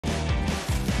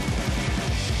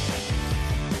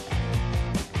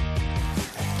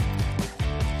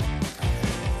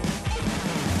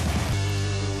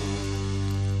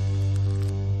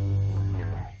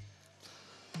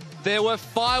There were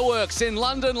fireworks in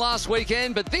London last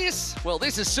weekend, but this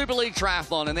is Super League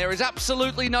Triathlon, and there is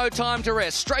absolutely no time to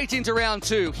rest. Straight into round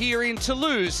two here in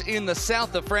Toulouse in the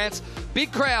south of France.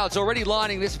 Big crowds already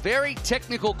lining this very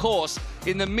technical course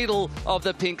in the middle of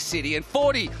the Pink City, and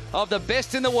 40 of the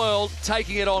best in the world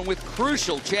taking it on with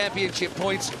crucial championship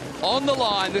points on the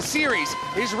line. The series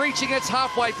is reaching its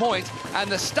halfway point,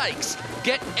 and the stakes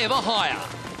get ever higher.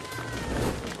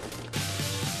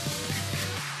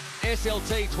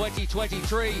 SLT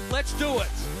 2023, let's do it.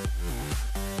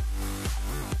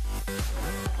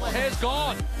 Has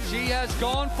gone. She has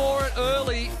gone for it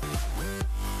early.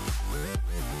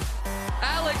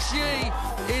 Alex Yee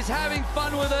is having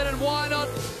fun with it, and why not?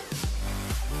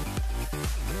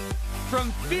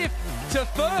 From 5th to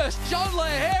 1st, John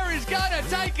Lahair is going to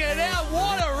take it out.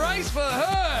 What a race for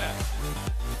her.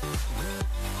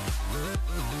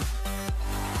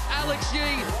 Alex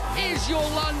Yee is your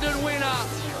London winner.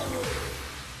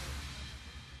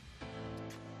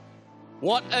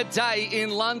 What a day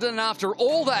in London. After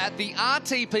all that, the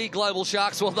RTP Global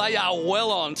Sharks, well, they are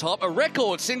well on top. A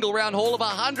record single-round haul of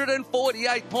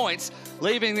 148 points,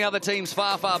 leaving the other teams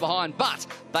far, far behind. But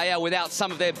they are without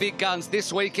some of their big guns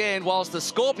this weekend, whilst the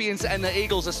Scorpions and the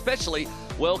Eagles especially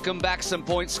welcome back some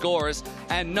point scorers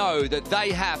and know that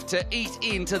they have to eat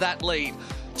into that lead.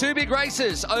 Two big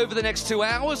races over the next 2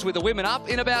 hours with the women up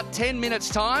in about 10 minutes'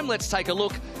 time. Let's take a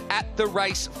look at the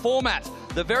race format.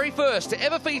 The very first to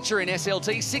ever feature in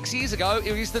SLT 6 years ago,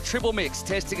 it was the triple mix,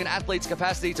 testing an athlete's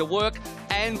capacity to work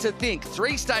and to think.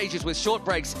 3 stages with short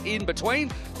breaks in between.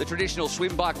 The traditional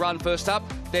swim, bike, run first up,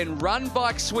 then run,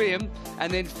 bike, swim,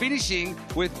 and then finishing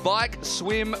with bike,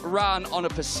 swim, run on a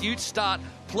pursuit start.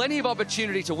 Plenty of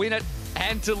opportunity to win it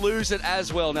and to lose it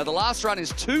as well. Now, the last run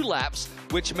is 2 laps,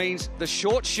 which means the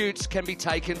short chutes can be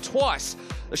taken twice.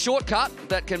 A shortcut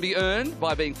that can be earned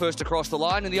by being first across the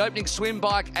line in the opening swim,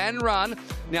 bike and run.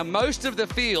 Now, most of the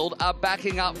field are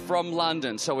backing up from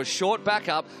London, so a short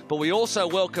backup, but we also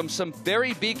welcome some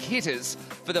very big hitters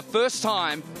for the first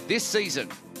time this season.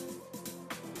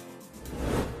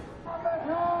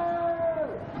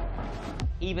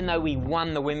 Even though we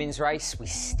won the women's race, we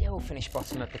still finished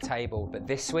bottom of the table. But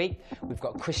this week, we've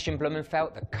got Christian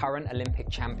Blumenfeld, the current Olympic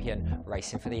champion,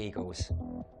 racing for the Eagles.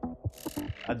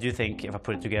 I do think if I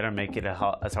put it together and make it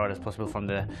as hard as possible from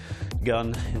the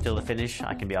gun until the finish,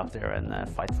 I can be up there and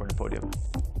fight for the podium.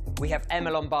 We have Emma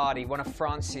Lombardi, one of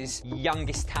France's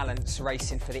youngest talents,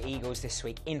 racing for the Eagles this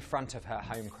week in front of her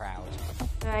home crowd.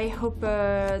 I hope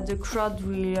the crowd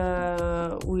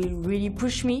will really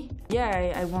push me.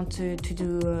 Yeah, I want to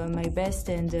do my best,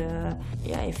 and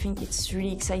yeah, I think it's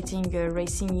really exciting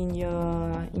racing in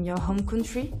your home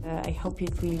country. I hope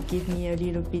it will give me a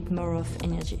little bit more of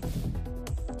energy.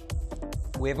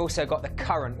 We've also got the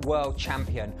current world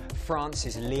champion,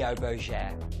 France's Leo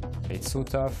Berger. It's so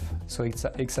tough, so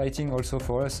exciting also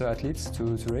for us athletes to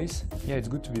race. Yeah, it's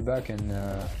good to be back, and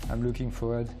I'm looking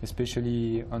forward,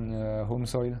 especially on home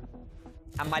soil.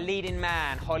 And my leading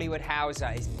man, Hollywood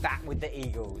Hauser, is back with the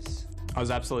Eagles. I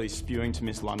was absolutely spewing to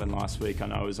miss London last week. I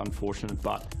know it was unfortunate,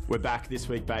 but we're back this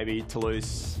week, baby.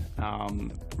 Toulouse,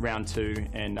 round 2,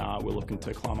 and we're looking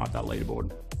to climb up that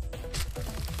leaderboard.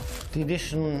 The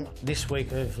addition this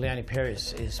week of Leonie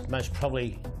Perez is most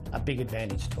probably a big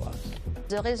advantage to us.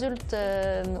 The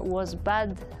result was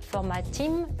bad for my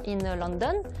team in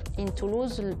London. In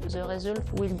Toulouse, the result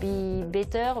will be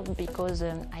better because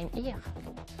I'm here.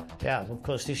 Yeah, of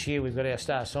course, this year we've got our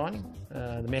star signing,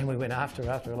 the man we went after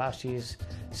last year's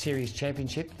series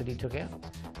championship that he took out,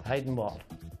 Hayden Wild.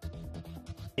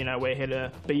 You know, we're here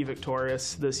to be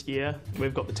victorious this year.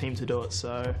 We've got the team to do it,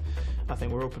 so I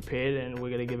think we're all prepared and we're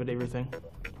going to give it everything.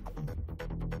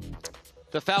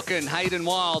 The Falcon, Hayden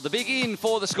Wild, the big in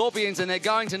for the Scorpions, and they're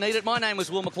going to need it. My name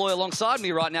is Will McCloy. Alongside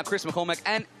me right now, Chris McCormack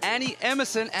and Annie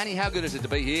Emerson. Annie, how good is it to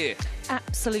be here?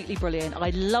 Absolutely brilliant. I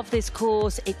love this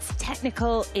course. It's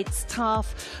technical, it's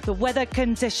tough. The weather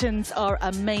conditions are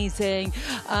amazing.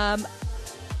 And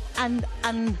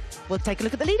we'll take a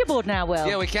look at the leaderboard now, Will.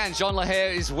 Yeah, we can. John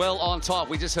Lahair is well on top.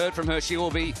 We just heard from her. She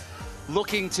will be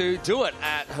looking to do it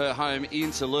at her home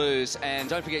in Toulouse. And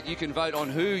don't forget, you can vote on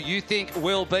who you think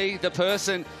will be the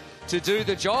person to do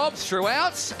the job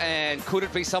throughout. And could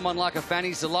it be someone like a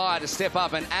Fanny Zelaya to step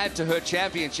up and add to her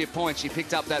championship points? She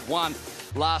picked up that one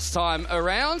last time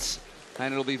around.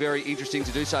 and it'll be very interesting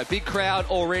to do so. Big crowd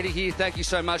already here. Thank you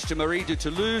so much to Marie de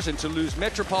Toulouse and Toulouse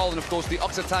Metropole, and of course the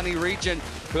Occitanie region,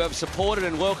 who have supported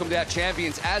and welcomed our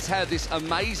champions, as have this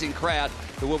amazing crowd.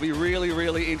 It will be really,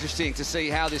 really interesting to see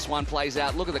how this one plays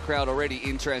out. Look at the crowd already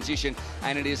in transition,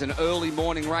 and it is an early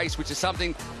morning race, which is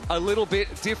something a little bit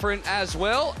different as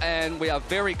well. And we are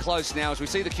very close now. As we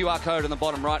see the QR code on the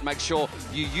bottom right, make sure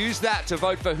you use that to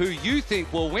vote for who you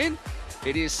think will win.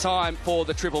 It is time for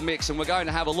the triple mix, and we're going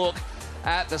to have a look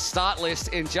at the start list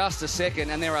in just a second.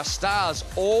 And there are stars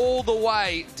all the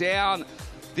way down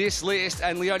this list,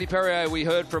 and Leonie Perrier, we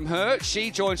heard from her.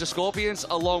 She joins the Scorpions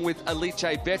along with Alice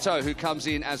Beto, who comes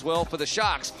in as well for the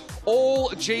Sharks.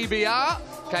 All GBR.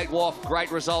 Kate Woff, great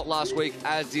result last week,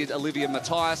 as did Olivia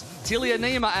Matthias. Tilia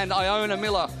Nima and Iona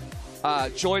Miller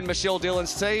joined Michelle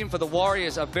Dillon's team. For the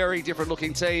Warriors, a very different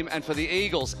looking team. And for the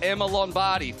Eagles, Emma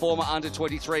Lombardi, former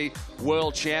under-23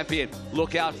 world champion.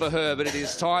 Look out for her, but it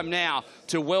is time now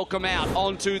to welcome out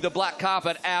onto the black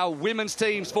carpet our women's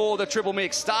teams for the triple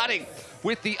mix, starting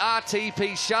with the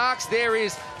RTP Sharks. There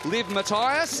is Liv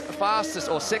Matthias, fastest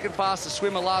or second fastest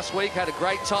swimmer last week, had a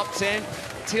great top 10.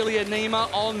 Tilia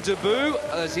Nima on debut,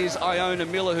 as is Iona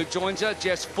Miller, who joins her.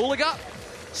 Jess Fulliger,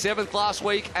 7th last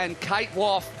week, and Kate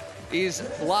Woff is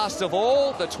last of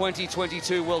all, the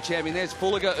 2022 world champion. There's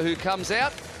Fulliger, who comes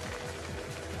out,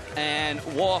 and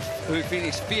Woff, who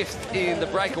finished 5th in the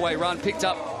breakaway run, picked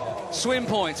up swim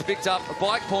points, picked up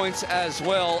bike points as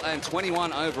well, and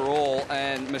 21 overall.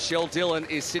 And Michelle Dillon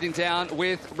is sitting down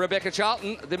with Rebecca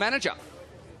Charlton, the manager.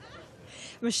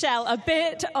 Michelle, a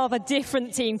bit of a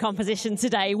different team composition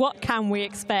today. What can we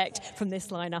expect from this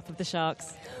lineup of the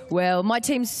Sharks? Well, my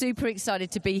team's super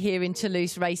excited to be here in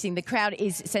Toulouse racing. The crowd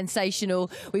is sensational.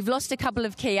 We've lost a couple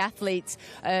of key athletes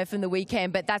from the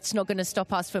weekend, but that's not going to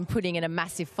stop us from putting in a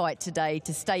massive fight today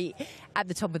to stay at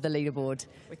the top of the leaderboard.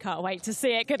 We can't wait to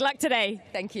see it. Good luck today.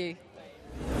 Thank you.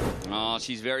 Oh,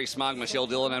 she's very smug, Michelle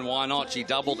Dillon, and why not? She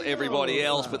doubled everybody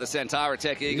else, but the Santara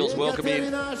Tech Eagles welcome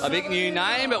in a big new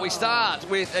name. But we start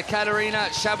with Ekaterina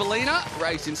Shabalina,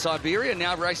 raced in Siberia,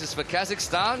 now races for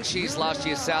Kazakhstan. She's last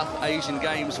year's South Asian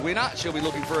Games winner. She'll be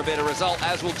looking for a better result,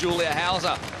 as will Julia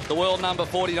Hauser, the world number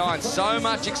 49. So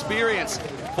much experience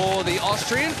for the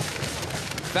Austrian.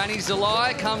 Fanny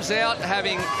Zalai comes out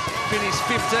having finished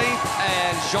 15th,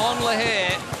 and Jean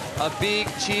Leher, a big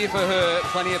cheer for her.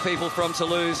 Plenty of people from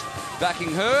Toulouse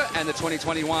backing her, and the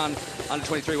 2021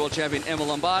 under-23 world champion Emma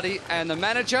Lombardi, and the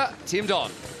manager Tim Dodd.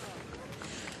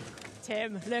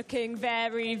 Tim, looking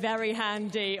very, very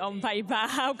handy on paper.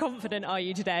 How confident are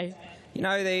you today? You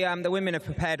know, the women have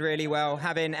prepared really well,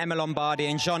 having Emma Lombardi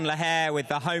and Jean Leher with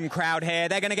the home crowd here.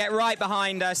 They're going to get right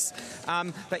behind us.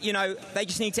 But, you know, they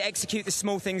just need to execute the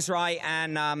small things right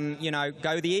and, you know,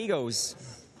 go the Eagles.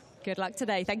 Good luck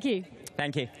today. Thank you.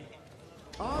 Thank you.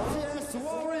 RTS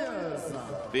Warriors.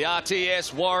 The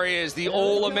RTS Warriors, the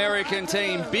All-American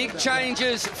team. Big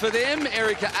changes for them.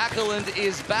 Erica Ackerland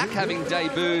is back, having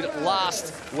debuted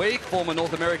last week. Former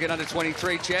North American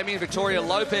under-23 champion. Victoria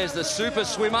Lopez, the super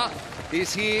swimmer,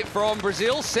 is here from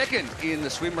Brazil, second in the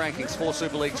swim rankings for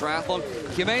Super League Triathlon.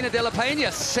 Jimena de la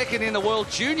Peña, second in the World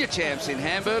Junior Champs in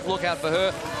Hamburg. Look out for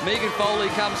her. Megan Foley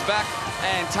comes back.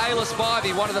 And Taylor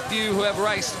Spivey, one of the few who have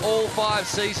raced all 5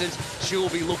 seasons. She'll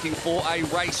be looking for a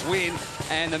race win.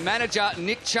 And the manager,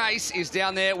 Nick Chase, is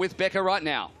down there with Becca right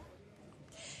now.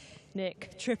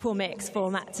 Nick, triple mix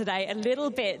format today, a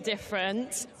little bit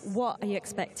different. What are you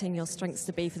expecting your strengths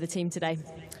to be for the team today?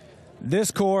 This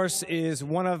course is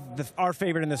one of our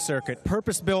favorite in the circuit.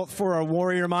 Purpose-built for a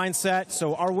warrior mindset,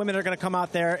 so our women are going to come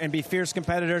out there and be fierce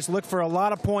competitors, look for a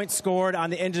lot of points scored on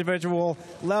the individual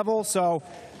level. So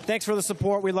thanks for the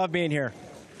support. We love being here.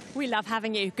 We love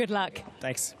having you. Good luck.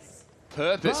 Thanks.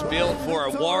 Purpose-built for a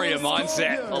warrior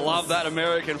mindset. I love that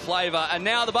American flavour. And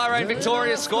now the Bahrain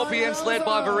Victoria Scorpions, led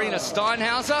by Verena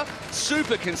Steinhauser.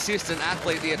 Super consistent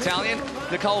athlete, the Italian.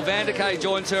 Nicole van der Kay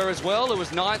joins her as well, who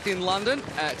was 9th in London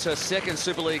at her second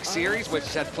Super League series, where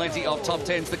she's had plenty of top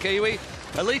 10s, the Kiwi.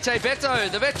 Alice Beto,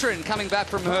 the veteran, coming back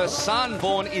from her son,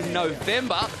 born in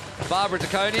November. Barbara de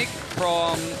Koning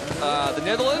from the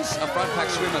Netherlands, a front pack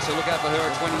swimmer, so look out for her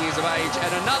at 20 years of age.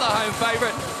 And another home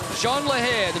favourite, Jean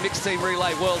Leher, the mixed team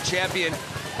relay world champion.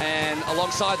 And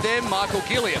alongside them, Michael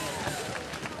Gilliam.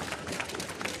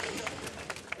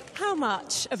 How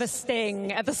much of a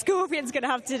sting are the Scorpions going to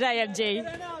have today,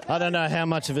 MG? I don't know how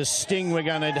much of a sting we're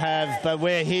going to have, but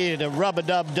we're here to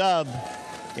rub-a-dub-dub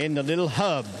in the little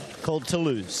hub called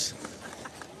Toulouse.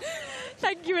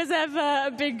 Thank you as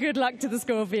ever. Big good luck to the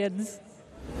Scorpions.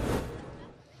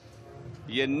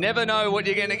 You never know what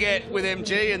you're going to get with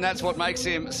MG, and that's what makes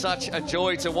him such a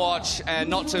joy to watch. And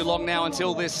not too long now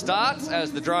until this starts,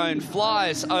 as the drone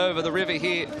flies over the river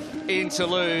here in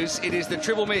Toulouse. It is the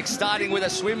triple mix, starting with a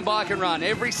swim, bike and run.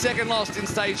 Every second lost in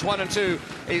stage 1 and 2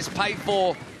 is paid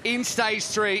for in stage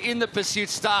 3 in the pursuit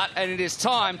start, and it is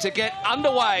time to get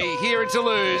underway here in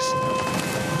Toulouse.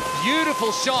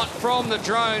 Beautiful shot from the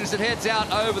drones that heads out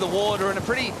over the water, and a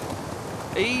pretty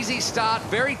easy start.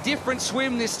 Very different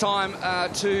swim this time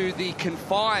to the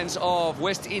confines of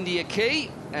West India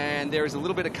Quay, and there is a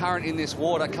little bit of current in this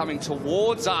water coming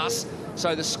towards us.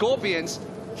 So the Scorpions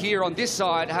here on this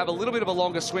side have a little bit of a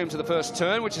longer swim to the first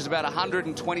turn, which is about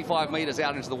 125 metres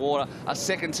out into the water, a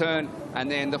second turn,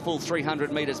 and then the full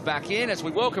 300 metres back in, as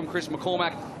we welcome Chris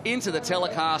McCormack into the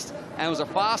telecast. And it was a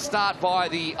fast start by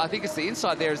the, I think it's the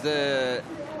inside there, is a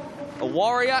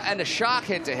Warrior and a Shark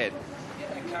head-to-head.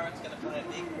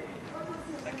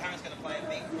 That current's going to play a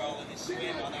big role in this swim.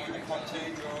 I know in the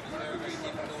pontoon draw it was very, very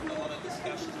difficult. A lot of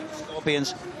discussions with the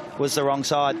Scorpions was the wrong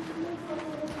side.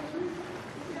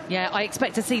 Yeah, I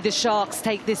expect to see the Sharks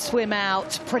take this swim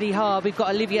out pretty hard. We've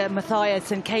got Olivia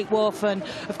Matthias and Kate Wolf, and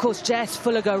of course Jess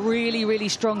Fulliger, really, really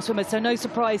strong swimmers. So no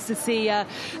surprise to see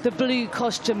the blue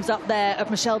costumes up there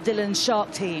of Michelle Dillon's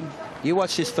Shark team. You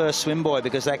watch this first swim buoy,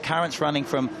 because that current's running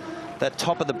from that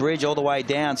top of the bridge all the way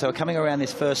down. So coming around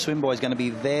this first swim buoy is going to be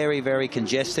very, very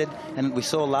congested. And we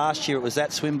saw last year it was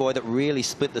that swim buoy that really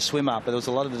split the swim up. But there was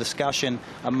a lot of discussion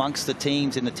amongst the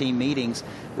teams in the team meetings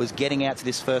was getting out to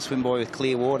this first swim buoy with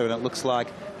clear water. And it looks like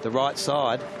the right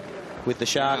side with the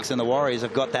Sharks and the Warriors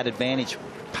have got that advantage,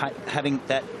 having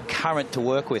that current to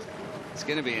work with. It's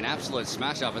going to be an absolute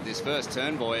smash up at this first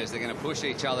turn, buoy, as they're going to push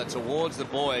each other towards the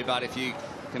buoy. But if you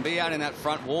can be out in that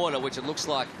front water, which it looks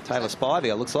like Taylor Spivey,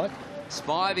 it looks like.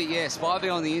 Spivey, yeah,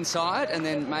 Spivey on the inside, and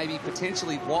then maybe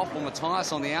potentially Woff or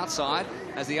Matthias on the outside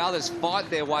as the others fight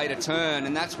their way to turn,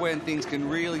 and that's when things can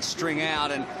really string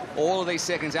out. And all of these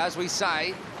seconds, as we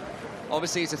say,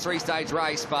 obviously it's a 3-stage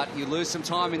race, but you lose some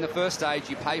time in the first stage,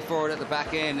 you pay for it at the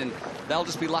back end, and they'll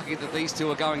just be lucky that these two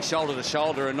are going shoulder to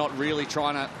shoulder and not really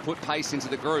trying to put pace into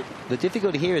the group. The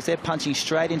difficulty here is they're punching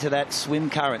straight into that swim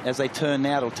current. As they turn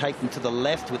now, it'll take them to the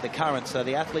left with the current, so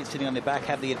the athletes sitting on their back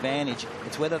have the advantage.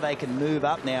 It's whether they can move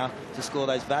up now to score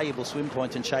those valuable swim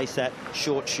points and chase that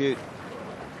short shoot.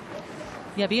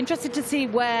 Yeah, be interested to see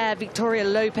where Victoria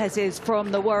Lopez is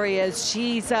from the Warriors.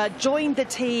 She's joined the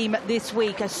team this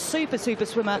week, a super, super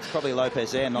swimmer. It's probably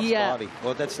Lopez there, not Spivey.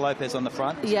 Well, that's Lopez on the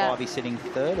front. Is Spivey sitting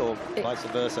third, or vice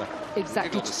versa? Exactly.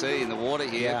 Difficult to see in the water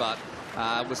here, but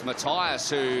it was Matthias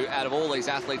who, out of all these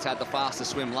athletes, had the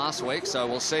fastest swim last week. So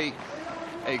we'll see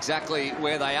exactly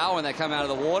where they are when they come out of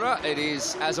the water. It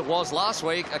is, as it was last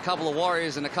week, a couple of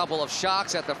Warriors and a couple of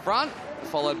Sharks at the front,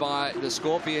 followed by the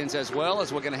Scorpions as well,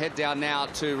 as we're going to head down now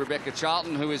to Rebecca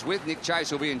Charlton, who is with Nick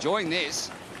Chase, who'll be enjoying this.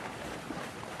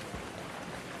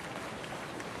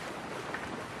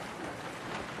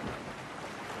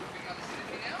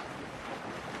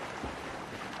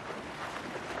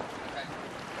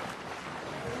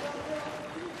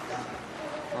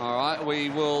 All right,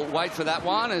 we will wait for that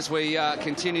one as we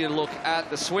continue to look at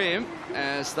the swim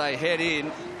as they head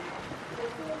in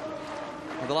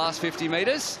for the last 50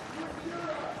 metres.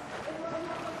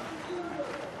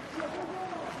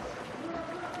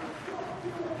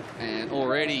 And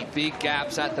already big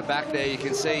gaps at the back there. You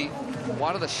can see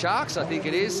one of the Sharks, I think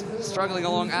it is, struggling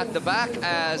along at the back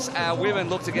as our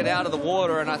women look to get out of the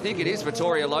water. And I think it is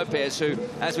Victoria Lopez, who,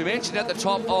 as we mentioned at the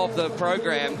top of the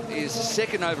program, is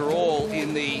second overall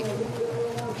in the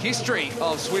history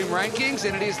of swim rankings.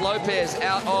 And it is Lopez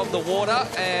out of the water,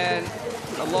 and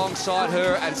alongside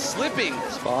her and slipping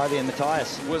Spivey and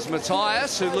Matthias was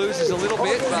Matthias, who loses a little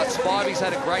bit, but Spivey's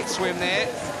had a great swim there.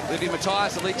 Livia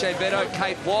Matthias, Alice Beto,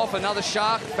 Kate Wolf, another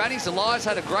Shark. Fanny Zelias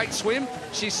had a great swim.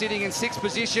 She's sitting in 6th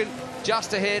position,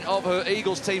 just ahead of her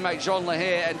Eagles teammate Jean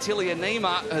Lahair, and Tilia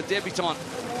Nima, her debutant,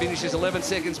 finishes 11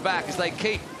 seconds back as they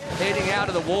keep heading out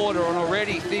of the water, and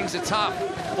already things are tough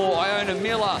for Iona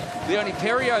Miller. Leonie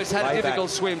Perriot's had a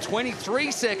difficult swim,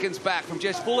 23 seconds back from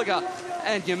Jess Fulliger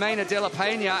and Yamena Della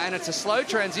Pena, and it's a slow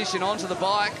transition onto the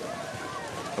bike.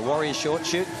 The Warriors short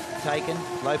shoot taken.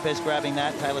 Lopez grabbing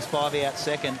that. Taylor Spivey out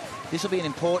second. This will be an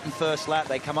important first lap.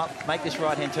 They come up, make this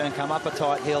right-hand turn, come up a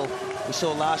tight hill. We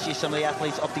saw last year some of the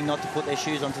athletes opting not to put their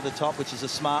shoes onto the top, which is a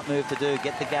smart move to do,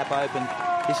 get the gap open.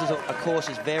 This is a course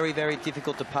that's very, very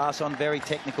difficult to pass on, very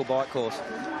technical bike course.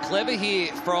 Clever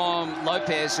here from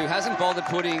Lopez, who hasn't bothered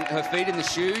putting her feet in the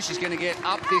shoes. She's going to get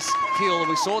up this hill, and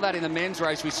we saw that in the men's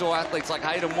race. We saw athletes like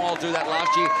Hayden Wild do that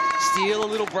last year, steal a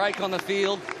little break on the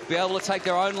field, be able to take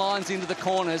their own lines into the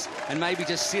corners, and maybe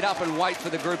just sit up and wait for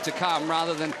the group to come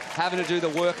rather than having to do the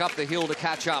work up the hill to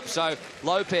catch up. So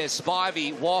Lopez,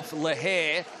 Spivey, Woff,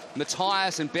 Lahair,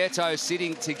 Matthias and Beto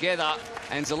sitting together,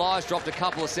 and Zelai's dropped a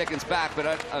couple of seconds back, but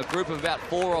a group of about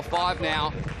 4 or 5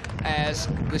 now as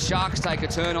the Sharks take a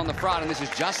turn on the front, and this is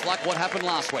just like what happened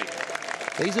last week.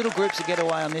 These little groups that get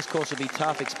away on this course will be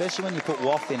tough, especially when you put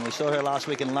Woff in. We saw her last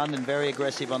week in London, very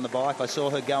aggressive on the bike. I saw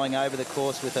her going over the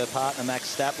course with her partner,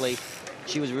 Max Stapley.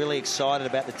 She was really excited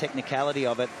about the technicality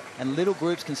of it, and little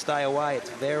groups can stay away.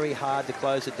 It's very hard to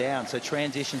close it down, so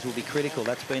transitions will be critical.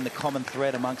 That's been the common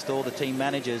thread amongst all the team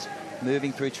managers,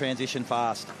 moving through transition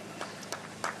fast.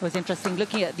 It was interesting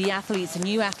looking at the athletes, the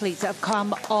new athletes that have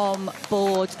come on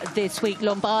board this week.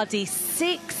 Lombardi,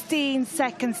 16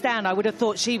 seconds down. I would have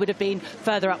thought she would have been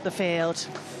further up the field.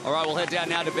 All right, we'll head down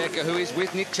now to Becca, who is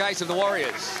with Nick Chase of the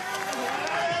Warriors.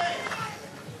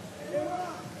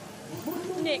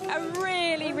 Nick, a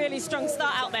really, really strong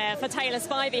start out there for Taylor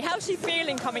Spivey. How's she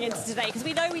feeling coming into today? Because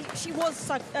we know she was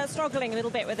struggling a little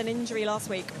bit with an injury last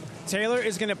week. Taylor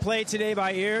is going to play today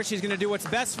by ear. She's going to do what's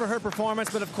best for her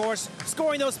performance, but of course,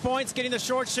 scoring those points, getting the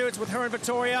short shoots with her and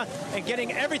Victoria, and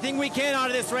getting everything we can out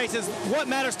of this race is what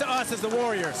matters to us as the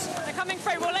Warriors. They're coming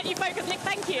through. We'll let you focus, Nick.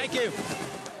 Thank you. Thank you.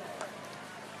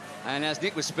 And as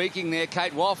Nick was speaking there,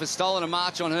 Kate Woff has stolen a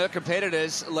march on her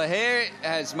competitors. Lahair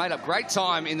has made up great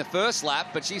time in the first lap,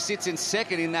 but she sits in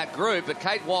second in that group. But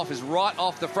Kate Woff is right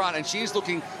off the front, and she's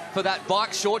looking for that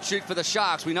bike short shoot for the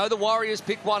Sharks. We know the Warriors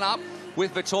picked one up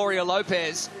with Victoria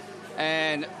Lopez,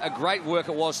 and a great work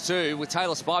it was too, with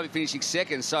Taylor Spivey finishing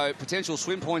second, so potential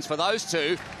swim points for those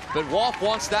two. But Woff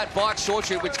wants that bike short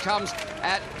shoot, which comes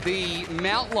at the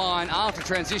mount line after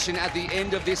transition at the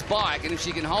end of this bike, and if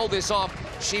she can hold this off,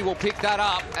 she will pick that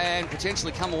up and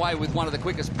potentially come away with one of the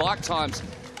quickest bike times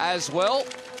as well.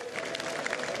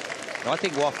 I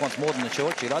think Woff wants more than the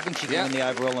short shoot. I think she can win the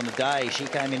overall on the day. She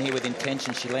came in here with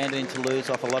intention. She landed in Toulouse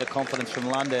off a lot of confidence from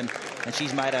London, and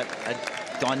she's made a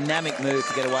dynamic move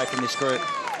to get away from this group.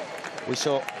 We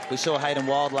saw Hayden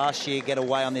Wild last year get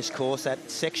away on this course.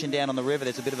 That section down on the river,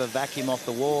 there's a bit of a vacuum off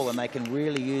the wall, and they can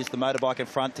really use the motorbike in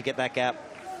front to get that gap.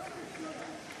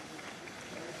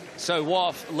 So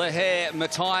Woff, Lahair,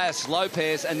 Matthias,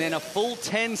 Lopez, and then a full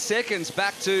 10 seconds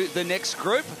back to the next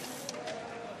group.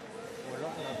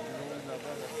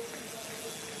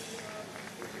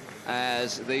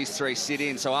 As these three sit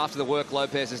in. So after the work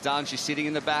Lopez has done, she's sitting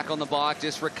in the back on the bike,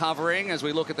 just recovering. As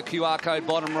we look at the QR code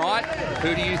bottom right,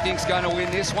 who do you think's going to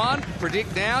win this one?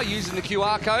 Predict now using the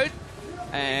QR code,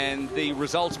 and the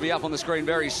results will be up on the screen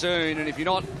very soon. And if you're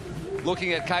not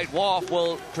looking at Kate Woff,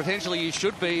 well, potentially you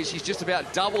should be. She's just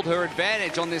about doubled her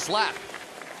advantage on this lap.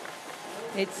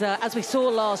 It's, as we saw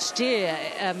last year,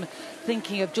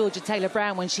 thinking of Georgia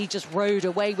Taylor-Brown when she just rode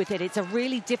away with it. It's a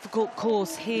really difficult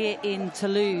course here in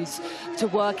Toulouse to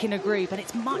work in a group, and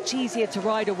it's much easier to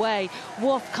ride away.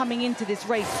 Woff coming into this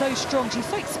race so strong. She's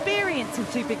so experienced in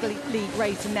Super League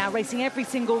racing now, racing every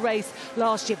single race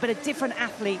last year, but a different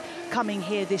athlete coming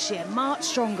here this year. Much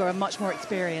stronger and much more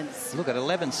experienced. Look at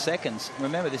 11 seconds.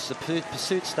 Remember, this is a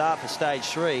pursuit start for stage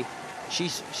 3.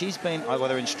 She's been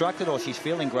either instructed or she's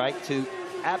feeling great to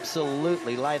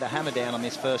absolutely lay the hammer down on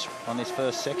this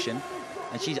first section,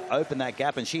 and she's opened that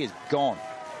gap, and she is gone,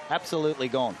 absolutely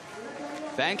gone.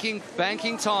 Banking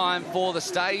time for the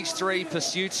stage 3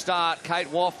 pursuit start. Kate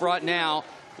Woff right now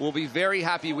will be very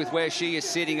happy with where she is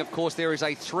sitting. Of course, there is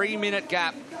a 3-minute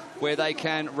gap where they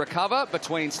can recover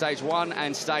between stage 1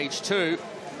 and stage 2,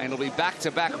 and it'll be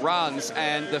back-to-back runs,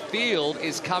 and the field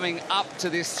is coming up to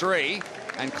this 3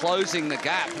 and closing the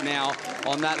gap now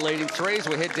on that leading 3 as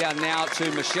we head down now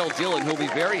to Michelle Dillon, who'll be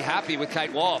very happy with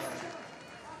Kate Woff.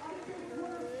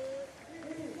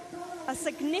 A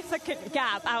significant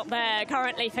gap out there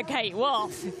currently for Kate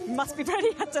Woff. Must be pretty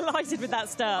delighted with that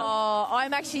start. Oh,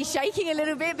 I'm actually shaking a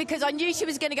little bit because I knew she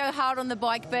was going to go hard on the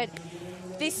bike, but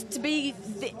this to be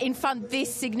in front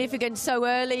this significant so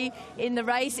early in the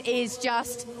race is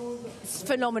just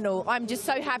phenomenal. I'm just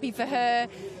so happy for her.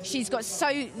 She's got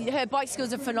her bike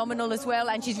skills are phenomenal as well,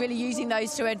 and she's really using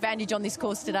those to her advantage on this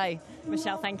course today.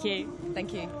 Michelle, thank you.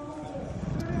 Thank you.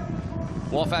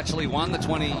 Woff actually won the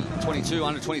 2022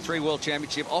 Under-23 World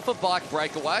Championship off a bike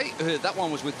breakaway. That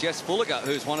one was with Jess Fulliger,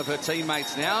 who's one of her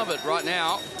teammates now, but right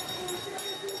now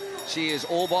she is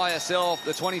all by herself,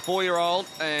 the 24-year-old,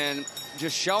 and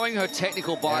just showing her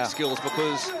technical bike skills,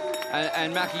 because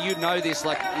And Mackie, you know this,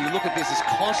 like, you look at this as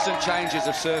constant changes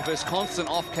of surface, constant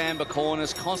off-camber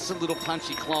corners, constant little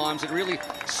punchy climbs. It really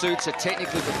suits a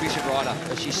technically proficient rider.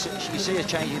 But you see her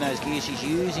changing those gears. She's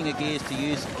using her gears to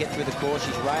get through the course.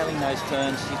 She's railing those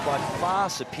turns. She's by far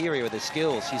superior with her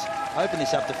skills. She's opened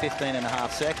this up to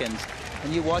 15.5 seconds.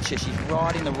 And you watch her, she's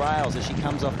riding the rails as she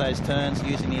comes off those turns,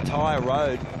 using the entire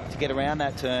road to get around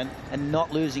that turn and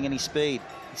not losing any speed.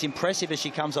 It's impressive as she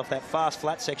comes off that fast,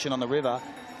 flat section on the river,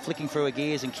 flicking through her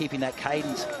gears and keeping that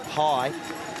cadence high.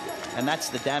 And that's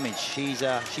the damage. She's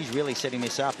really setting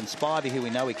this up. And Spivey, who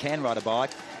we know he can ride a bike,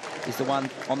 is the one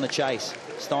on the chase.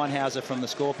 Steinhauser from the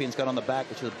Scorpions got on the back,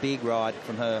 which was a big ride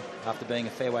from her after being a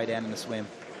fair way down in the swim.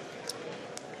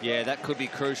 Yeah, that could be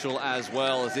crucial as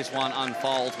well as this one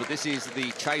unfolds. But this is the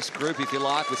chase group, if you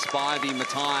like, with Spivey,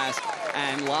 Matthias,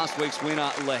 and last week's winner,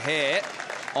 Leher,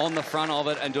 on the front of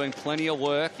it and doing plenty of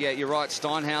work. Yeah, you're right,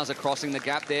 Steinhauser crossing the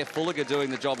gap there, Fulliger doing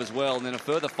the job as well, and then a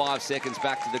further 5 seconds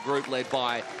back to the group led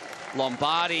by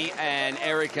Lombardi and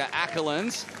Erica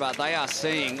Ackerlands. But they are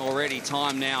seeing already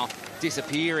time now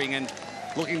disappearing. And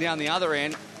looking down the other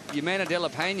end, Jimena de la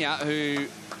Peña, who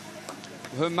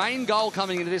her main goal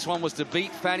coming into this one was to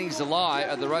beat Fanny Zelai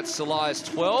at the Rot Zelai's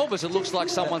 12, as it looks like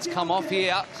someone's come off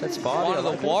here. That's Spivey, one of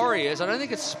the Warriors. I don't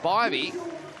think it's Spivey.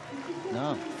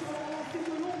 No.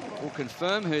 We'll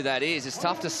confirm who that is. It's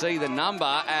tough to see the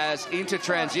number as into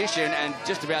transition, and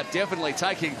just about definitely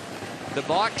taking the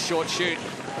bike short shoot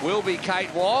will be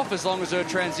Kate Wolf, as long as her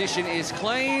transition is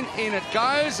clean. In it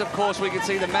goes. Of course, we can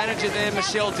see the manager there,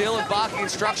 Michelle Dillon, barking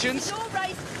instructions.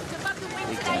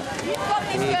 Big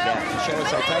gap. Cheryl,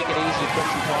 so take it easy. You've got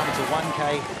some time. It's a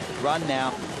 1K run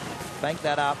now. Bank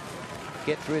that up.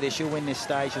 Get through this. She'll win this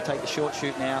stage. She'll take the short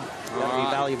shoot now. That'll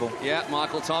be valuable. Yeah,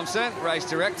 Michael Thompson, race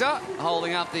director,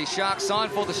 holding up the Shark sign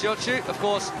for the short shoot. Of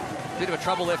course, a bit of a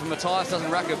trouble there for Matthias.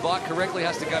 Doesn't rack her bike correctly.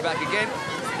 Has to go back again.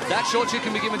 That short shoot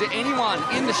can be given to anyone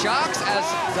in the Sharks, as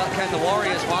can the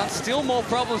Warriors one. Still more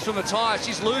problems for Matthias.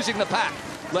 She's losing the pack.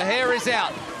 Leher is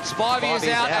out. Spivey is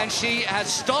out, and she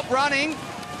has stopped running.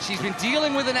 She's been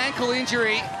dealing with an ankle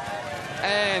injury,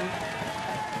 and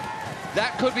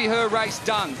that could be her race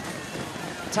done.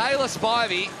 Taylor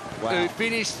Spivey, who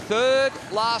finished third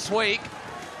last week,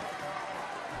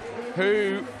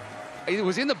 who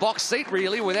was in the box seat,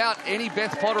 really, without any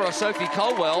Beth Potter or Sophie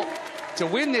Colwell, to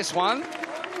win this one,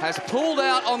 has pulled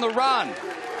out on the run.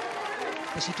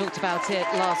 She talked about it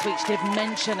last week. She did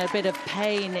mention a bit of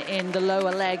pain in the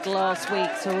lower leg last week,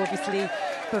 so obviously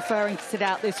preferring to sit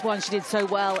out this one. She did so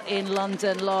well in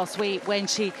London last week when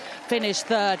she finished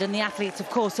third, and the athletes, of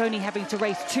course, only having to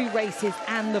race 2 races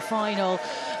and the final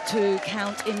to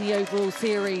count in the overall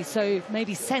series. So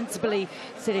maybe sensibly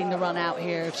sitting the run out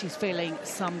here if she's feeling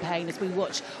some pain, as we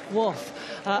watch Woff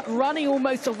running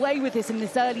almost away with this in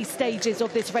this early stages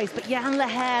of this race. But Jan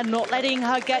Leher not letting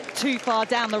her get too far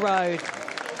down the road.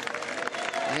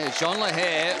 Yeah, Jean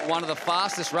Leher, one of the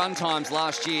fastest run times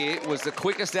last year, was the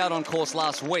quickest out on course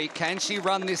last week. Can she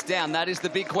run this down? That is the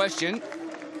big question.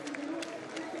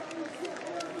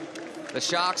 The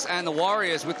Sharks and the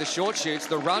Warriors with the short shoots.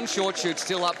 The run short shoot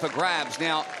still up for grabs.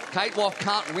 Now, Kate Woff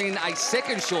can't win a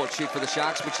second short shoot for the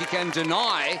Sharks, but she can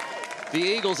deny the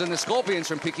Eagles and the Scorpions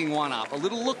from picking one up. A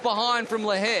little look behind from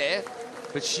Leher,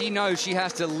 but she knows she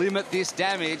has to limit this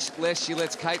damage lest she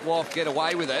lets Kate Woff get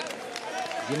away with it.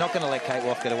 You're not going to let Kate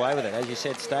Woff get away with it. As you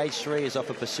said, stage 3 is off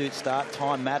a pursuit start.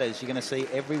 Time matters. You're going to see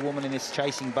every woman in this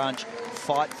chasing bunch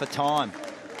fight for time.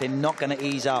 They're not going to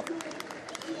ease up.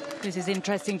 This is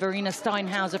interesting. Verena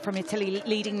Steinhauser from Italy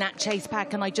leading that chase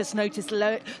pack, and I just noticed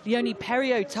Leonie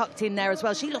Perriot tucked in there as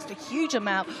well. She lost a huge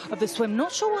amount of the swim.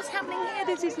 Not sure what's happening here.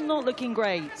 This is not looking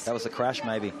great. That was a crash,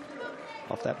 maybe,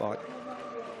 off that bike.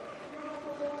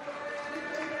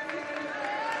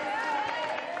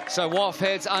 So Woff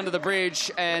heads under the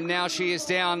bridge, and now she is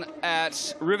down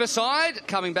at Riverside,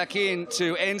 coming back in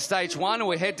to end stage 1. And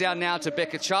we head down now to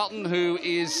Becca Charlton, who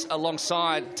is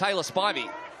alongside Taylor Spivey.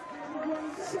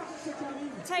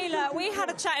 Taylor, we had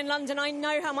a chat in London. I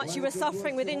know how much you were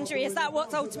suffering with injury. Is that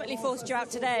what's ultimately forced you out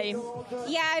today?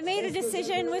 Yeah, I made a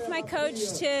decision with my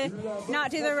coach to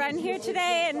not do the run here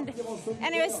today, and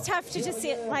it was tough to just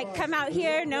come out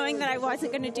here knowing that I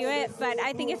wasn't going to do it, but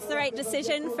I think it's the right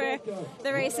decision for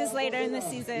the races later in the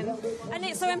season. And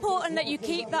it's so important that you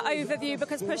keep that overview,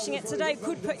 because pushing it today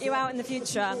could put you out in the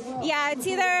future. Yeah, it's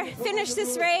either finish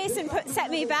this race and set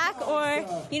me back, or,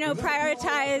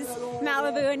 prioritize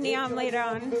Malibu and Neom later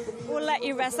on. We'll let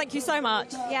you rest. Thank you so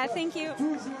much. Yeah, thank you.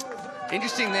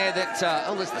 Interesting there that,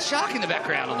 oh, there's the shark in the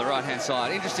background on the right-hand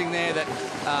side. Interesting there that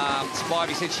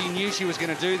Spivey said she knew she was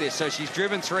going to do this. So she's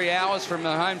driven 3 hours from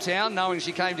her hometown, knowing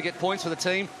she came to get points for the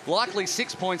team. Likely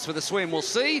 6 points for the swim. We'll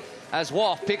see as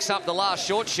Woff picks up the last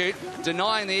short shoot,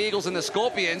 denying the Eagles and the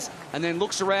Scorpions, and then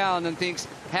looks around and thinks,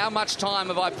 how much time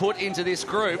have I put into this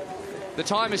group? The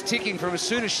time is ticking from as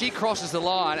soon as she crosses the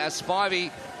line, as Spivey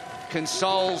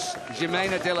consoles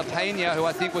Jimena de la Peña, who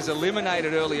I think was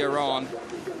eliminated earlier on.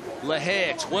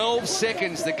 Lahair, 12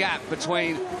 seconds the gap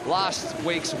between last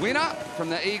week's winner from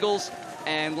the Eagles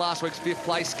and last week's 5th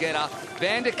place getter.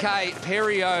 Van der Kay,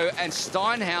 Perriot and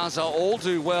Steinhauser all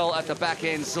do well at the back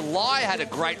end. Zelai had a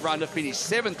great run to finish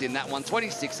 7th in that one,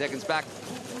 26 seconds back.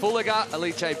 Fulliger,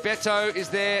 Alice Beto is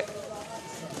there.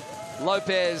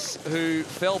 Lopez, who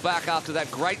fell back after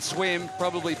that great swim,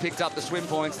 probably picked up the swim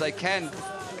points. They can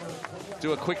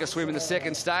do a quicker swim in the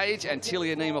second stage, and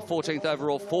Tilia Nima 14th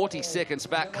overall, 40 seconds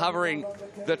back, covering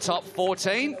the top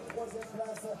 14.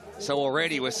 So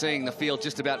already we're seeing the field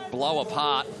just about blow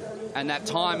apart, and that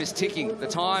time is ticking. The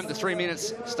time, the 3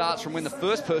 minutes, starts from when the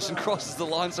first person crosses the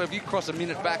line. So if you cross a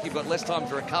minute back, you've got less time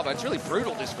to recover. It's really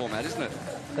brutal, this format, isn't it?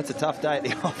 That's a tough day at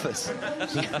the office.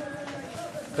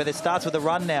 But it starts with a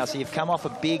run now, so you've come off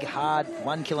a big, hard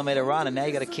 1 kilometre run, and now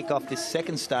you've got to kick off this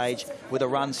second stage with a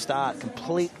run start.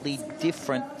 Completely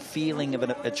different feeling of a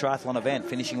triathlon event,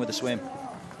 finishing with a swim.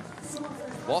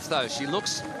 Woff, though, she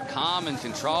looks calm and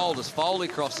controlled as Foley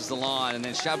crosses the line, and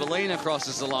then Shabalina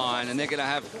crosses the line, and they're going to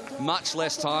have much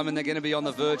less time, and they're going to be on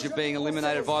the verge of being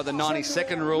eliminated via the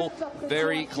 90-second rule,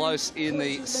 very close in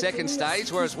the second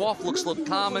stage, whereas Woff looks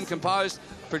calm and composed,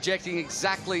 projecting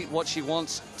exactly what she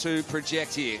wants to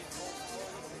project here.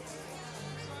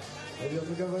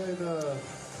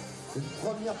 Une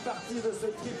première partie de ce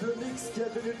triple mix qui a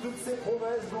tenu toutes ses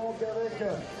promesses, donc avec,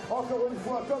 encore une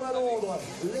fois, comme à Londres,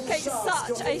 Okay,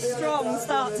 such a strong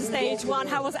start to stage 1.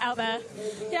 How was it out there?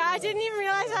 Yeah, I didn't even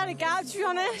realise I had a gap, to be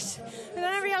honest. And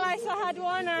then I realised I had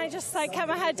one, and I just kept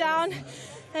my head down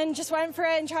and just went for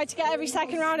it and tried to get every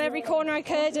second round, every corner I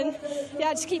could, and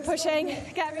yeah, just keep pushing,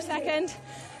 get every second.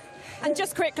 And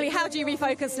just quickly, how do you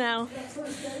refocus now?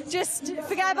 Just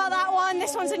forget about that one.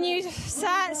 This one's a new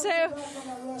set, so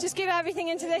just give everything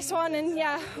into this one, and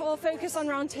yeah, we'll focus on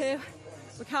round 2.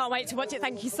 We can't wait to watch it.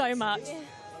 Thank you so much.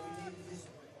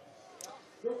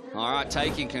 All right,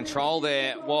 taking control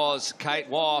there was Kate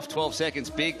Woff, 12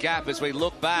 seconds, big gap as we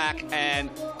look back,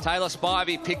 and Taylor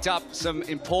Spivey picked up some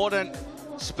important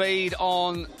speed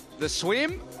on the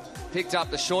swim, picked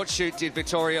up the short shoot, did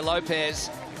Victoria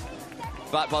Lopez.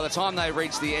 But by the time they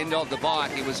reached the end of the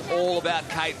bike, it was all about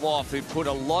Kate Woff, who put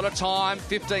a lot of time,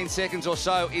 15 seconds or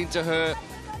so, into her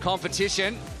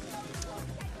competition.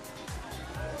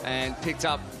 And picked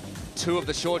up 2 of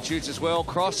the short shoots as well.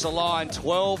 Crossed the line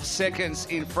 12 seconds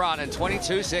in front and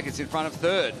 22 seconds in front of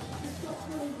third.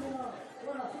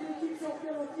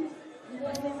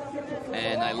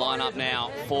 And they line up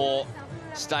now for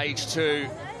stage 2.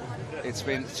 It's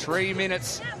been 3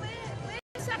 minutes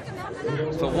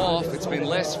for Woff, it's been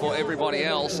less for everybody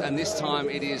else, and this time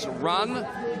it is run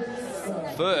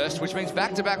first, which means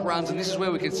back-to-back runs, and this is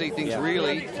where we can see things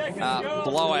really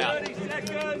blow out.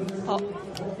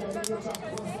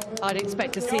 I'd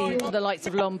expect to see the likes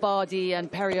of Lombardi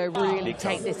and Perriot really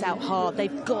take this out hard.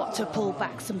 They've got to pull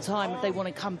back some time if they want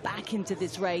to come back into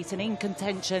this race and in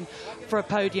contention for a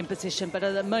podium position. But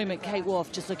at the moment, Kate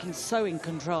Woff just looking so in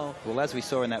control. Well, as we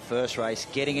saw in that first race,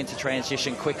 getting into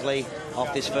transition quickly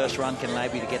off this first run can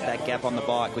enable you to get that gap on the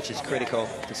bike, which is critical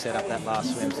to set up that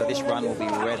last swim. So this run will be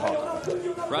red hot.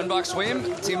 Run, bike, swim.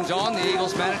 Tim Don, the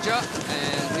Eagles manager,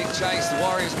 and Nick Chase, the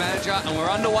Warriors manager, and we're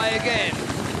underway again.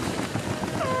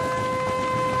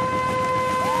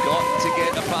 Got to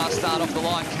get a fast start off the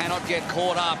line, cannot get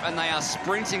caught up, and they are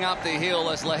sprinting up the hill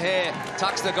as Lahair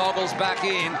tucks the goggles back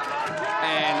in,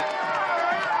 and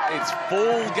it's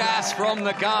full gas from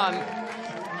the gun.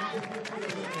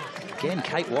 Again,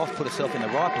 Kate Woff put herself in the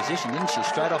right position, didn't she?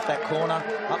 Straight off that corner,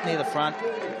 up near the front,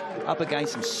 up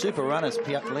against some super runners.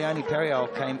 Leonie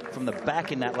Perriot came from the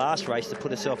back in that last race to put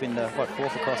herself in the,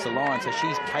 4th across the line. So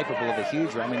she's capable of a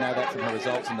huge run. We know that from her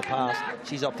results in the past.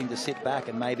 She's opting to sit back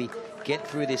and maybe get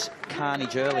through this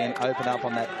carnage early and open up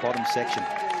on that bottom section.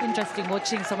 Interesting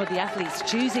watching some of the athletes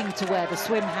choosing to wear the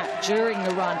swim hat during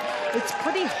the run. It's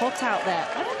pretty hot out there.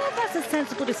 I don't know if that's that's a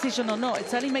sensible decision or not. It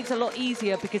certainly makes it a lot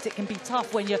easier because it can be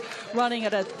tough when you're running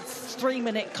at a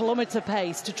 3-minute kilometre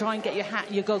pace to try and get your hat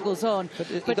and your goggles on. But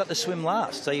you've got to swim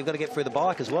last, so you've got to get through the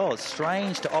bike as well. It's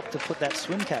strange to opt to put that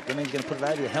swim cap. That means you're going to put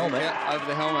it over your helmet. Yeah, over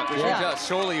the helmet. Yeah.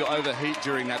 Surely you'll overheat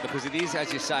during that because it is,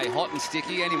 as you say, hot and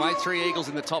sticky. Anyway, 3 Eagles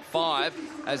in the top 5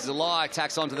 as Zelai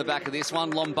tacks onto the back of this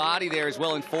one. Lombardi there as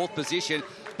well in 4th position.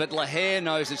 But Lahair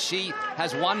knows that she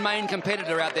has one main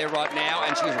competitor out there right now,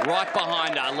 and she's right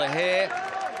behind her.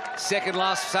 Lahair, second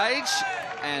last stage,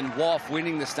 and Woff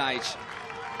winning the stage.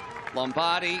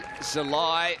 Lombardi,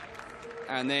 Zelai,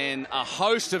 and then a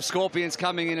host of Scorpions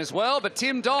coming in as well. But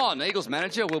Tim Don, Eagles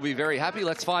manager, will be very happy.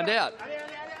 Let's find out.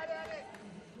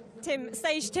 Tim,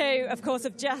 stage 2, of course,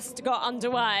 have just got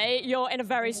underway. You're in a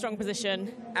very strong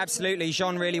position. Absolutely.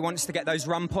 Jean really wants to get those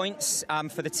run points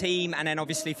for the team and then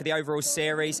obviously for the overall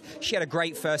series. She had a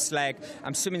great first leg.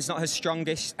 Swimming's not her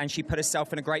strongest and she put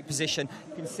herself in a great position.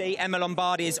 You can see Emma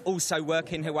Lombardi is also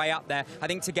working her way up there. I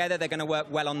think together they're going to work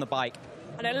well on the bike.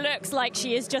 And it looks like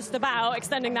she is just about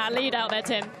extending that lead out there,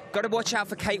 Tim. Got to watch out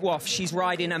for Kate Woff. She's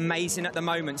riding amazing at the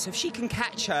moment. So if she can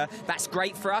catch her, that's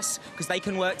great for us because they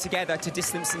can work together to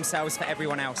distance themselves for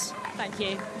everyone else. Thank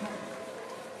you.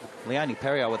 Leonie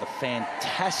Perriot with a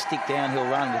fantastic downhill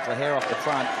run with Lahair off the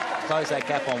front. Close that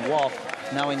gap on Woff,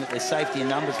 knowing that there's safety in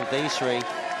numbers with these three.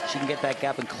 She can get that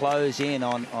gap and close in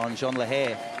on Jean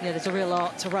Lahair. Yeah, there's a real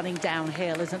art to running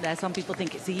downhill, isn't there? Some people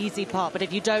think it's the easy part, but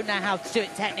if you don't know how to do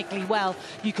it technically well,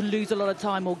 you can lose a lot of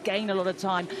time or gain a lot of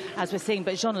time, as we're seeing.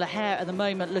 But Jean Lahair at the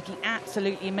moment looking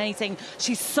absolutely amazing.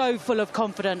 She's so full of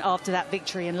confidence after that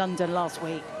victory in London last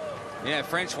week. Yeah,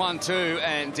 French 1-2,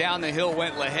 and down the hill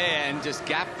went Lahair and just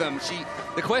gapped them.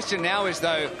 The question now is,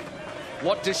 though,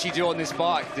 what does she do on this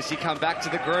bike? Does she come back to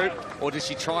the group, or does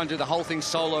she try and do the whole thing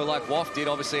solo like Woff did?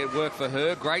 Obviously, it worked for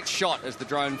her. Great shot as the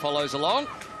drone follows along.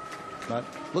 But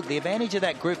look, the advantage of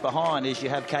that group behind is you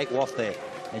have Kate Woff there,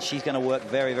 and she's going to work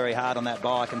very, very hard on that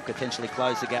bike and potentially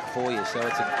close the gap for you. So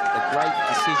it's a great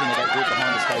decision of that group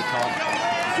behind to stay tight.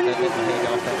 Don't let Lahair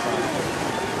go off that front.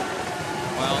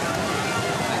 Well,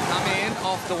 they come in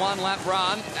off the 1-lap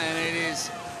run, and it is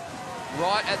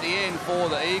right at the end for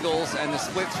the Eagles, and the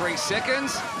split 3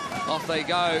 seconds. Off they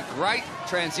go. Great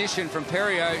transition from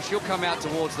Perriot. She'll come out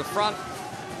towards the front,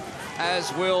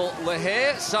 as will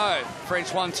Lahair. So, French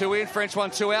 1-2 in, French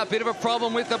 1-2 out. Bit of a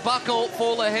problem with the buckle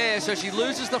for Lahair, so she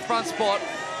loses the front spot,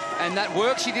 and that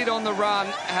work she did on the run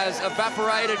has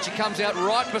evaporated. She comes out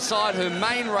right beside her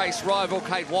main race rival,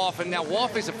 Kate Woff, and now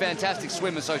Woff is a fantastic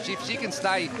swimmer, so if she can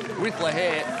stay with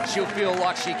Lahair, she'll feel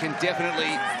like she can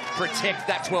definitely protect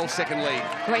that 12-second lead.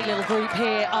 Great little group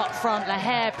here up front.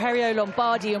 Lahair, Perriot,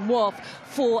 Lombardi and Woff.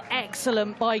 4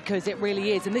 excellent bikers, it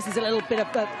really is. And this is a little bit of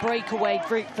a breakaway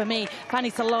group for me. Fanny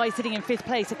Salai sitting in 5th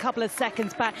place, a couple of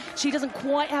seconds back. She doesn't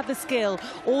quite have the skill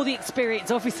or the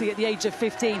experience, obviously, at the age of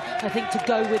 15, I think, to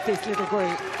go with this little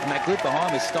group. And that group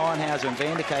behind with Steinhauser and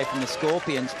Vanderkay from the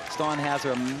Scorpions.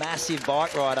 Steinhauser, a massive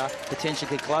bike rider, potentially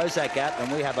could close that gap.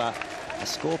 And we have a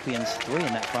Scorpions 3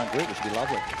 in that front group, which would be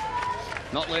lovely.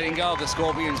 Not letting go of the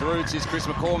Scorpions' roots is Chris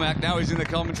McCormack. Now he's in the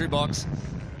commentary box.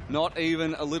 Not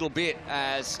even a little bit,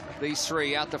 as these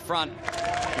 3 out the front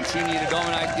continue to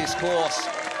dominate this course.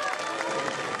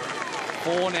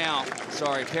 4 now.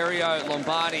 Sorry, Perriot,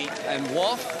 Lombardi and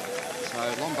Woff.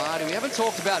 So Lombardi, we haven't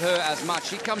talked about her as much.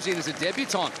 She comes in as a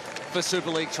debutante for Super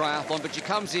League Triathlon, but she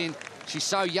comes in, she's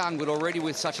so young, but already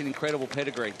with such an incredible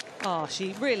pedigree. Oh,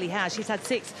 she really has. She's had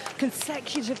 6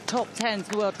 consecutive top 10s in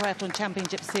the World Triathlon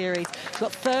Championship Series. She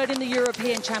got 3rd in the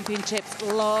European Championships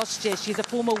last year. She's a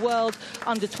former World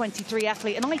Under-23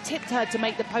 athlete, and I tipped her to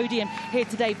make the podium here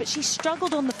today, but she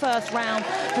struggled on the first round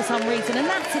for some reason, and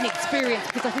that's inexperience,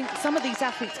 because I think some of these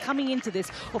athletes coming into this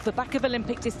off the back of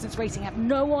Olympic distance racing have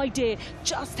no idea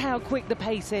just how quick the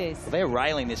pace is. Well, they're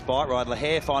railing this bike ride.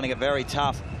 Lahair finding it very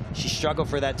tough. She struggled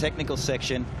through that technical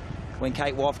section. When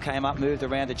Kate Woff came up, moved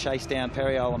around to chase down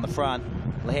Perriot on the front,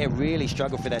 Lahair really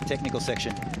struggled for that technical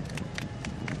section.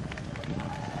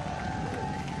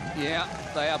 Yeah,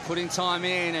 they are putting time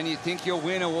in, and you think your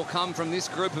winner will come from this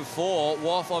group of 4.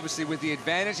 Woff, obviously, with the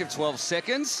advantage of 12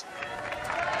 seconds.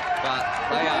 But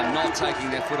they are not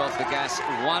taking their foot off the gas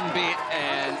one bit,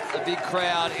 and a big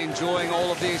crowd enjoying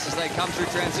all of this as they come through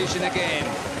transition again.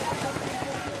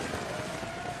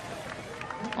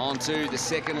 Onto the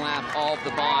second lap of the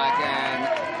bike,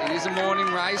 and it is a morning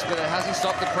race, but it hasn't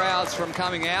stopped the crowds from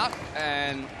coming out,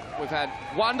 and we've had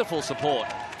wonderful support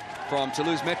from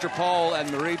Toulouse Metropole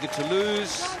and Marie de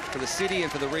Toulouse for the city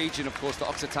and for the region. Of course, the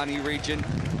Occitanie region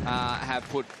have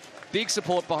put big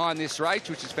support behind this race,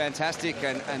 which is fantastic,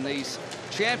 and these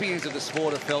champions of the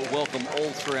sport have felt welcome all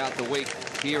throughout the week.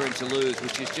 here in Toulouse,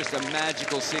 which is just a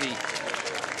magical city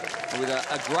with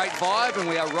a great vibe, and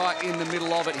we are right in the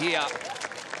middle of it here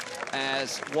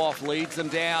as WAF leads them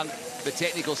down the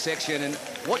technical section. And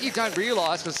what you don't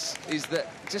realise is that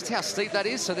just how steep that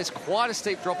is. So there's quite a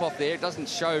steep drop off there. It doesn't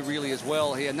show really as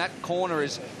well here. And that corner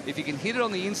is, if you can hit it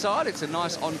on the inside, it's a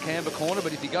nice on-camber corner.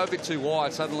 But if you go a bit too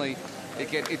wide, suddenly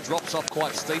it drops off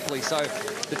quite steeply. So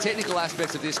the technical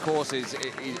aspects of this course it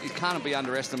can't be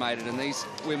underestimated. And these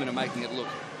women are making it look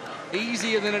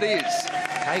easier than it is.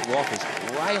 Kate WAF is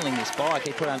railing this bike.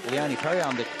 He put Leonie Perrier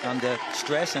under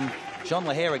stress, and Jean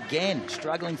Lahair again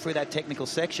struggling through that technical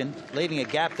section, leaving a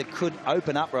gap that could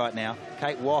open up right now.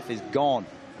 Kate WAF is gone.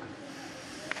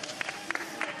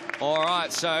 All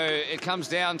right, so it comes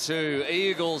down to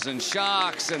eagles and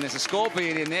sharks, and there's a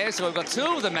scorpion in there. So we've got two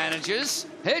of the managers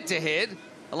head-to-head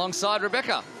alongside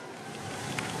Rebecca.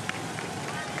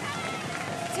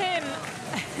 Tim,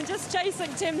 just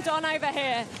chasing Tim Don over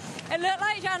here. It looked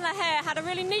like Jean Lahair had a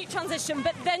really neat transition,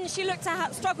 but then she looked to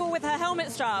struggle with her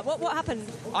helmet strap. What happened?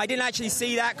 I didn't actually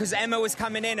see that because Emma was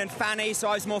coming in and Fanny, so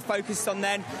I was more focused on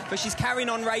them. But she's carrying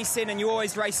on racing, and you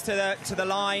always race to the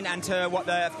line and to what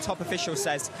the top official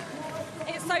says.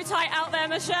 It's so tight out there,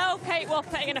 Michelle. Kate WAF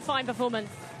putting in a fine performance.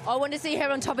 I want to see her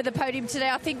on top of the podium today.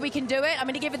 I think we can do it. I'm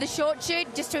going to give her the short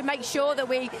shoot just to make sure that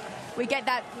we get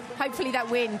that, hopefully that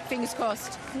win. Fingers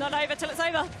crossed. Not over till it's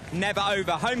over. Never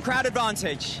over. Home crowd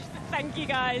advantage. Thank you,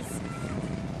 guys.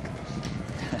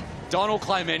 Don will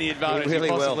claim any advantage he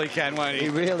possibly can, won't he? He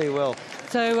really will.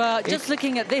 So just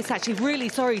looking at this, actually, really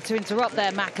sorry to interrupt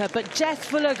there, Macca, but Jess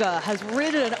Fulliger has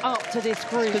ridden up to this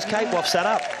group. Because Kate WAF sat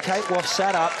up. Kate WAF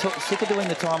sat up, sick of doing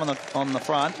the time on the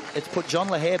front. It's put Jean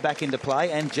Lahair back into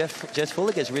play, and Jess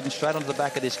Fulliger's ridden straight onto the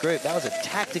back of this group. That was a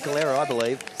tactical error, I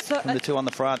believe, from the two on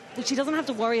the front. She doesn't have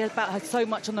to worry about her so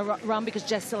much on the run because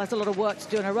Jess still has a lot of work to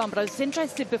do on her run. But I was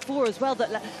interested before as well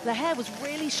that Lahair was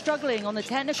really struggling on the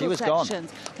technical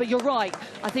sections. Gone. But you're right.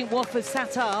 I think WAF has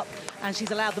sat up and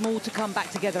she's allowed them all to come back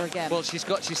together again. Well, she's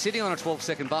sitting on a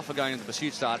 12-second buffer going into the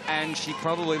pursuit start, and she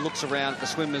probably looks around at the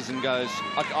swimmers and goes,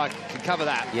 I can cover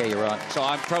that. Yeah, you're right. So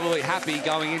I'm probably happy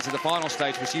going into the final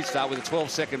stage pursuit start with a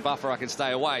 12-second buffer. I can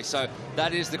stay away. So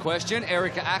that is the question.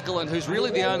 Erica Ackerland, who's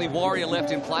really the only warrior left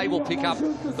in play, will pick up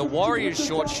the Warriors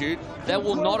short shoot. That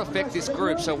will not affect this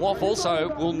group. So WAF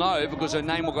also will know, because her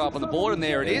name will go up on the board, and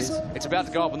there it is. It's about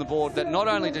to go up on the board that not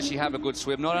only does she have a good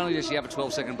swim, not only does she have a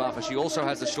 12-second buffer, she also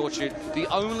has the short shoot, the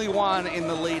only one in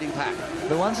the leading pack.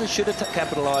 The ones that should have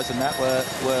capitalised on that were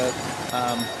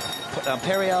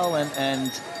Periel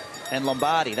and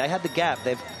Lombardi. They had the gap.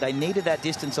 They needed that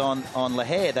distance on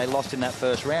Lahair. They lost in that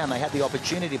first round. They had the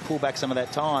opportunity to pull back some of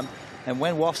that time. And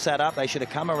when WAF sat up, they should have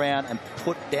come around and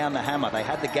put down the hammer. They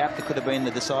had the gap that could have been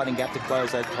the deciding gap to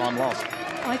close that time lost.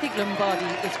 I think Lombardi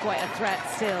is quite a threat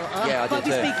still. Yeah, I do might be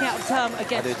too. speaking out of turn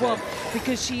against WAF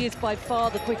because she is by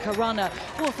far the quicker runner.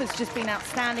 WAF has just been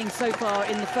outstanding so far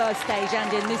in the first stage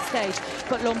and in this stage,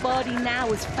 but Lombardi now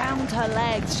has found her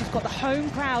legs. She's got the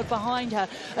home crowd behind her,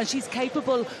 and she's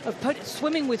capable of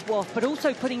swimming with WAF, but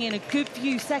also putting in a good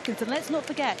few seconds. And let's not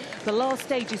forget, the last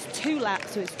stage is 2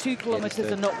 laps, so it's 2 kilometres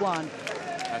and not 1.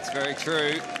 That's very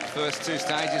true. First 2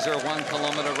 stages are a 1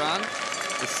 kilometre run.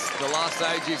 The last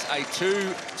stage is a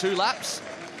two laps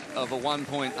of a I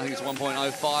think it's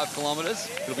 1.05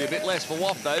 kilometres. It'll be a bit less for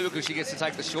WAF though, because she gets to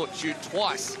take the short shoot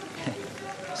twice.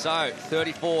 So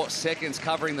 34 seconds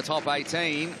covering the top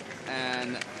 18,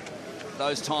 and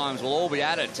those times will all be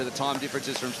added to the time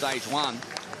differences from stage 1.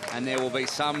 And there will be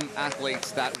some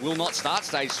athletes that will not start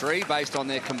stage 3 based on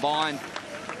their combined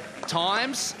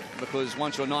times, because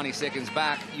once you're 90 seconds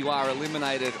back, you are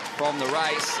eliminated from the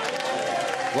race.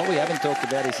 What we haven't talked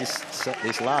about is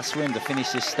this last swim to finish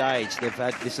this stage. They've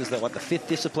had, this is the 5th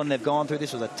discipline they've gone through.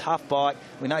 This was a tough bike.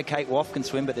 We know Kate WAF can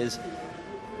swim, but there's,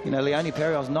 Leonie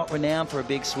Perriel's not renowned for a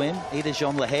big swim. Either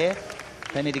Jean Lahair.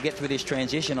 They need to get through this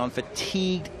transition on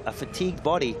a fatigued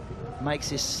body. Makes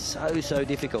this so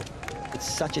difficult.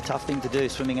 It's such a tough thing to do,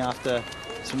 running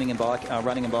and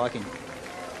biking.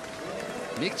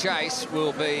 Nick Chase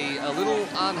will be a little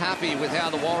unhappy with how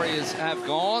the Warriors have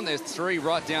gone. There's 3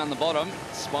 right down the bottom.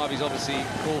 Spivey's obviously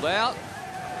pulled out.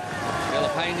 Bella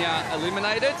Pena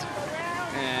eliminated.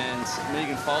 And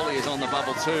Megan Foley is on the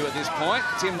bubble too at this point.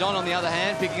 Tim Don, on the other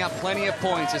hand, picking up plenty of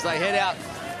points as they head out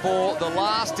for the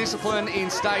last discipline in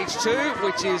stage 2,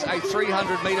 which is a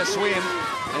 300-metre swim.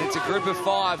 And it's a group of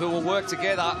 5 who will work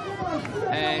together.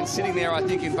 And sitting there, I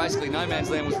think, in basically no man's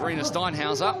land was Verena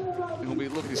Steinhauser, who will be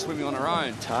looking swimming on her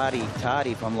own.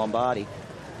 Tardy from Lombardi.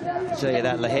 So yeah,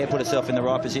 that Lahair put herself in the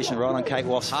right position, right on Kate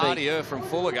WAF's feet. Hardier from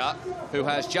Fulliger, who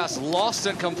has just lost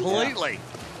it completely.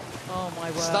 Oh,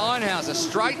 my word. Steinhauser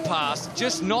straight past,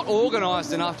 just not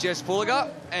organised enough, Jess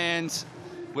Pulliger, and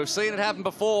we've seen it happen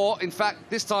before. In fact,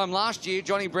 this time last year,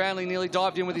 Johnny Brownlee nearly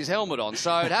dived in with his helmet on,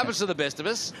 so it happens to the best of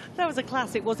us. That was a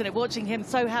classic, wasn't it? Watching him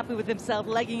so happy with himself,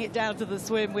 legging it down to the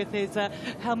swim with his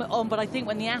helmet on. But I think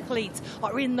when the athletes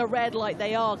are in the red like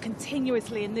they are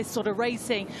continuously in this sort of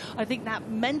racing, I think that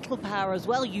mental power as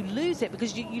well, you lose it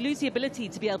because you lose the ability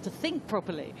to be able to think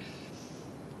properly.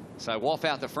 So Woff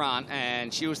out the front,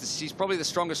 and she's probably the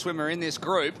strongest swimmer in this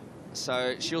group.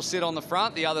 So she'll sit on the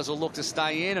front. The others will look to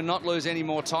stay in and not lose any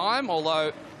more time,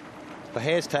 although...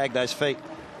 Lahare's tagged those feet.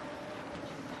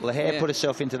 Lahair put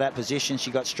herself into that position.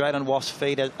 She got straight on Woff's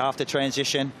feet after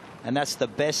transition, and that's the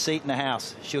best seat in the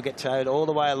house. She'll get towed all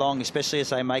the way along, especially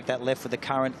as they make that left with the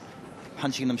current,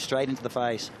 punching them straight into the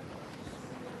face.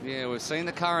 Yeah, we've seen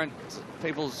the current,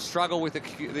 people struggle with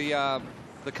the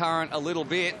current a little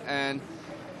bit, and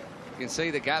you can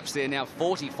see the gaps there now.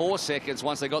 44 seconds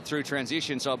once they got through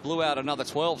transition, so it blew out another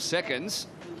 12 seconds.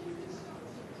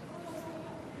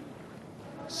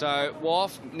 So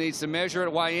Woff needs to measure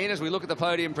it way in. As we look at the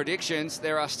podium predictions,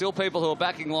 there are still people who are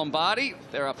backing Lombardi.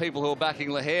 There are people who are backing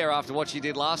Lahair after what she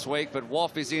did last week, but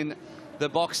Woff is in the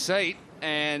box seat,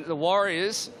 and the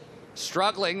Warriors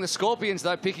struggling. The Scorpions,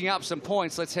 though, picking up some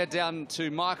points. Let's head down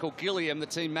to Michael Gilliam, the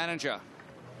team manager.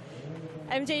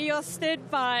 MG, you're stood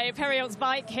by Perriot's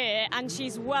bike here, and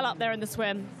she's well up there in the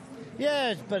swim.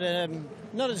 Yeah, but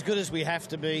not as good as we have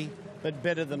to be, but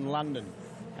better than London.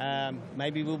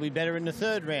 Maybe we'll be better in the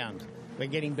third round. We're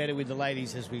getting better with the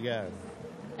ladies as we go.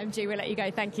 MG, we'll let you go.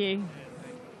 Thank you.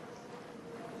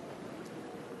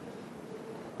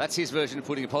 That's his version of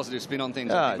putting a positive spin on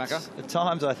things, Oh, Macca. at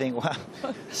times I think, wow,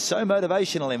 so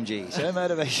motivational, MG, so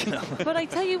motivational. But I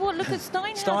tell you what, look at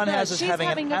Steinhauser. Steinhauser's She's having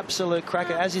an absolute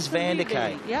cracker, as is Van der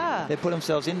Kay. Yeah. They put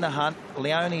themselves in the hunt.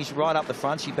 Leonie's right up the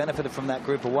front. She benefited from that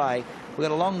group away. We've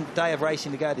got a long day of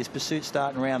racing to go. This pursuit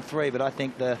starting round 3, but I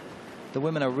think the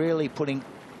women are really putting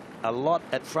a lot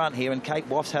at front here, and Kate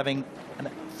Woff's having a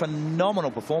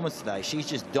phenomenal performance today. She's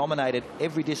just dominated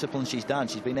every discipline she's done.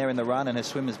 She's been there in the run, and her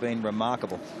swim has been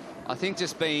remarkable. I think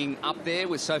just being up there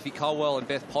with Sophie Colwell and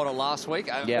Beth Potter last week,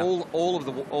 all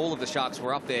of the Sharks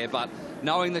were up there, but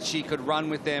knowing that she could run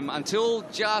with them until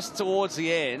just towards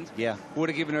the end would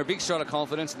have given her a big shot of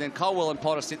confidence. And then Colwell and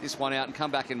Potter sit this one out and come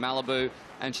back in Malibu,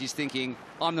 and she's thinking,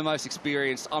 I'm the most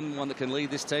experienced, I'm the one that can lead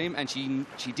this team, and she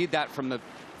did that from the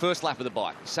first lap of the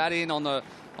bike. Sat in on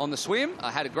the swim,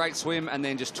 had a great swim, and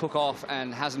then just took off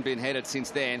and hasn't been headed since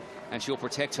then, and she'll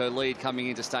protect her lead coming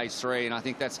into stage 3. And I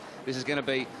think this is going to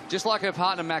be just like her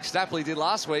partner Max Stapley did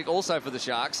last week, also for the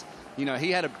Sharks. You know, he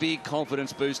had a big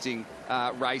confidence boosting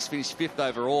race, finished 5th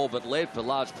overall, but led for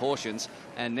large portions,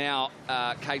 and now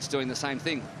Kate's doing the same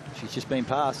thing. She's just been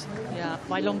passed. Yeah,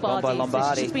 by Lombardi. By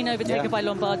Lombardi. So she's been overtaken by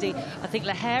Lombardi. I think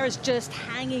Lahair is just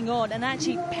hanging on, and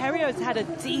actually Perriot's had a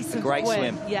decent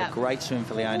swim. Yeah, a great swim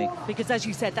for Leonie. Because as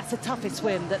you said, that's the toughest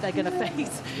swim that they're going to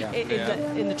face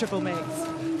in the triple mix.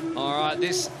 All right,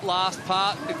 this last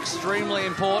part, extremely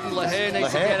important. Lahair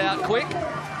needs to get out quick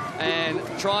and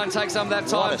try and take some of that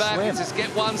time back. Swim. Just get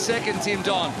 1 second, Tim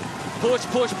Don. Push,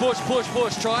 push, push, push,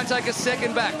 push. Try and take a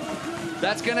second back.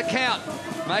 That's going to count.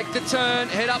 Make the turn,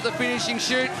 head up the finishing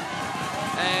chute,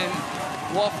 and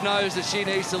Woff knows that she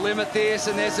needs to limit this,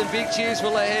 and there's some big cheers for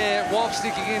Lahair. Woff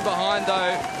sticking in behind,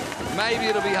 though. Maybe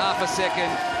it'll be half a second,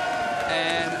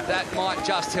 and that might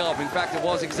just help. In fact, it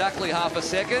was exactly half a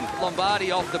second.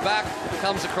 Lombardi off the back,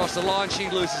 comes across the line. She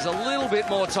loses a little bit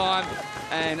more time,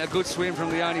 and a good swim from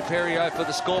Leonie Perriot for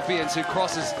the Scorpions, who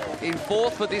crosses in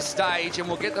 4th for this stage, and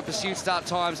will get the pursuit start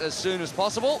times as soon as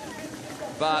possible.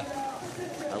 But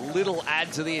a little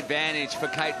add to the advantage for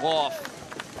Kate Woff.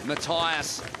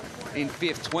 Matthias in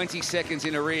 5th, 20 seconds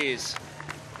in arrears.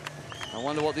 I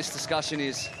wonder what this discussion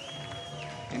is.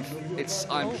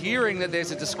 I'm hearing that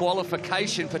there's a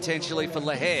disqualification potentially for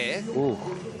Lahair. Ooh.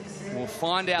 We'll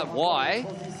find out why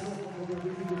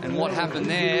and what happened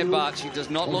there, but she does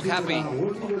not look happy.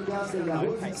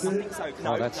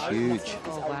 Oh, that's huge.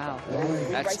 Oh, wow.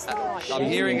 That's, I'm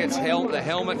hearing the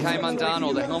helmet came undone,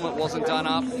 or the helmet wasn't done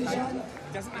up.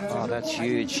 Oh, that's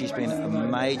huge. She's been a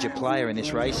major player in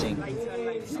this racing.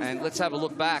 And let's have a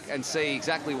look back and see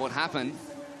exactly what happened.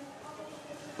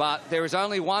 But there is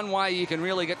only one way you can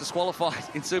really get disqualified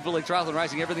in Super League Triathlon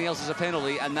racing. Everything else is a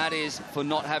penalty, and that is for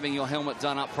not having your helmet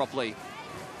done up properly.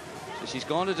 So she's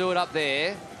gone to do it up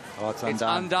there. Oh, it's undone. It's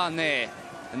undone there.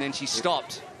 And then she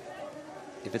stopped.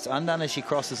 If it's undone as she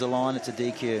crosses the line, it's a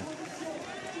DQ.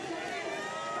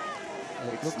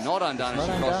 It's not undone as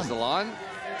she crosses the line.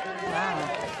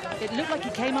 Wow. It looked like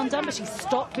it came undone, but she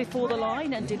stopped before the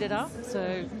line and did it up.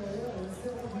 So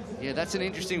Yeah, that's an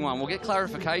interesting one. We'll get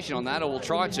clarification on that, or we'll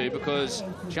try to, because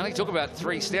she only took about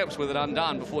 3 steps with it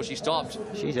undone before she stopped.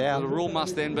 She's out. So the rule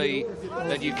must then be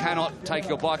that you cannot take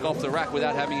your bike off the rack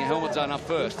without having your helmet done up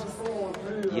first.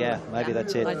 Yeah, maybe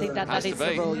that's it. I think that is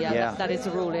the rule, yeah. That is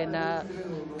the rule in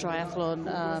triathlon.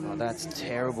 Oh, that's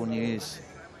terrible news.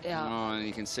 Yeah. Oh, and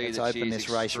you can see Let's that open she's this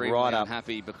race extremely right up.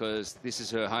 unhappy because this is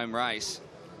her home race.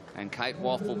 And Kate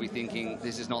Woff will be thinking,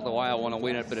 this is not the way I want to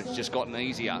win it, but it's just gotten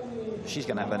easier. She's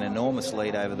going to have an enormous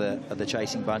lead over the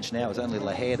chasing bunch now. It's only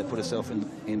Lahare that put herself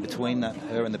in between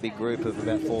her and the big group of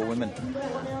about 4 women.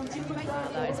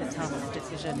 That is a tough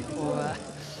decision for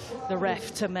the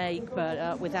ref to make,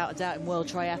 but without a doubt in World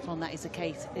Triathlon that is the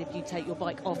case. If you take your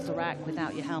bike off the rack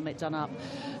without your helmet done up,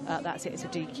 that's it, it's a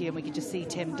DQ. And we can just see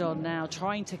Tim Don now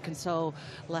trying to console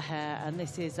Lahare, and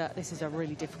this is a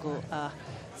really difficult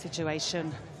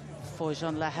situation for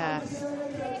Jean Lahare.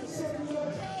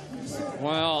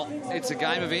 Well, it's a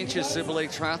game of inches, Super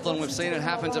League Triathlon. We've seen it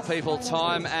happen to people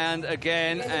time and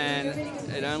again, and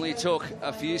it only took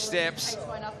a few steps.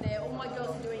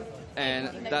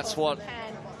 And that's what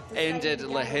ended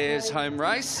Lahare's home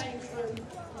race.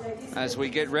 As we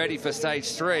get ready for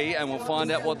stage 3, and we'll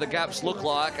find out what the gaps look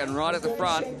like. And right at the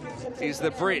front is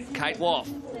the Brit, Kate Woff.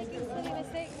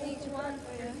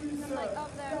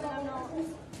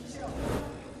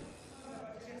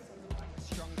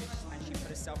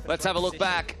 Let's have a look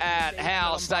back at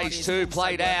how stage 2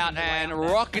 played out, and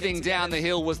rocketing down the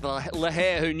hill was the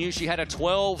Lahare, who knew she had a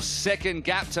 12-second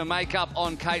gap to make up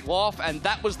on Kate Woff, and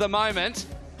that was the moment.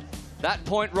 That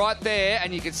point right there,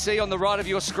 and you can see on the right of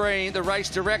your screen the race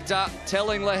director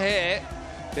telling Lahare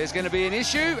there's going to be an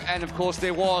issue, and of course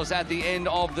there was at the end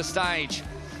of the stage.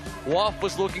 Woff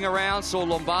was looking around, saw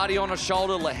Lombardi on her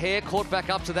shoulder. Lahare caught back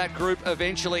up to that group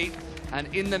eventually,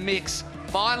 and in the mix,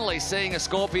 finally seeing a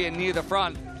Scorpion near the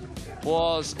front,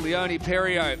 was Leonie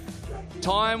Perriot.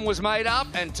 Time was made up,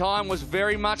 and time was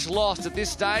very much lost at this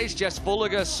stage. Jess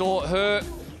Fulliger saw her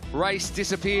race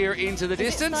disappear into the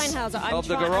distance of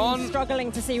the Garonne. I'm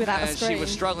struggling to see without a screen. And she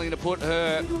was struggling to put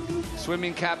her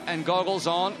swimming cap and goggles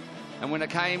on. And when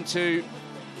it came to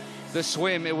the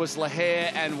swim, it was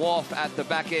Lahare and Woff at the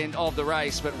back end of the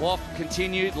race. But Woff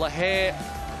continued. Lahare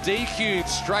DQ'd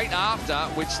straight after,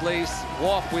 which leaves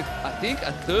Woff with, I think,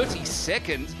 a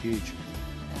 30-second huge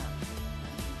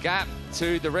gap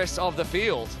to the rest of the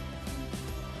field.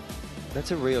 That's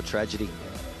a real tragedy.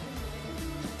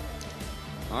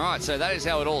 All right, so that is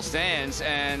how it all stands,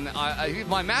 and if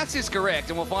my maths is correct,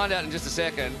 and we'll find out in just a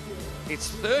second,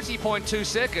 it's 30.2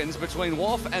 seconds between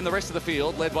Woff and the rest of the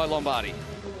field, led by Lombardi.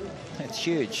 It's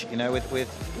huge, you know, with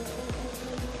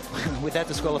that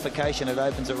disqualification, it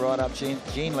opens it right up. Jean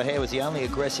Lahare was the only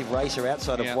aggressive racer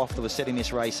outside of Woff that was setting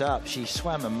this race up. She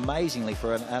swam amazingly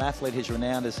for an athlete who's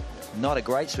renowned as not a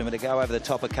great swimmer. To go over the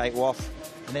top of Kate Woff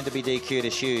and then to be DQ'd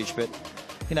is huge. But,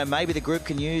 you know, maybe the group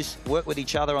can work with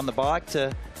each other on the bike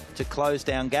to close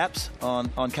down gaps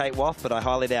on Kate Woff, but I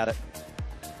highly doubt it.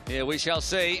 Yeah, we shall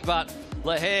see, but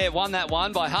Lahare won that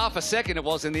one by half a second it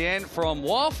was in the end from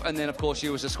Woff, and then of course she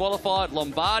was disqualified.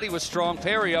 Lombardi was strong,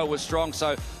 Perriot was strong,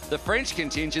 so the French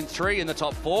contingent 3 in the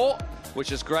top 4,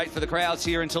 which is great for the crowds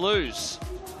here in Toulouse.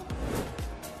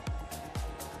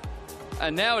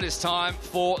 And now it is time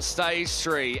for stage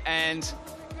 3, and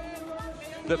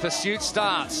the pursuit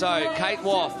starts. So Kate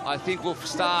Woff, I think, will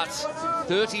start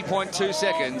 30.2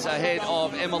 seconds ahead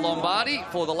of Emma Lombardi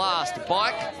for the last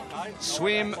bike,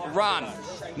 swim, run.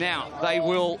 Now, they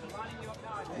will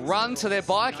run to their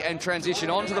bike and transition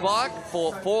onto the bike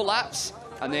for 4 laps,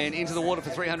 and then into the water for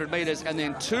 300 metres, and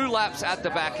then 2 laps at the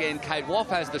back end. Kate Woff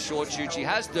has the short shoot. She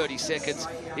has 30 seconds.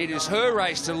 It is her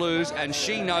race to lose, and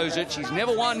she knows it. She's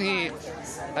never won here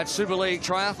at Super League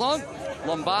Triathlon.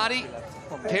 Lombardi,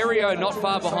 Perriot not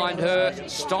far behind her.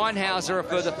 Steinhauser a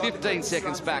further 15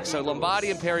 seconds back. So Lombardi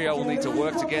and Perriot will need to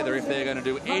work together if they're going to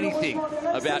do anything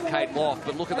about Kate Woff.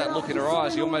 But look at that look in her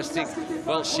eyes. You almost think,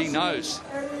 well, she knows.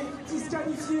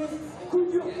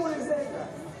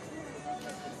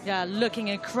 Yeah, looking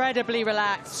incredibly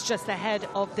relaxed just ahead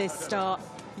of this start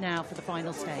now for the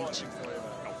final stage.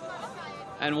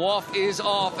 And Woff is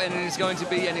off, and it is going to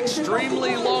be an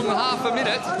extremely long half a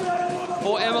minute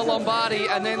for Emma Lombardi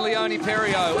and then Leonie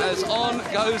Perriot, as on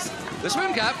goes the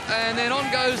swim cap and then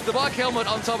on goes the bike helmet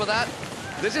on top of that.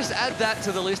 Let's just add that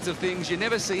to the list of things you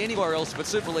never see anywhere else but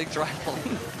Super League Triathlon.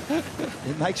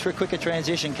 It makes for a quicker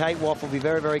transition. Kate Woff will be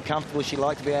very, very comfortable. She'd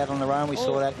like to be out on her own. We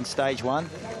saw that in stage 1.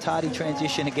 Tardy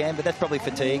transition again, but that's probably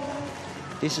fatigue.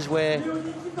 This is where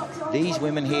these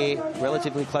women here,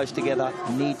 relatively close together,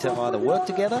 need to either work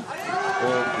together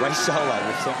or race solo.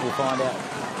 We'll find out.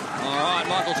 All right,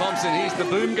 Michael Thompson, here's the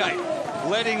boom gate.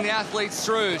 letting the athletes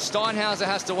through. Steinhauser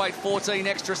has to wait 14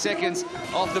 extra seconds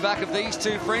off the back of these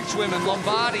two French women.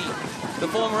 Lombardi, the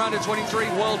former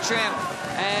under-23 world champ,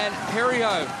 and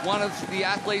Perriot, one of the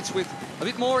athletes with a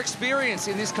bit more experience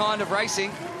in this kind of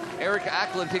racing. Erica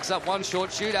Ackland picks up one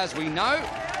short shoot, as we know.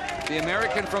 The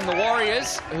American from the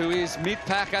Warriors, who is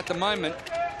mid-pack at the moment,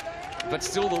 but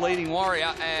still the leading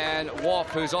warrior, and Woff,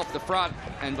 who's off the front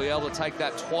and be able to take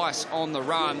that twice on the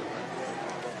run.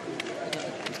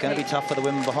 It's going to be tough for the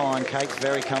women behind. Kate's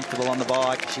very comfortable on the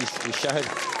bike. We showed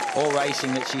all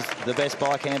racing that she's the best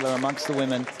bike handler amongst the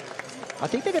women. I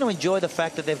think they're going to enjoy the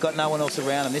fact that they've got no one else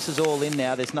around them. This is all in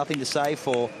now. There's nothing to save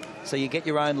for. So you get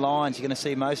your own lines. You're going to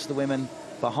see most of the women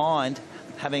behind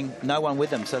having no one with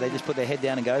them, so they just put their head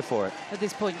down and go for it. At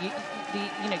this point,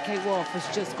 Kate Woff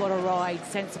has just got to ride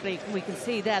sensibly. We can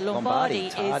see there Lombardi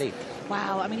is,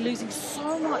 wow, I mean, losing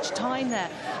so much time there.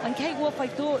 And Kate Woff, I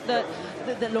thought that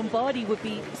Lombardi would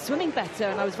be swimming better,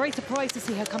 and I was very surprised to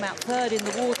see her come out third in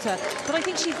the water. But I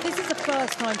think this is the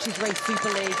first time she's raced Super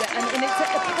League, and it's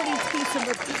a pretty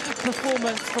decent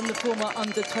performance from the former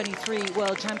under-23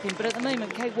 world champion. But at the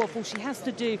moment, Kate Woff, all she has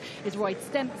to do is ride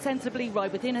sensibly,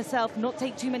 ride within herself, not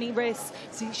take too many risks.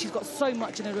 See, she's got so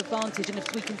much in her advantage, and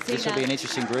if we can see this will be an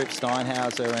interesting group,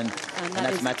 Steinhauser and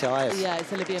that's Matthias. Yeah,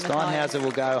 it's Olivia Steinhauser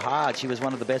will go hard. She was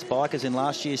one of the best bikers in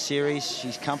last year's series.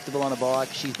 She's comfortable on a bike.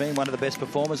 She's been one of the best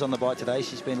performers on the bike today.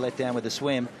 She's been let down with the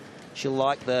swim. She'll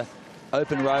like the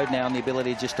open road now and the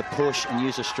ability just to push and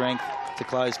use her strength to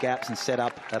close gaps and set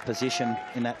up a position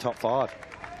in that top 5.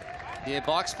 Yeah,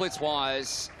 bike splits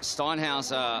wise,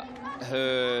 Steinhauser,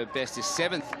 her best is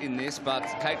 7th in this, but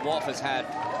Kate Woff has had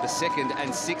the 2nd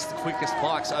and 6th quickest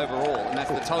bikes overall, and that's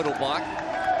the total bike,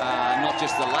 not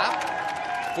just the lap.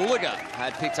 Fulliger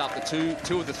had picked up the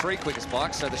two of the 3 quickest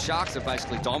bikes, so the Sharks have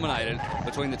basically dominated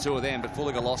between the 2 of them, but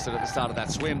Fulliger lost it at the start of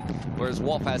that swim, whereas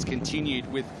Woff has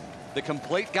continued with the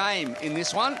complete game in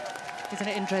this one. Isn't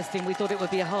it interesting? We thought it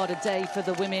would be a harder day for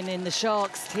the women in the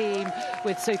Sharks team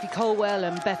with Sophie Colwell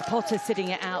and Beth Potter sitting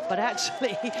it out, but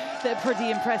actually they're pretty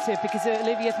impressive because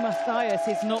Olivia Matthias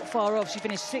is not far off. She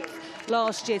finished 6th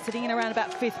last year, sitting in around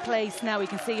about 5th place. Now we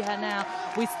can see her now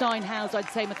with Steinhauser. I'd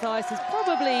say Matthias is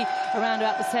probably around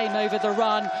about the same over the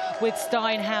run with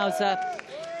Steinhauser.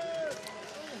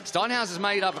 Steinhauser's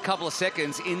made up a couple of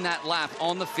seconds in that lap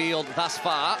on the field thus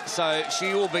far, so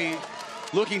she will be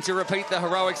looking to repeat the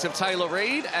heroics of Taylor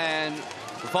Reid and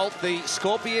vault the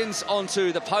Scorpions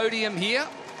onto the podium here,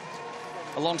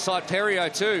 alongside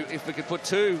Perriot too. If we could put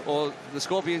 2, or the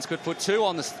Scorpions could put 2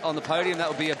 on the podium, that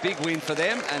would be a big win for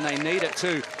them, and they need it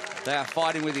too. They are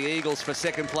fighting with the Eagles for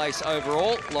 2nd place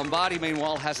overall. Lombardi,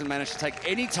 meanwhile, hasn't managed to take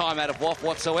any time out of Woff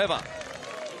whatsoever.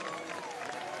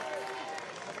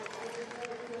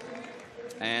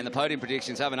 And the podium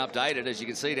predictions haven't updated, as you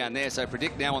can see down there. So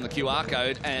predict now on the QR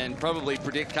code and probably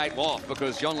predict Kate Woff,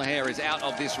 because John Lahair is out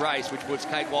of this race, which puts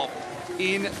Kate Woff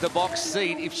in the box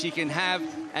seat if she can have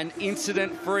an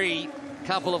incident-free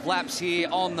couple of laps here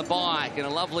on the bike. And a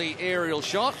lovely aerial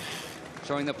shot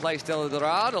showing the Place de la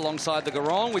Dorade alongside the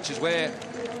Garonne, which is where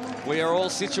we are all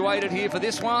situated here for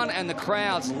this one. And the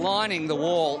crowd's lining the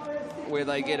wall where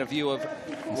they get a view of,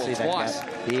 well, twice. That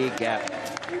gap, big gap.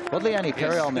 What Leonie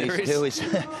Perriot needs to do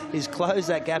is close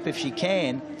that gap if she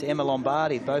can to Emma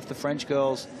Lombardi. Both the French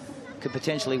girls could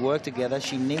potentially work together.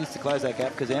 She needs to close that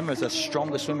gap because Emma's a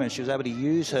stronger swimmer and she was able to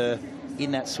use her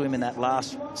in that swim in that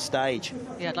last stage.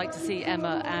 Yeah, I'd like to see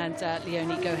Emma and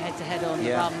Leonie go head-to-head on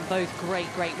the run. Both great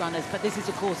runners, but this is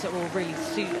a course that will really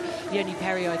suit Leonie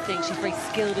Perriot, I think. She's very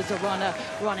skilled as a runner,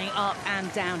 running up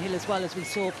and downhill as well, as we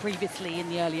saw previously in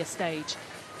the earlier stage.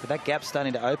 But that gap's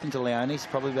starting to open to Leonie. It's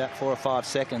probably about 4 or 5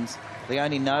 seconds.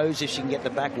 Leonie knows if she can get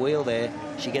the back wheel there,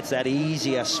 she gets that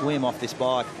easier swim off this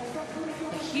bike.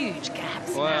 Huge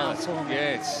gaps well, now.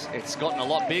 Yeah, it's gotten a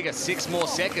lot bigger. 6 more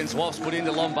seconds. Woff's put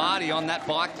into Lombardi on that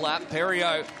bike lap.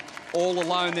 Perriot all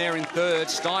alone there in 3rd.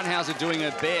 Steinhauser doing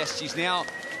her best. She's now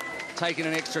taken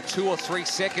an extra 2 or 3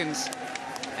 seconds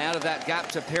out of that gap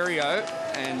to Perriot,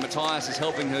 and Matthias is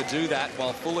helping her do that,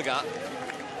 while Fulliger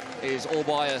is all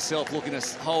by herself looking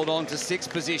to hold on to 6th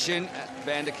position.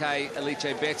 Van der Kay, Alice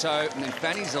Beto, and then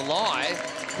Fanny Zalai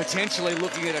potentially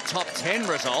looking at a top 10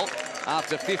 result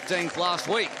after 15th last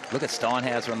week. Look at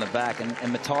Steinhauser on the back and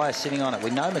Matthias sitting on it.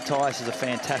 We know Matthias is a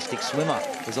fantastic swimmer.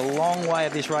 There's a long way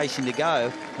of this racing to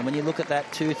go, and when you look at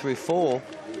that 2 through 4,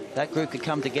 that group could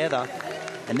come together,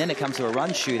 and then it comes to a run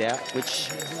shootout, which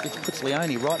puts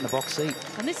Leonie right in the box seat.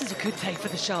 And this is a good day for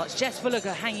the Sharks. Jess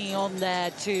Fulliger hanging on there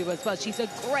too as well. She's a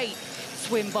great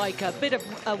swim biker. A bit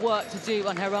of work to do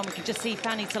on her own. We can just see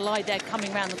Fanny Salai there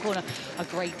coming around the corner. A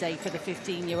great day for the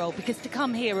 15-year-old, because to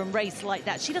come here and race like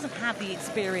that, she doesn't have the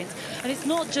experience. And it's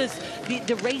not just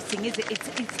the racing, is it?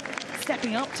 It's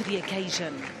stepping up to the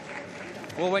occasion.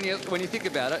 Well, when you think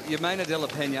about it, Yemena de la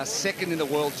Peña, second in the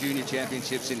World Junior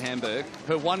Championships in Hamburg.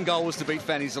 Her one goal was to beat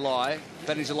Fanny Zalai.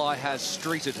 Fanny Zalai has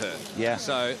streeted her. Yeah.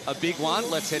 So a big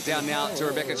one. Let's head down now to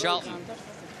Rebecca Charlton.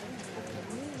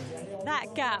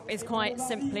 That gap is quite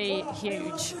simply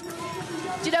huge.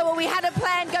 Do you know what? We had a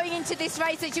plan going into this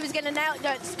race that she was going to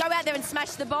go out there and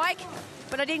smash the bike,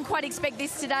 but I didn't quite expect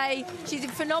this today. She's in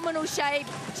phenomenal shape.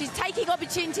 She's taking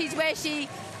opportunities where she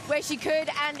could,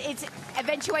 and it's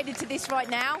eventuated to this right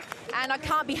now, and I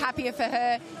can't be happier for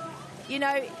her. You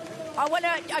know,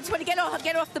 I just want to get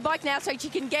off the bike now so she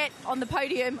can get on the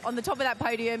podium, on the top of that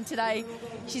podium today.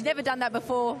 She's never done that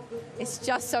before. It's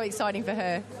just so exciting for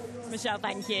her. Michelle,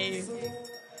 thank you.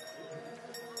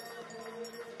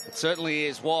 It certainly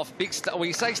is. Woff, big star. Well,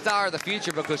 you say star of the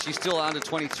future because she's still under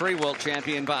 23 world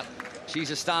champion, but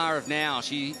she's a star of now.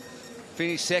 She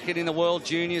finished second in the World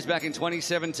Juniors back in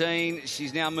 2017.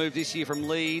 She's now moved this year from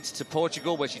Leeds to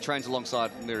Portugal, where she trains alongside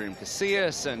Miriam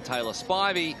Casillas and Taylor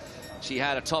Spivey. She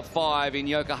had a top 5 in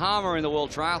Yokohama in the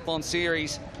World Triathlon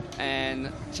Series,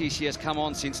 and she has come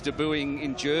on since debuting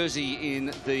in Jersey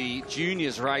in the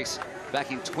juniors race back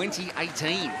in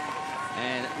 2018.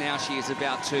 And now she is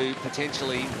about to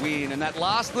potentially win. And that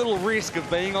last little risk of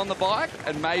being on the bike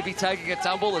and maybe taking a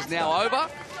tumble is now over.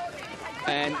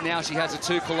 And now she has a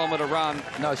 2-kilometre run.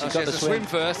 No, she has a swim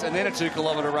first and then a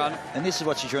 2-kilometre run. And this is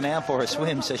what she's renowned for, her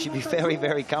swim. So she'd be very,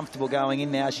 very comfortable going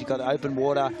in now. She's got open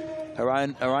water, her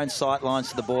own sight lines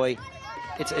to the buoy.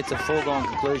 It's a foregone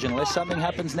conclusion. Unless something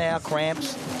happens now,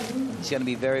 cramps, it's going to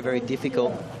be very, very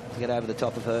difficult to get over the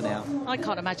top of her now. I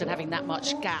can't imagine having that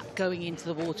much gap going into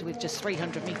the water with just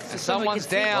 300 metres. Someone's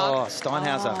down. Oh,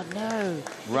 Steinhauser. Oh, no.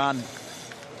 Run.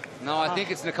 No, I think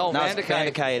it's Nicole van der Kay. Van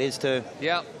der Kay, it is too.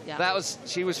 Yep.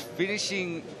 She was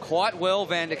finishing quite well,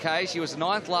 Van der Kay. She was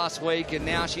 9th last week, and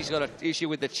now she's got an issue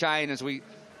with the chain as we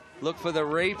look for the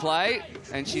replay.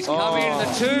 And she's coming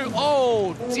into the 2.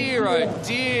 Oh,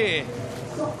 dear.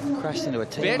 Crashed into a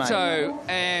teammate. Beto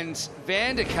and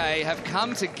Van der Kay have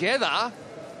come together,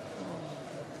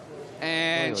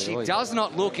 and she does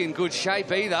not look in good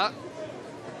shape either.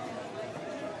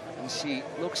 And she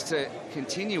looks to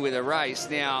continue with the race.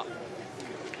 Now,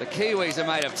 the Kiwis are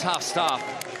made of tough stuff.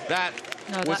 That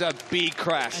was a big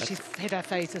crash. And she's hit her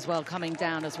face as well, coming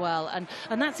down as well. And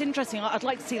that's interesting. I'd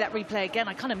like to see that replay again.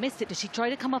 I kind of missed it. Did she try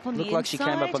to come up on the inside? Looked like she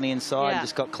came up on the inside and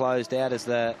just got closed out as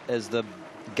the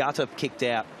gutter kicked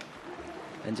out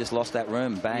and just lost that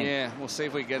room. Bang. Yeah, we'll see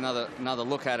if we get another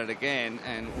look at it again,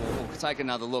 and we'll take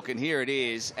another look. And here it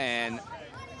is, and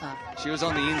she was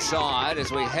on the inside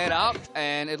as we head up,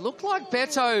 and it looked like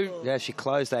Beto... Yeah, she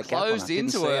closed that gap. Closed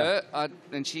into her,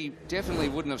 and she definitely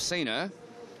wouldn't have seen her.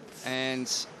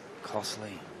 And...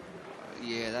 Costly.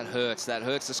 Yeah, that hurts. That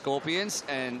hurts the Scorpions,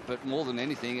 but more than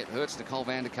anything, it hurts Nicole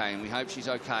van der Kay, and we hope she's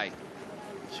okay.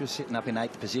 She was sitting up in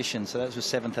 8th position, so that was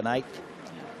 7th and 8th.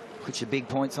 Puts your big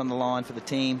points on the line for the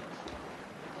team.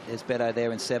 There's Beto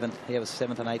there in 7th. He was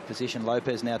 7th and 8th position.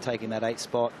 Lopez now taking that 8th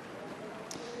spot.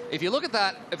 If you look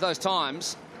at those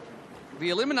times, the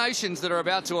eliminations that are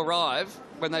about to arrive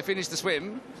when they finish the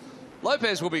swim,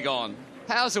 Lopez will be gone,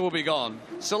 Hauser will be gone,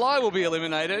 Salai will be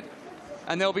eliminated,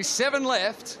 and there'll be 7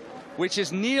 left, which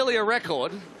is nearly a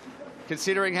record,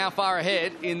 considering how far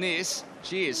ahead in this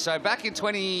she is. So back in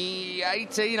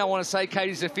 2018, I want to say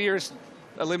Katie Zafiris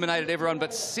eliminated everyone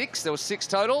but 6. There was 6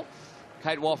 total.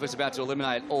 Kate Woff is about to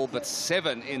eliminate all but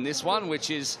 7 in this one, which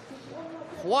is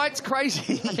quite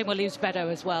crazy. I think we'll lose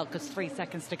Beto as well, because 3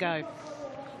 seconds to go.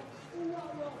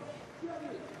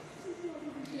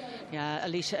 Yeah,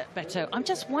 Alicia Beto. I'm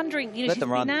just wondering, she's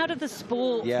been out of the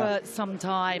sport for some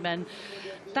time, and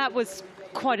that was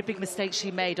quite a big mistake she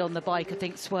made on the bike, I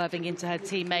think, swerving into her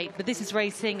teammate. But this is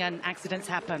racing, and accidents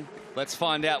happen. Let's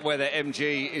find out whether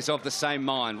MG is of the same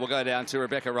mind. We'll go down to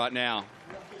Rebecca right now.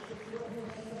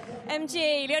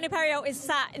 MG, Leonie Perriot is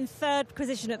sat in 3rd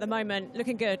position at the moment,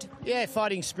 looking good. Yeah,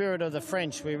 fighting spirit of the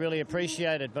French, we really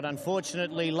appreciate it. But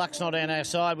unfortunately, luck's not on our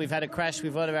side. We've had a crash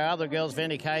with one of our other girls, Van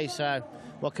der Kay, so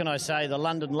what can I say? The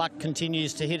London luck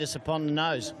continues to hit us upon the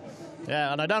nose.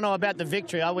 Yeah, and I don't know about the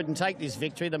victory. I wouldn't take this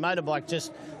victory. The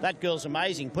motorbike that girl's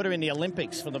amazing. Put her in the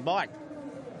Olympics for the bike.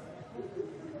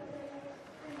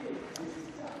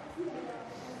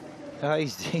 Oh,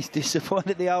 he's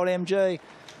disappointed, the old MG.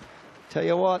 Tell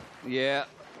you what. Yeah,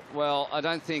 well, I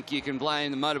don't think you can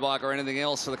blame the motorbike or anything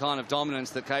else for the kind of dominance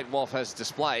that Kate Woff has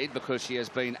displayed, because she has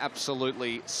been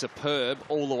absolutely superb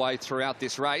all the way throughout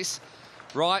this race.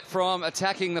 right from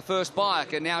attacking the first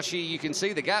bike. And now you can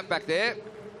see the gap back there.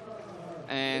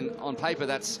 And on paper,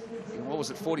 that's, what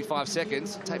was it, 45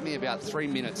 seconds? It'd take me about 3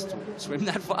 minutes to swim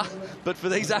that far. But for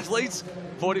these athletes,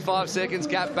 45 seconds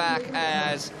gap back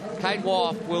as Kate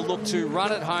Woff will look to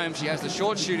run it home. She has the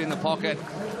short chute in the pocket,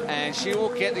 and she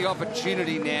will get the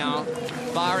opportunity now,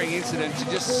 barring incident, to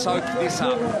just soak this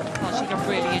up. Oh, she can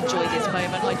really enjoy this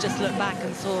moment. I just looked back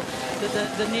and saw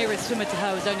that the nearest swimmer to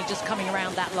her was only just coming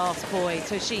around that last buoy.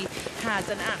 So she has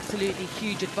an absolutely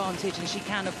huge advantage, and she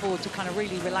can afford to kind of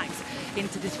really relax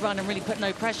into this run and really put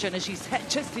no pressure. And as she said,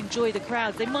 just enjoy the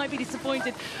crowds. They might be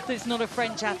disappointed that it's not a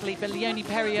French athlete, but Leonie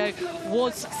Perriot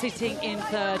was sitting in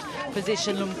third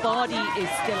position. Lombardi is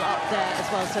still up there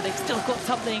as well, so they've still got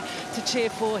something to cheer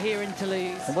for here in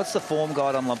Toulouse. And what's the form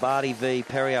guide on Lombardi v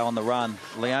Perriot on the run?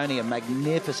 Leonie, a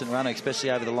magnificent runner, especially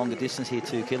over the longer distance here,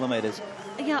 2 kilometres.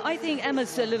 Yeah, I think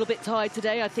Emma's a little bit tired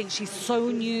today. I think she's so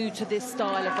new to this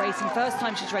style of racing. First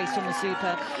time she's raced on the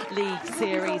Super League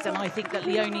Series, and I think that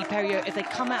Leonie Perriot, if they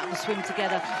come out of the swim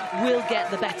together, will get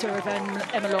the better of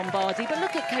Emma Lombardi. But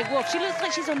look at Kate Woff. She looks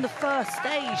like she's on the first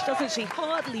stage, doesn't she?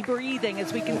 Hardly breathing,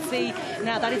 as we can see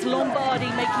now. That is Lombardi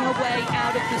making her way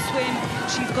out of the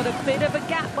swim. She's got a bit of a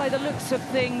gap by the looks of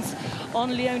things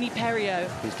on Leonie Perriot.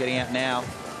 Who's getting out now,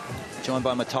 joined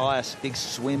by Matthias. Big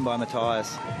swim by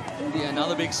Matthias. Yeah,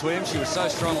 another big swim. She was so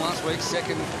strong last week,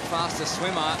 second fastest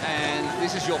swimmer, and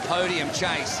this is your podium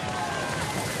chase.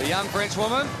 The young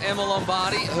Frenchwoman, Emma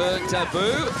Lombardi, her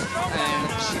debut, and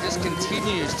she just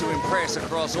continues to impress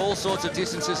across all sorts of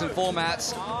distances and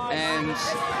formats. And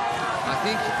I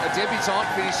think a debutante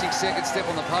finishing second step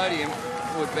on the podium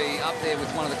would be up there with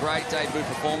one of the great debut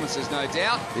performances, no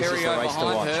doubt. Perriot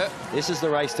behind her. This is the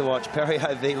race to watch.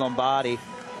 Perriot v Lombardi.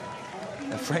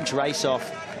 A French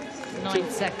race-off.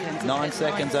 9 seconds. 9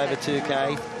 seconds over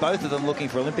 2K. Both of them looking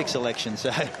for Olympic selection,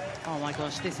 so... Oh, my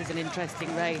gosh, this is an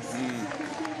interesting race.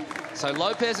 So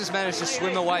Lopez has managed to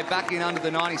swim her way back in under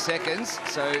the 90 seconds.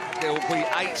 So there will be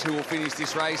 8 who will finish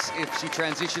this race if she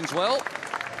transitions well.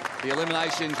 The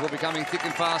eliminations will be coming thick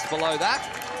and fast below that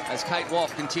as Kate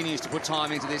Woff continues to put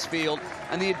time into this field.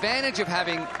 And the advantage of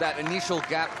having that initial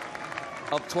gap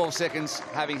of 12 seconds,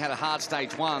 having had a hard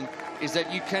stage 1, is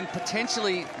that you can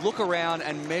potentially look around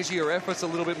and measure your efforts a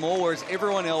little bit more, whereas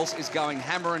everyone else is going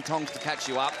hammer and tongs to catch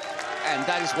you up. And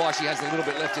that is why she has a little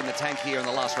bit left in the tank here in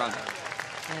the last run.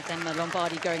 There's Emma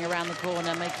Lombardi going around the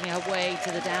corner, making her way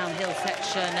to the downhill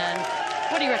section. And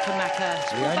what do you reckon, Macca?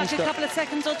 Back a couple of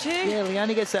seconds or two? Yeah,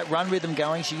 Leonie gets that run rhythm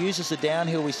going. She uses the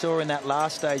downhill we saw in that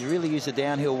last stage, really used the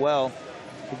downhill well.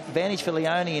 The advantage for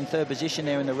Leonie in third position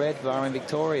there in the red bar and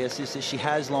victorious is that she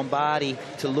has Lombardi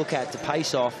to look at, to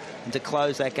pace off and to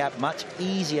close that gap. Much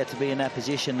easier to be in that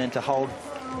position than to hold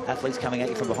athletes coming at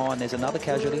you from behind. There's another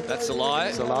casualty. That's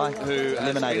Salai. Salai, who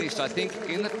eliminated. has finished, I think,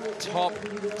 in the top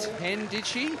 10, did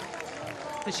she?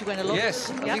 But she went along. Yes,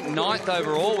 I think 9th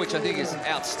overall, which I think is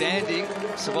outstanding.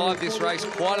 Survived this race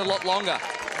quite a lot longer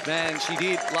than she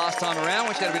did last time around,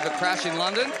 when she had a bit of a crash in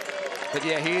London. But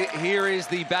yeah, here is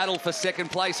the battle for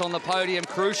second place on the podium.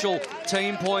 Crucial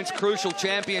team points, crucial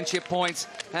championship points,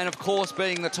 and of course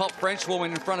being the top French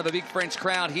woman in front of a big French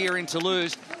crowd here in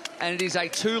Toulouse. And it is a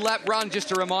 2-lap run, just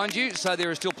to remind you, so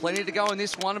there is still plenty to go in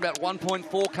this one, about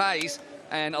 1.4 Ks,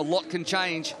 and a lot can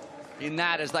change in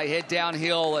that as they head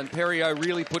downhill, and Perriot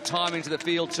really put time into the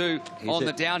field too on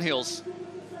the downhills.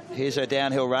 Here's her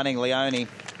downhill running, Leonie.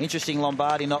 Interesting,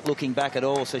 Lombardi not looking back at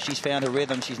all, so she's found her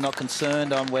rhythm. She's not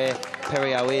concerned on where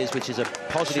Perriot is, which is a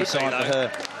positive sign for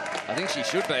her. I think she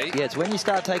should be. Yeah, it's when you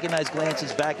start taking those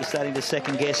glances back, you're starting to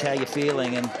second guess how you're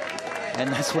feeling, and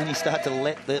that's when you start to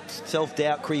let the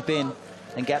self-doubt creep in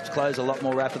and gaps close a lot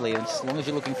more rapidly. And as long as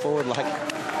you're looking forward like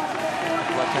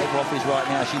Kate Woff is right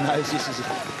now, she knows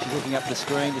she's looking up the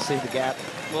screen to see the gap.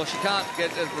 Well, she can't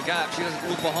get the gap. She doesn't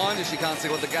look behind her. She can't see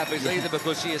what the gap is either,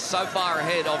 because she is so far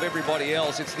ahead of everybody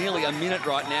else. It's nearly a minute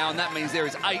right now, and that means there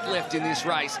is 8 left in this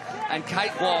race. And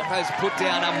Kate Woff has put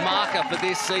down a marker for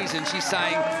this season. She's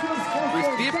saying with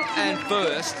 5th and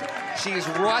 1st, she is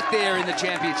right there in the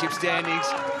championship standings.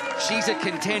 She's a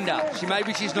contender.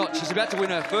 Maybe she's not. She's about to win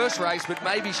her first race, but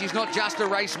maybe she's not just a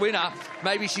race winner.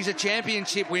 Maybe she's a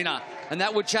championship winner, and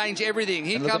that would change everything.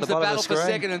 Here comes the battle for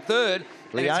second and third.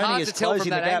 And it's hard to tell from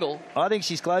that angle. I think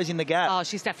she's closing the gap. Oh,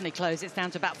 she's definitely closed. It's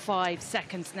down to about 5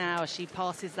 seconds now as she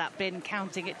passes that bin.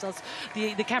 Counting it does,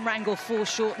 the camera angle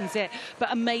foreshortens it.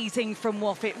 But amazing from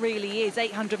Woff, it really is.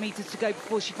 800 metres to go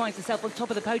before she finds herself on top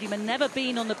of the podium, and never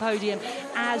been on the podium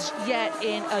as yet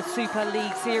in a Super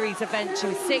League Series event. She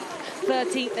was 6th,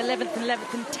 13th, 11th,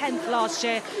 11th and 10th last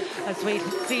year, as we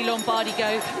see Lombardi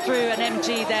go through an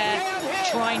MG there,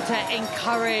 trying to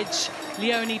encourage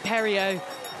Leonie Perriot.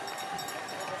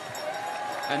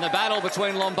 And the battle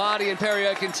between Lombardi and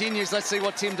Perriot continues. Let's see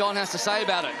what Tim Don has to say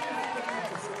about it.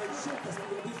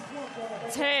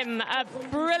 Tim, a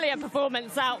brilliant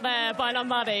performance out there by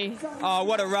Lombardi. Oh,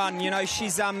 what a run. You know,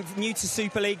 she's new to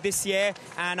Super League this year,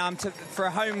 and for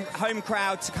a home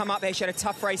crowd to come up there, she had a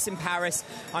tough race in Paris.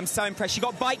 I'm so impressed. She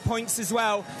got bike points as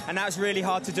well, and that was really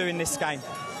hard to do in this game.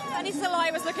 Fanny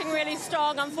Salai was looking really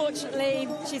strong. Unfortunately,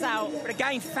 she's out. But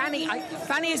again,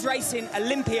 Fanny is racing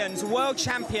Olympians, world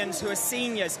champions who are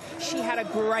seniors. She had a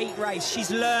great race.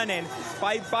 She's learning.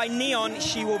 By Neon,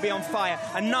 she will be on fire.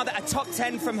 A top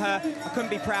 10 from her. I couldn't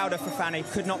be prouder for Fanny.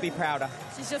 Could not be prouder.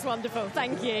 She's just wonderful.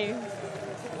 Thank you.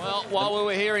 Well, while we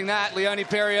were hearing that, Leonie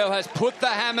Perriot has put the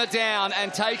hammer down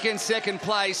and taken second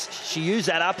place. She used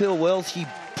that uphill well. She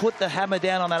put the hammer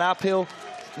down on that uphill.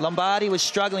 Lombardi was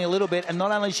struggling a little bit, and not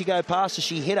only did she go past her,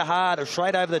 she hit her hard or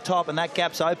straight over the top, and that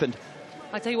gap's opened.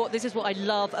 I tell you what, this is what I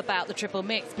love about the triple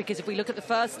mix, because if we look at the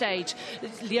first stage,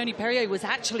 Leonie Perriot was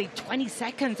actually 20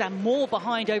 seconds and more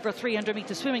behind over a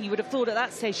 300-metre swimming. You would have thought at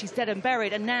that stage she's dead and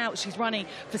buried, and now she's running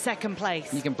for second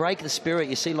place. You can break the spirit.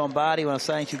 You see Lombardi, when I was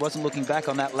saying she wasn't looking back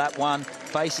on that lap one.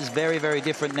 Face is very, very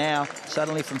different now.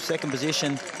 Suddenly from second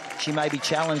position, she may be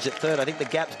challenged at third. I think the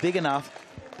gap's big enough,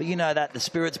 but you know that the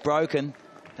spirit's broken.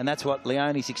 And that's what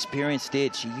Leonie's experience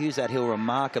did. She used that hill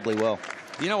remarkably well.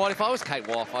 You know what? If I was Kate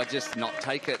Woff, I'd just not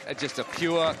take it. It's just a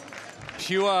pure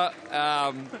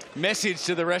message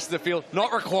to the rest of the field.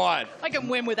 Not required. I can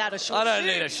win without a short shoot. I don't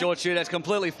need a short shoot. That's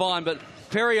completely fine. But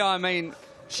Perriot, I mean,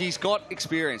 she's got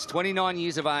experience. 29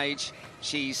 years of age.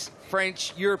 She's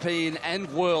French, European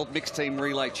and world mixed team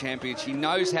relay champion. She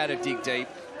knows how to dig deep.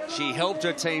 She helped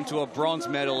her team to a bronze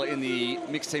medal in the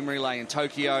mixed team relay in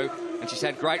Tokyo, and she's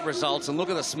had great results. And look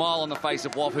at the smile on the face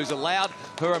of Woff, who's allowed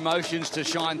her emotions to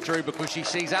shine through because she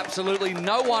sees absolutely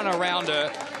no one around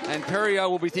her. And Perriot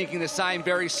will be thinking the same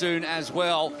very soon as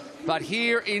well. But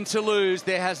here in Toulouse,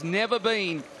 there has never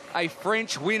been a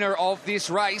French winner of this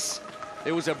race.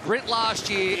 There was a Brit last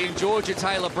year in Georgia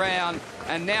Taylor-Brown,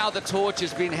 and now the torch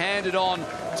has been handed on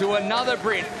to another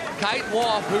Brit, Kate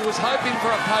Woff, who was hoping for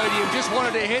a podium, just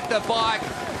wanted to hit the bike.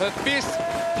 Her fist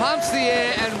pumps the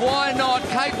air, and why not?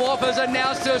 Kate Woff has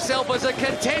announced herself as a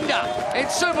contender in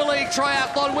Super League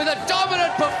Triathlon with a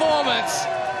dominant performance.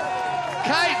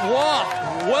 Kate Woff,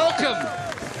 welcome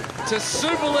to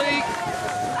Super League.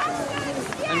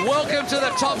 And welcome to the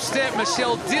top step.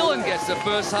 Michelle Dillon gets the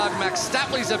first hug. Max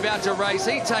Stapley's about to race.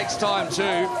 He takes time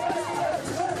too.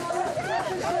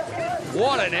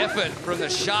 What an effort from the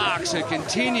Sharks, who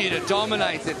continue to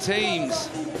dominate the teams.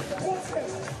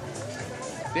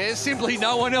 There's simply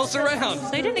no one else around.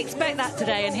 They didn't expect that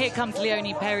today, and here comes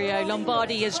Leonie Perriot.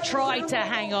 Lombardi has tried to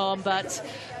hang on, but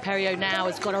Perriot now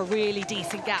has got a really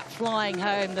decent gap flying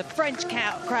home. The French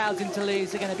crowds in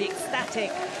Toulouse are going to be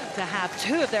ecstatic to have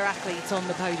two of their athletes on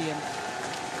the podium.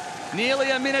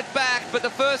 Nearly a minute back, but the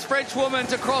first French woman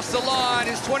to cross the line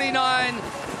is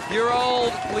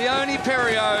 29-year-old Leonie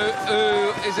Perriot,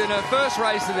 who is in her first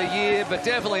race of the year, but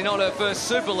definitely not her first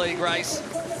Super League race.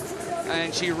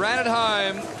 And she ran it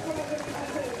home.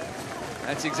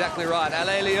 That's exactly right.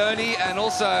 Allez Leonie, and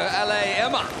also Allez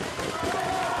Emma,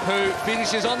 who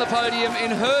finishes on the podium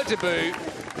in her debut.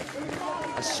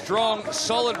 A strong,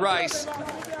 solid race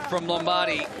from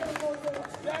Lombardi.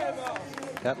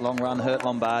 That long run hurt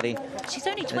Lombardi. She's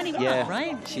only 21, yeah,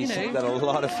 right? She's got a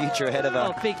lot of future ahead of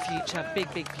her. Oh, big future, big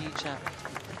future.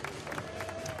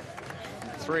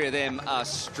 Three of them are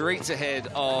streets ahead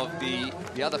of the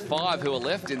other five who are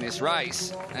left in this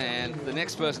race. And the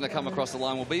next person to come across the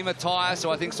line will be Matthias,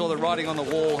 who I think saw the writing on the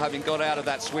wall, having got out of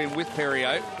that swim with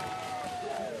Perriot.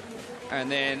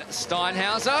 And then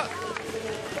Steinhauser,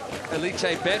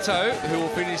 Eliche Beto, who will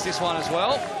finish this one as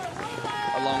well,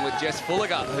 along with Jess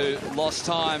Fulliger, who lost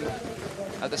time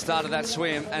at the start of that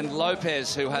swim, and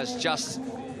Lopez, who has just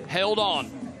held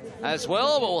on as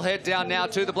well. But we'll head down now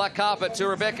to the black carpet, to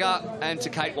Rebecca and to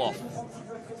Kate Woff.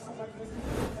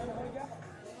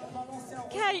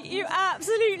 Kate, you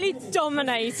absolutely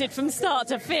dominated from start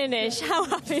to finish. How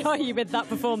happy are you with that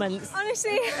performance?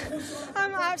 Honestly,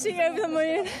 I'm absolutely over the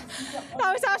moon.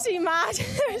 That was absolutely mad.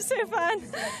 It was so fun.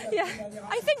 Yeah.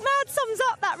 I think mad sums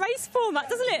up that race format,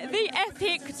 doesn't it? The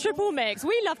epic triple mix.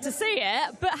 We love to see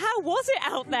it, but how was it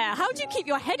out there? How do you keep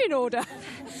your head in order?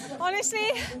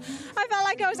 Honestly, I felt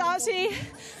like I was absolutely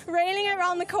railing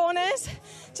around the corners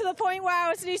to the point where I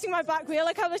was losing my back wheel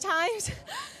a couple of times.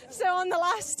 So on the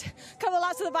last couple of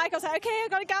laps of the bike, I was like, okay, I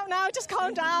gotta go now, just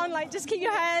calm down, like just keep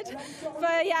your head.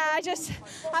 But yeah,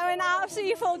 I went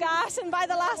absolutely full gas, and by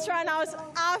the last run, I was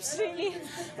absolutely,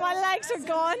 my legs were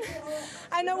gone.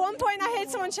 And at one point I heard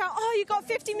someone shout, oh, you got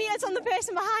 50 meters on the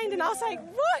person behind, and I was like,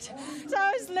 what? So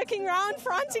I was looking around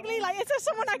frantically, like, is there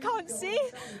someone I can't see?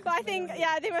 But I think,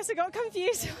 yeah, they must have got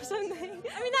confused or something.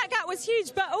 I mean, that gap was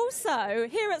huge, but also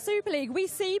here at Super League, we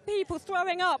see people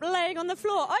throwing up, laying on the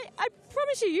floor. I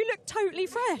promise you look totally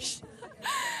fresh.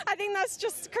 I think that's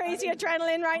just crazy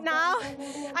adrenaline right now.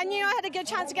 I knew I had a good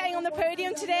chance of getting on the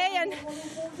podium today, and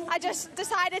I just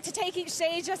decided to take each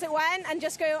stage as it went and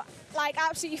just go like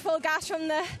absolutely full gas from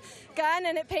the gun,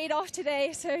 and it paid off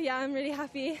today. So yeah, I'm really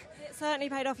happy. It certainly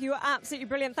paid off. You were absolutely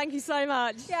brilliant. Thank you so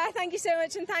much. Yeah, thank you so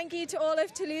much, and thank you to all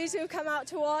of Toulouse who have come out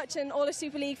to watch, and all of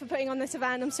Super League for putting on this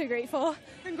event. I'm so grateful.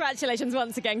 Congratulations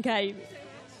once again, Kate.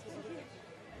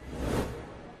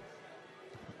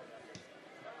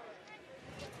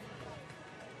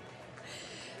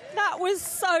 That was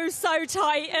so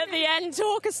tight at the end.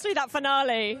 Talk us through that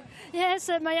finale. Yes,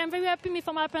 I am very happy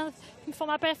for my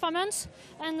performance,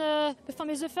 and for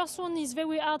me the first one is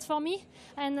very hard for me,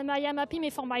 and I am happy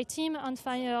for my team and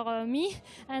for me,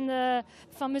 and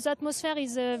for me the atmosphere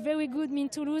is very good in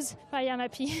Toulouse. I am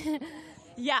happy.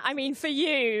 Yeah, I mean, for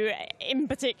you in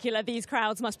particular, these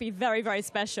crowds must be very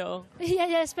special.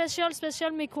 Yeah, special.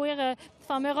 My career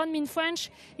for my run in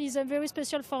French is very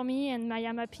special for me, and I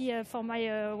am happy for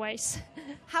my race.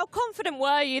 How confident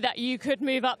were you that you could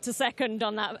move up to second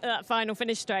on that final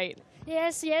finish straight?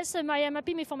 Yes, I am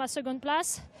happy for my second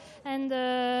place, and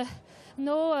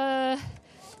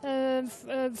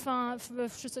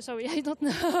sorry, I don't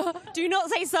know. Do not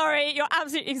say sorry. You're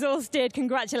absolutely exhausted.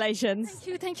 Congratulations.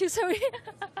 Thank you, sorry.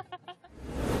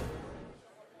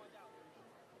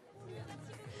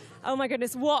 Oh my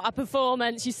goodness, what a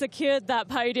performance. You secured that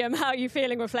podium. How are you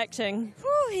feeling reflecting?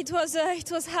 It was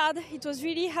hard. It was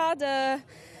really hard.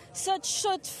 Such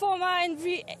short format, and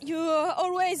you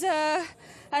always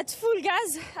at full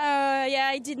gas. Yeah,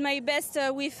 I did my best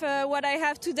with what I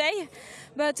have today.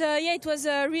 But yeah, it was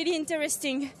really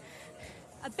interesting.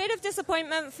 A bit of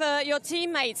disappointment for your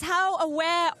teammates. How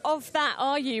aware of that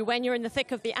are you when you're in the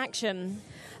thick of the action?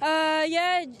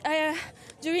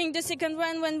 During the second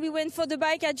run, when we went for the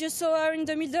bike, I just saw her in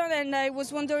the middle, and I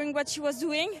was wondering what she was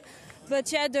doing.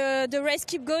 But yeah, the race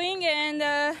kept going, and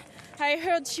I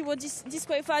heard she was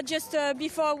disqualified just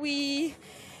before we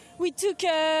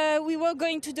were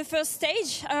going to the first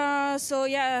stage. So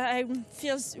yeah, I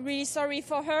feel really sorry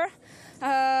for her,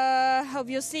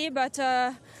 obviously, but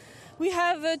we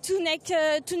have two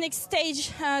next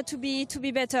stage to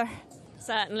be better.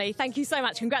 Certainly. Thank you so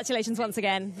much. Congratulations once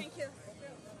again. Thank you.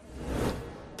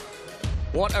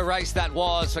 What a race that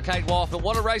was for Kate Woff, but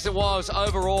what a race it was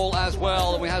overall as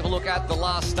well. And we had a look at the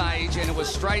last stage, and it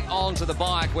was straight on to the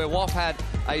bike where Woff had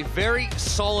a very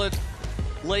solid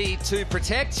lead to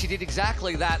protect. She did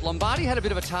exactly that. Lombardi had a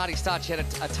bit of a tardy start. She had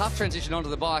a tough transition onto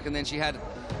the bike, and then she had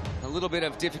a little bit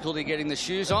of difficulty getting the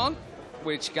shoes on,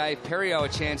 which gave Perriot a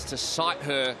chance to sight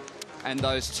her, and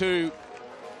those two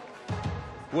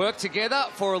worked together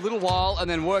for a little while and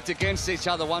then worked against each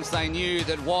other once they knew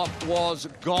that Woff was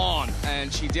gone,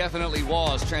 and she definitely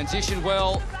was. Transitioned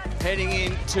well, heading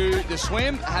into the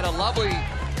swim, had a lovely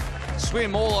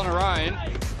swim all on her own,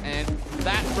 and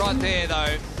that right there,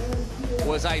 though,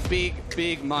 was a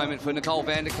big moment for Nicole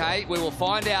van der Kay. We will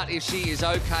find out if she is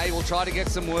okay. We'll try to get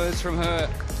some words from her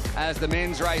as the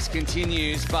men's race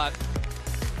continues, but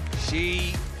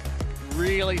she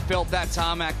really felt that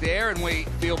tarmac there, and we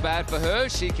feel bad for her.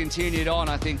 She continued on,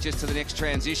 I think, just to the next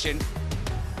transition.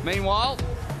 Meanwhile,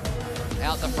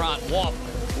 out the front, Woff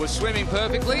was swimming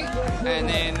perfectly, and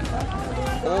then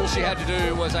all she had to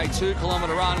do was a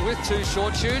 2-kilometre run with 2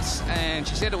 short chutes, and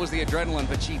she said it was the adrenaline,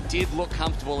 but she did look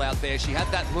comfortable out there. She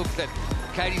had that look that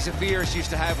Katie Zafiris used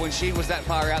to have when she was that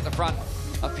far out the front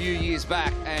a few years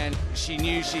back, and she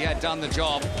knew she had done the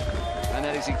job, and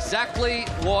that is exactly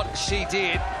what she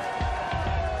did.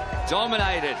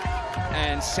 Dominated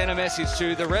and sent a message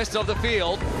to the rest of the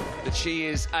field that she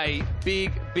is a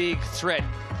big threat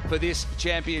for this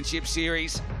championship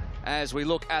series. as we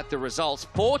look at the results.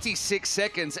 46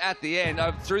 seconds at the end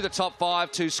through the top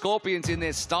 5. 2 Scorpions in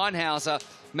there. Steinhauser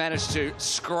managed to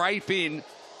scrape in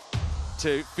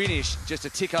to finish just a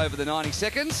tick over the 90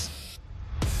 seconds.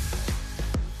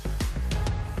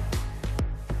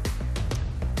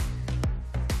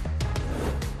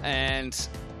 And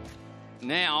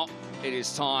now it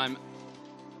is time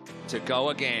to go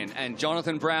again. And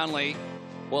Jonathan Brownlee,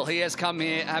 well, he has come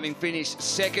here having finished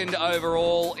 2nd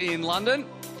overall in London.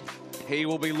 He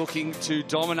will be looking to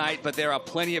dominate, but there are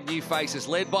plenty of new faces,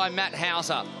 led by Matt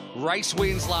Hauser. Race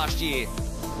wins last year.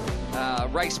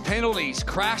 Race penalties,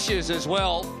 crashes as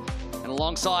well. And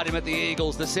alongside him at the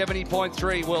Eagles, the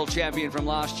 70.3 world champion from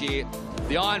last year,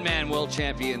 the Ironman world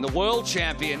champion, the world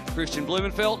champion, Christian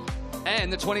Blumenfeld,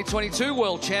 and the 2022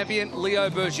 world champion, Leo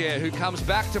Berger, who comes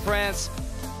back to France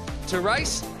to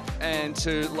race and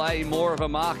to lay more of a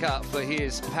marker for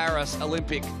his Paris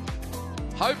Olympic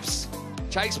hopes.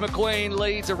 Chase McQueen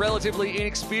leads a relatively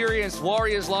inexperienced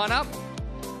Warriors lineup.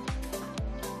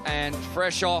 And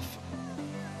fresh off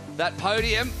that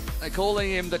podium, they're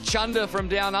calling him the Chunder from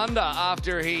Down Under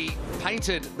after he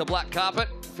painted the black carpet,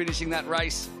 finishing that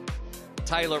race.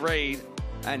 Taylor Reid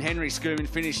and Henry Schoeman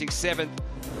finishing 7th,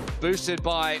 boosted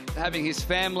by having his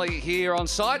family here on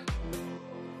site.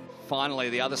 Finally,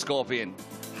 the other Scorpion,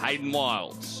 Hayden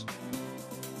Wilds.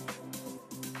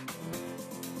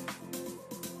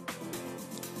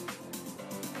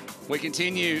 We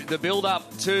continue the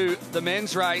build-up to the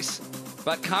men's race,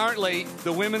 but currently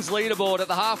the women's leaderboard at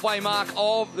the halfway mark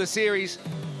of the series.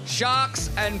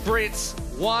 Sharks and Brits,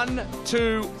 1,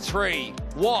 2, 3.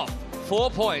 Waff,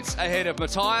 4 points ahead of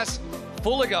Matthias.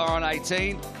 Fulliger on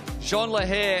 18. Jean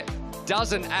Lehair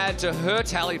doesn't add to her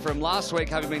tally from last week,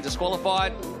 having been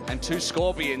disqualified, and 2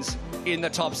 Scorpions in the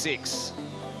top 6.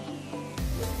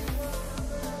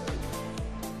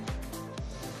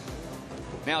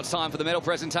 Now it's time for the medal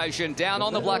presentation down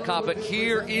on the black carpet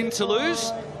here in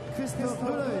Toulouse. President of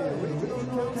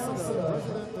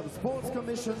the Sports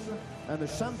Commission, and the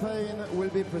champagne will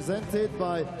be presented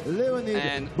by Leonid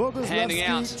And handing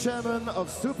out chairman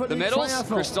of Super the League medals, Triathlon.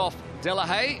 Christophe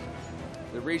Delahaye,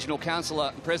 the regional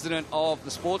councillor and president of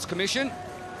the Sports Commission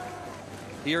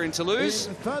here in Toulouse.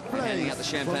 In third place, handing out the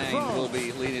champagne will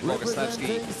be Leonid representing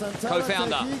Boguslavsky, Santana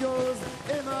co-founder Eagles,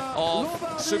 Emma of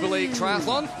Lombardi. Super League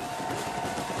Triathlon.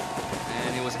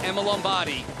 And it was Emma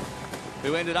Lombardi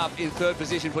who ended up in 3rd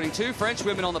position, putting 2 French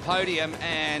women on the podium.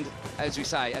 And as we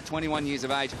say, at 21 years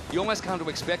of age, you almost come to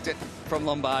expect it from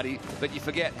Lombardi, but you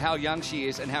forget how young she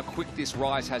is and how quick this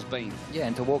rise has been. Yeah,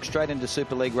 and to walk straight into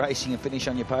Super League racing and finish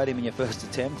on your podium in your first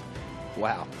attempt,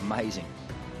 wow, amazing.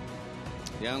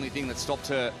 The only thing that stopped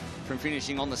her from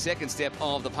finishing on the 2nd step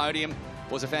of the podium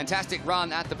was a fantastic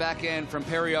run at the back end from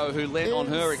Perriot, who led on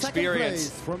her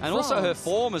experience and also her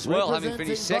form as well, having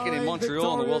finished 2nd in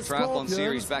Montreal in the World Triathlon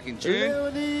Series back in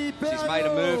June. She's made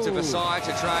a move to Versailles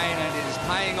to train, and it is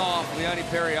paying off. Leonie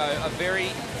Perriot, a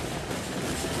very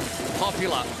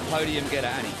popular podium getter,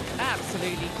 Annie.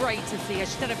 Absolutely, great to see her.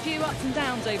 She's had a few ups and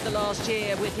downs over the last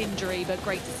year with injury, but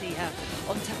great to see her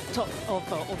on top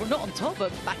of, or not on top,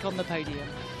 but back on the podium.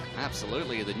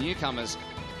 Absolutely, the newcomers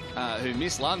who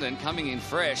missed London coming in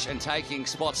fresh and taking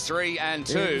spots 3 and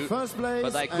 2,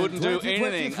 but they couldn't do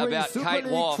anything about Kate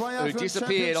Waff, who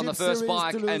disappeared on the first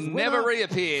bike and never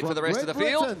reappeared for the rest of the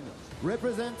field.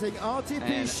 Representing RTP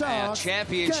And Sharks, our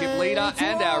championship leader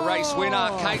and our race winner,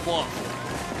 Kate Waff.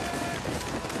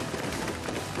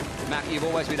 Mac, you've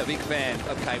always been a big fan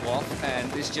of Kate Waff,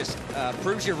 and this just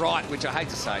proves you right, which I hate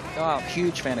to say. Oh,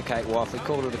 huge fan of Kate Waff. We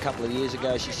called it a couple of years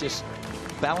ago. She's just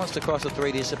balanced across the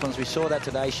 3 disciplines. We saw that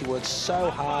today. She works so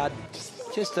hard.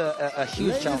 Just a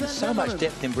huge challenge. So much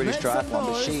depth in British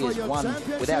triathlon, but she is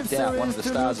without doubt, one of the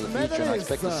stars of the future, and I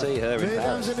expect to see her in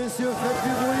Paris. That's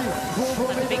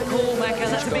a big call, Macca.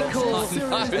 That's a big call.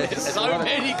 There's so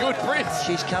many good Brits.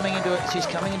 She's coming into it. She's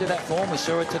coming into that form. We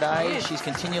saw it today. She's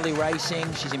continually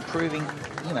racing. She's improving,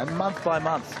 you know, month by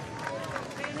month.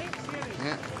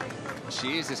 Yeah,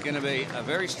 she is. There's going to be a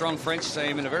very strong French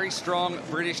team and a very strong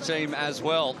British team as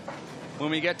well when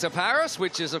we get to Paris,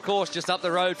 which is, of course, just up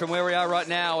the road from where we are right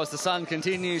now as the sun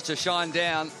continues to shine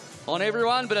down on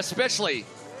everyone, but especially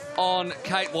on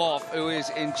Kate Waff, who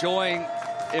is enjoying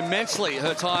immensely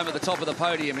her time at the top of the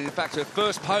podium, and in fact her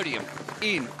first podium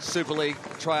in Super League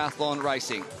Triathlon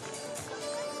racing.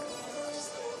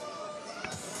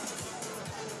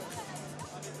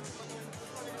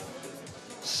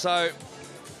 So,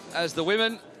 as the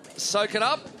women soak it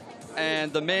up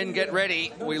and the men get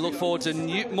ready, we look forward to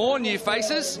more new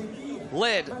faces,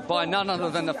 led by none other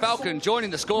than the Falcon joining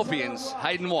the Scorpions,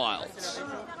 Hayden Wilds.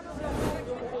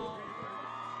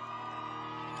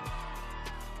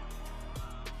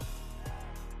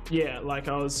 Yeah, like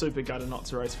I was super gutted not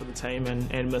to race for the team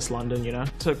and miss London, you know.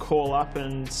 To call up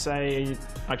and say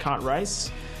I can't race,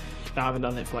 I haven't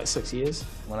done that for like 6 years.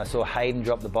 When I saw Hayden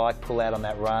drop the bike, pull out on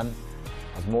that run,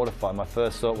 I was mortified. My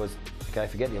first thought was, okay,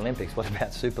 forget the Olympics, what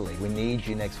about Super League? We need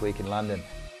you next week in London.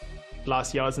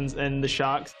 Last year I was in the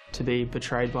Sharks. To be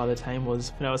betrayed by the team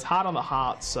was, you know, it was hard on the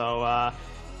heart, so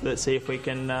let's see if we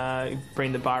can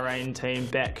bring the Bahrain team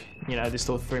back. You know, there's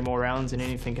still 3 more rounds and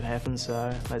anything can happen,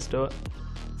 so let's do it.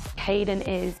 Hayden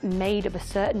is made of a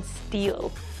certain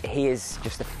steel. He is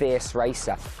just a fierce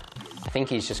racer. I think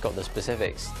he's just got the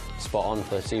specifics spot on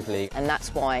for Super League. And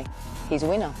that's why he's a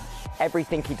winner.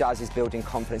 Everything he does is building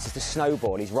confidence. It's a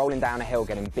snowball. He's rolling down a hill,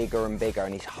 getting bigger and bigger,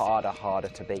 and he's harder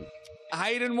to beat.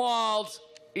 Hayden Wilde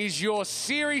is your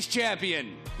series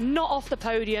champion. Not off the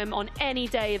podium on any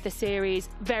day of the series.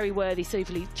 Very worthy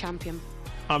Super League champion.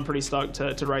 I'm pretty stoked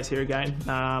to race here again.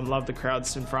 Love the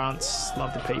crowds in France,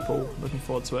 love the people, looking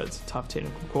forward to it. It's a tough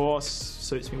technical course,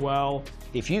 suits me well.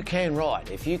 If you can ride,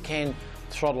 if you can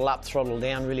throttle up, throttle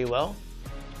down really well,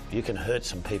 you can hurt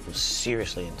some people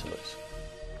seriously in Toulouse.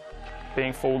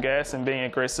 Being full gas and being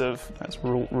aggressive, that's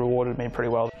rewarded me pretty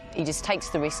well. He just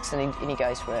takes the risks and he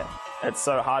goes for it. It's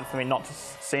so hard for me not to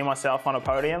see myself on a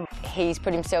podium. He's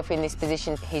put himself in this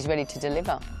position, he's ready to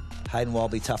deliver. Hayden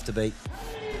Wilde will be tough to beat.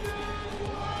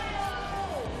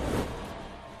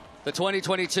 The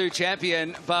 2022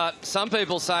 champion, but some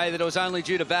people say that it was only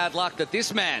due to bad luck that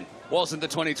this man wasn't the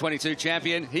 2022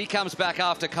 champion. He comes back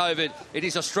after COVID. It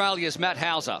is Australia's Matt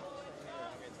Hauser.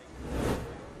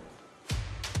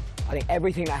 I think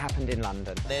everything that happened in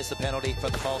London. There's the penalty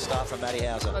for the false start from Matty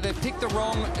Hauser. They've picked the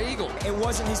wrong eagle. It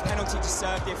wasn't his penalty to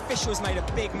serve. The officials made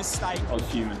a big mistake. I was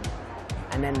human.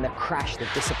 And then the crash, the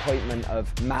disappointment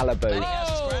of Malibu.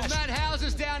 Oh, Matt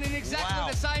Hauser's down in exactly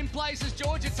the same place as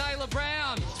Georgia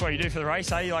Taylor-Brown. That's what you do for the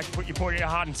race, eh? You like you put your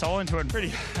heart and soul into it.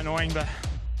 Pretty annoying, but...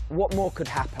 What more could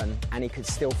happen and he could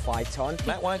still fight on?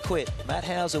 Matt won't quit. Matt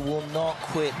Hauser will not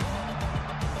quit.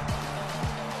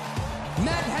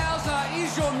 Matt Hauser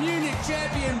is your Munich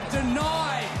champion,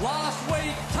 denied last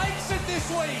week, takes it this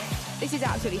week. This is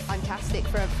absolutely fantastic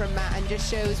from Matt and just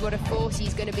shows what a force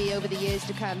he's going to be over the years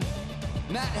to come.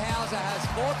 Matt Hauser has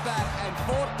fought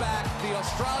back, the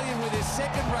Australian with his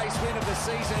second race win of the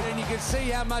season, and you can see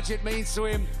how much it means to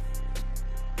him.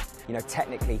 You know,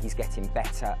 technically he's getting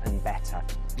better and better.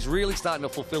 He's really starting to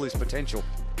fulfil his potential.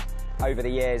 Over the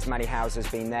years, Matty Hauser's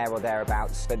been there or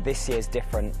thereabouts, but this year's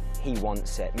different. He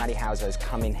wants it. Matty Hauser has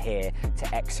come in here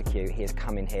to execute. He has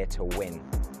come in here to win.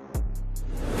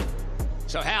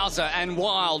 So Hauser and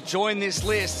Wilde join this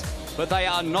list, but they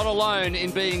are not alone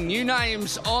in being new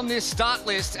names on this start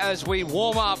list as we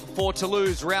warm up for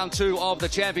Toulouse round 2 of the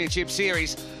Championship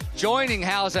Series. Joining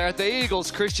Hauser at the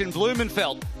Eagles, Christian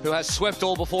Blumenfeld, who has swept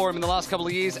all before him in the last couple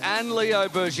of years, and Leo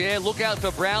Berger. Look out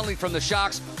for Brownlee from the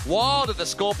Sharks, Wilde at the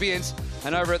Scorpions,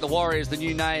 and over at the Warriors, the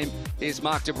new name is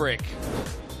Mark de Brick.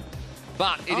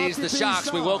 But it is the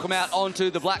Sharks we welcome out onto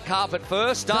the black carpet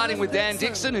first, starting with Dan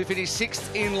Dixon, who finished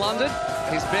 6th in London.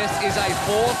 His best is a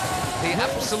 4th. He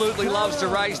absolutely loves to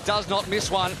race, does not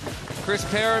miss one. Chris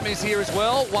Perham is here as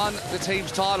well, won the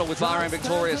team's title with Bahrain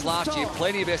Victorious last year.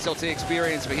 Plenty of SLT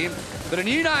experience for him. But a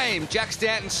new name, Jack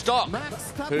Stanton-Stock,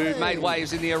 who made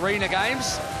waves in the Arena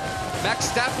Games. Max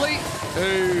Stapley,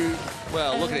 who,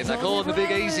 well, look at him. They call him the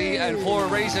Big Easy, and for a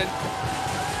reason.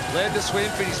 Led the swim,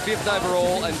 finished 5th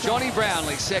overall, and Johnny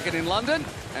Brownlee 2nd in London.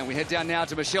 And we head down now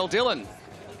to Michelle Dillon.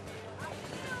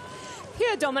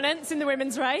 Pure dominance in the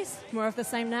women's race. More of the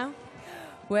same now.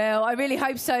 Well, I really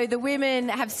hope so. The women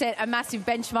have set a massive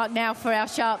benchmark now for our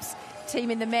Sharps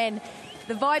team in the men.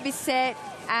 The vibe is set,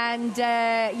 and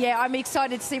yeah, I'm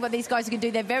excited to see what these guys are going to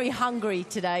do. They're very hungry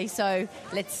today, so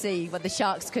let's see what the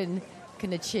Sharks can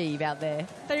achieve out there.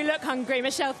 They look hungry,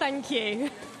 Michelle, thank you.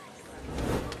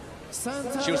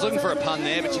 She was looking for a pun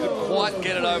there, but she couldn't quite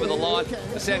get it over the line.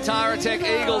 The Santara Tech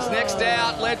Eagles next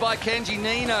out, led by Kenji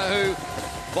Nina, who,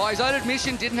 by his own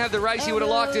admission, didn't have the race he would have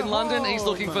liked in London. He's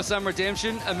looking for some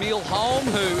redemption. Emil Holm,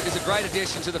 who is a great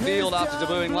addition to the field after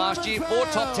debuting last year. 4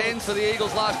 top 10s for the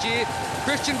Eagles last year.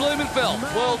 Christian Blumenfeld,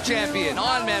 world champion,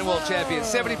 Ironman world champion,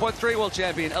 70.3 world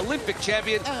champion, Olympic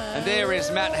champion. And there is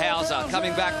Matt Hauser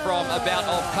coming back from a bout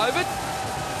of COVID.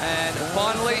 And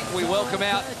finally, we welcome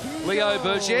out Leo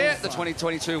Berger, the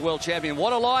 2022 world champion.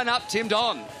 What a lineup, Tim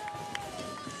Don.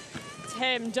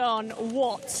 Tim Don,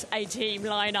 what a team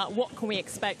lineup. What can we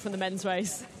expect from the men's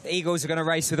race? The Eagles are going to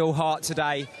race with all heart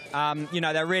today. You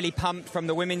know, they're really pumped from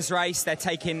the women's race.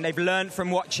 They've learned from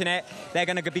watching it. They're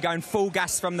going to be going full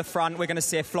gas from the front. We're going to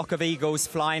see a flock of Eagles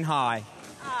flying high.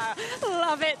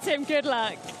 Love it, Tim. Good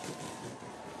luck.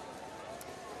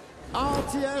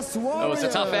 RTS Warriors. It was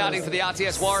a tough outing for the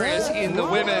RTS Warriors in the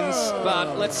women's,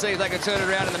 but let's see if they can turn it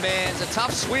around in the men's. A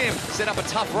tough swim, set up a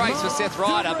tough race for Seth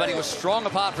Ryder, but he was strong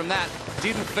apart from that.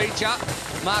 Didn't feature.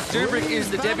 Mark Dubrick is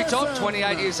the debutant,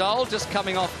 28 years old, just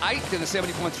coming off 8th in the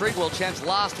 70.3 World Champs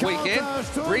last weekend.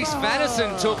 Reese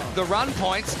Vanderson took the run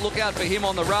points. Look out for him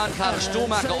on the run. Carter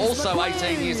Stuhlmacher, also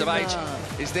 18 years of age,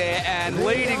 is there, and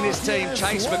leading this team,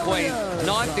 Chase McQueen,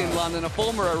 9th in London, a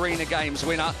former Arena Games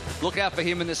winner. Look out for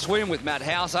him in the swim with Matt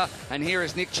Hauser, and here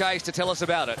is Nick Chase to tell us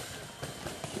about it.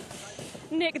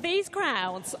 Nick, these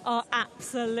crowds are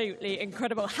absolutely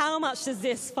incredible. How much does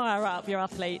this fire up your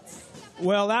athletes?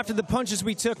 Well, after the punches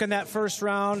we took in that first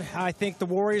round, I think the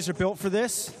Warriors are built for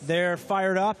this. They're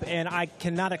fired up, and I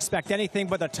cannot expect anything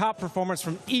but the top performance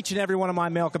from each and every one of my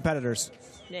male competitors.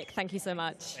 Nick, thank you so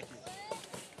much.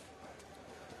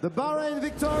 The Bahrain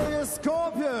Victoria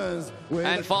Scorpions.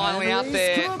 And finally up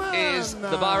there is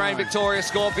the Bahrain Victoria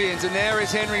Scorpions, and there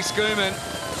is Henry Schumann,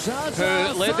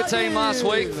 who led the team last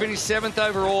week, finished 7th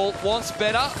overall, wants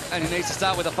better, and he needs to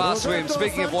start with a fast swim.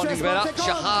 Speaking of wanting better,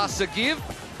 Shahar Sagiv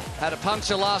had a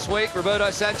puncture last week. Roberto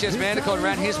Sanchez Mandicon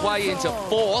ran his way into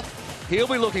 4th. He'll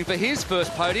be looking for his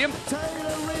first podium.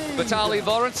 Vitaly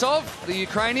Vorontsov, the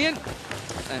Ukrainian,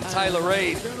 and Taylor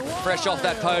Reid, fresh off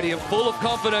that podium, full of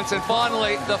confidence. And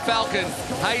finally, the Falcon,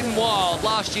 Hayden Wild,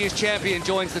 last year's champion,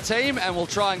 joins the team, and we'll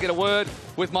try and get a word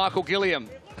with Michael Gilliam.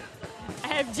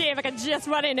 FG, if I can just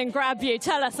run in and grab you,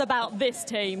 tell us about this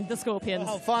team, the Scorpions.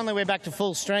 Well, finally, we're back to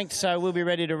full strength, so we'll be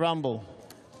ready to rumble.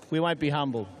 We won't be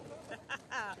humble.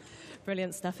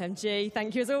 Brilliant stuff, MG.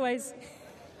 Thank you as always.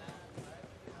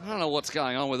 I don't know what's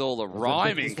going on with all the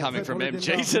rhyming coming from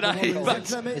MG today.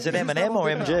 But is it Eminem or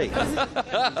MG?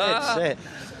 That's it.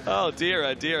 Oh, dear,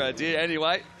 oh, dear, oh, dear.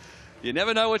 Anyway, you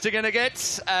never know what you're going to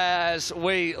get as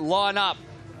we line up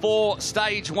for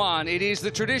stage 1. It is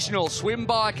the traditional swim,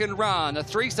 bike and run, a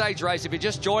 3-stage race. If you're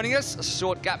just joining us, a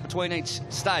short gap between each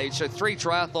stage, so 3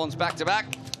 triathlons back to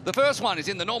back. The first one is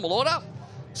in the normal order.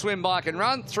 Swim, bike and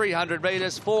run, 300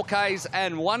 metres, 4Ks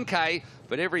and 1K.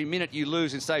 But every minute you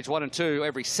lose in stage 1 and 2,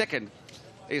 every second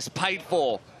is paid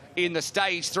for in the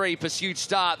stage 3 pursuit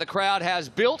start. The crowd has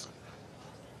built,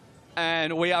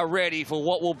 and we are ready for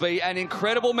what will be an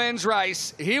incredible men's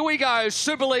race. Here we go,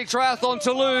 Super League Triathlon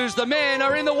Toulouse. The men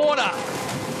are in the water.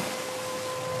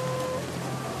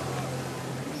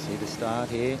 See the start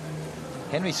here.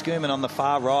 Henry Schumann on the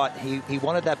far right. He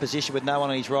wanted that position with no one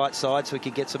on his right side so he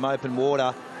could get some open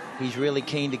water. He's really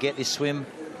keen to get this swim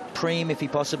preem if he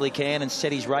possibly can and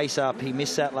set his race up. He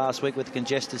missed that last week with the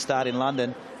congested start in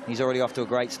London. He's already off to a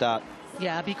great start.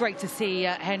 Yeah, it'd be great to see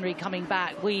Henry coming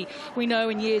back. We know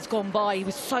in years gone by he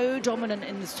was so dominant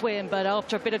in the swim, but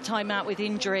after a bit of time out with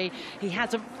injury, he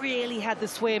hasn't really had the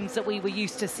swims that we were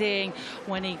used to seeing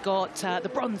when he got the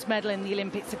bronze medal in the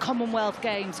Olympics, the Commonwealth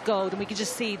Games gold, and we can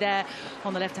just see there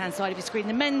on the left-hand side of your screen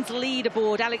the men's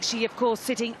leaderboard. Alex Yee, of course,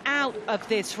 sitting out of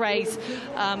this race,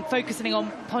 focusing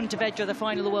on Pontevedra, the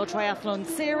final of the World Triathlon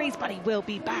Series, but he will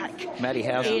be back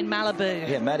in Malibu.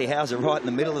 Yeah, Matty Hauser right in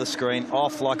the middle of the screen,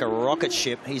 off like a rocket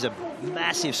ship. He's a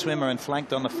massive swimmer, and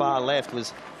flanked on the far left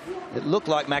it looked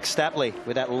like Max Stapley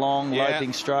with that long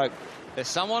loping stroke. There's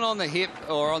someone on the hip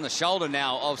or on the shoulder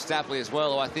now of Stapley as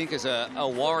well, who I think is a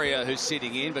warrior who's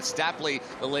sitting in, but Stapley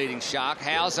the leading shark,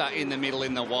 Hauser in the middle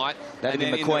in the white, That'd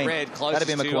and be then McQueen. in the red closest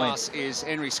That'd be to McQueen. us is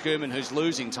Henry Schumann, who's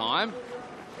losing time.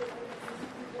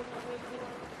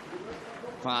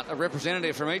 But a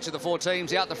representative from each of the 4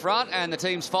 teams out the front, and the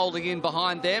teams folding in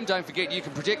behind them. Don't forget you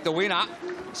can predict the winner.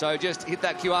 So just hit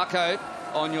that QR code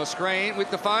on your screen with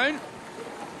the phone.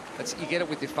 You get it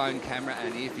with your phone camera,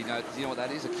 and if you know what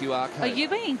that is, a QR code. Are you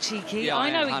being cheeky? Yeah, I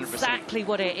know 100%. exactly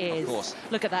what it is. Of course.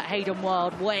 Look at that Hayden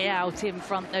Wild way out in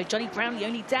front. No, Johnny Brownlee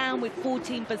only down with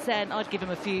 14%. I'd give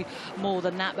him a few more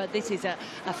than that, but this is a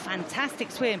fantastic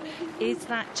swim. Is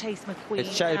that Chase McQueen?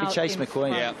 It's Chase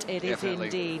McQueen. Yeah, it is definitely.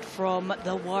 indeed from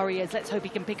the Warriors. Let's hope he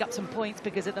can pick up some points,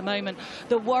 because at the moment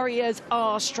the Warriors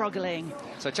are struggling.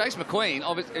 So Chase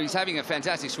McQueen, he's having a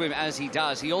fantastic swim, as he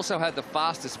does. He also had the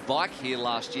fastest bike here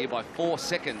last year by 4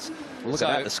 seconds. Look at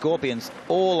that, the Scorpions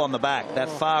all on the back. That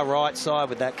far right side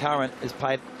with that current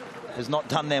has not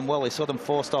done them well. They saw them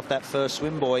forced off that first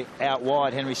swim buoy out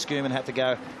wide. Henry Schumann had to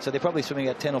go. So they're probably swimming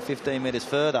at 10 or 15 metres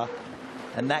further.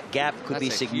 And that gap could be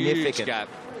significant. Huge gap.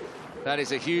 That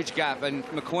is a huge gap, and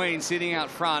McQueen sitting out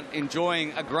front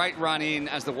enjoying a great run in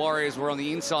as the Warriors were on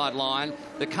the inside line.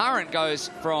 The current goes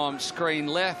from screen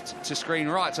left to screen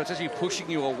right, so it's actually pushing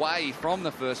you away from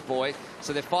the first buoy.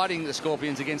 So they're fighting the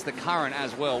Scorpions against the current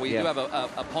as well. We do have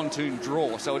a pontoon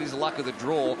draw, so it is luck of the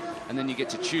draw, and then you get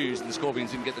to choose, and the Scorpions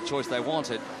didn't get the choice they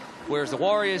wanted. whereas the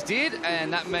Warriors did,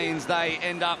 and that means they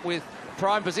end up with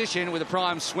prime position with a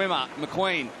prime swimmer,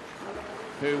 McQueen,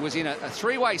 who was in a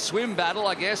three-way swim battle,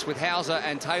 I guess, with Hauser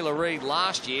and Taylor Reid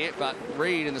last year, but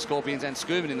Reid in the Scorpions and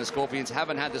Scuban in the Scorpions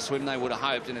haven't had the swim they would have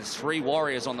hoped, and it's 3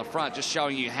 Warriors on the front, just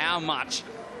showing you how much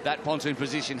that pontoon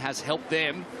position has helped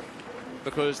them,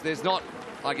 because there's not,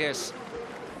 I guess,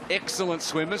 excellent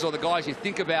swimmers or the guys you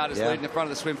think about as leading the front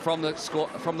of the swim from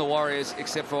the Warriors,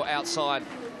 except for outside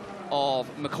of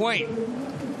McQueen.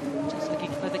 Just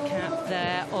looking for the cap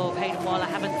there of Hayden Waller.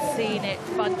 Haven't seen it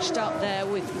bunched up there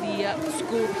with the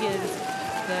Scorpions.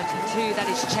 32, that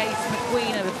is Chase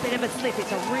McQueen. A bit of a slip.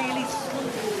 It's a really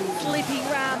slippy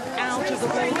ramp out of the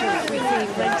water. We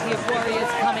see plenty of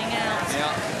Warriors coming out.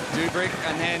 Yeah, Dubrick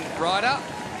and then Ryder,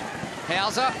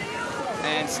 Hauser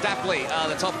and Stapley are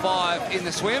the top 5 in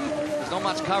the swim. There's not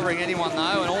much covering anyone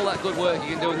though, and all that good work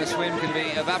you can do in the swim can be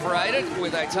evaporated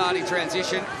with a tardy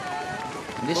transition.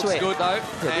 This looks way. good though.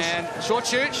 And short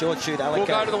shoot. Short shoot, Alec. Will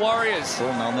go to the Warriors.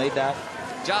 Well, they'll need that.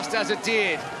 Just as it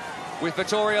did with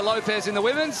Victoria Lopez in the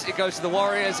women's, it goes to the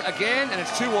Warriors again, and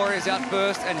it's 2 Warriors out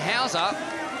first, and Hauser,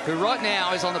 who right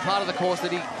now is on the part of the course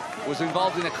that he was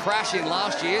involved in a crash in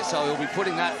last year, so he'll be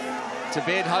putting that to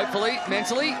bed, hopefully,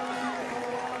 mentally,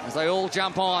 as they all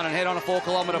jump on and head on a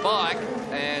 4-kilometre bike,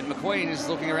 and McQueen is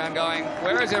looking around going,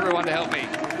 where is everyone to help me?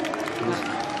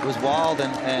 It was Wild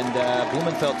and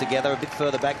Blumenfeld together a bit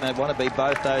further back than they'd want to be.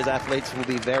 Both those athletes will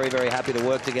be very, very happy to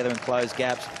work together and close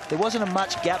gaps. There wasn't a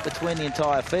much gap between the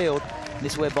entire field.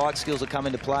 This is where bike skills will come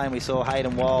into play, and we saw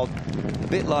Hayden Wild, a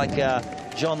bit like Kate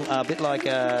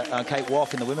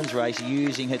Woff in the women's race,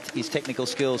 using his technical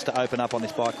skills to open up on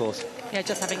this bike course. Yeah,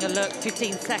 just having a look,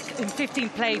 15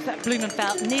 plays at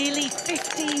Blumenfeld, nearly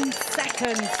 15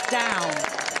 seconds down.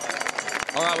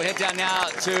 All right, we head down now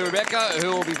to Rebecca, who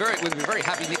will be very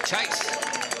happy. Nick Chase.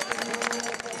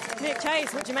 Nick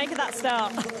Chase, what do you make of that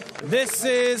start? This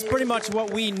is pretty much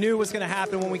what we knew was going to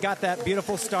happen when we got that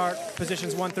beautiful start,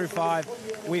 positions 1 through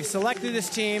 5. We've selected this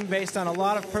team based on a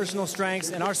lot of personal strengths,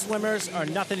 and our swimmers are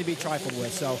nothing to be trifled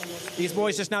with. So these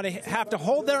boys just now have to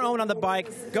hold their own on the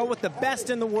bike, go with the best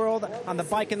in the world on the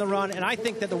bike and the run, and I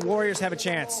think that the Warriors have a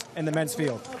chance in the men's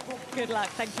field. Good luck,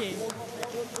 thank you.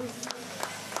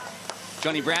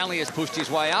 Johnny Brownlee has pushed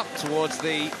his way up towards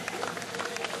the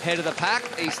head of the pack.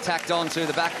 He's tacked on to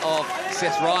the back of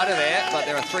Seth Ryder there, but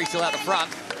there are 3 still out the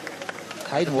front.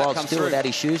 Hayden Wild still without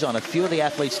his shoes on. A few of the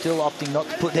athletes still opting not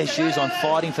to put their shoes on,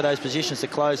 fighting for those positions to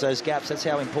close those gaps. That's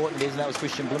how important it is, and that was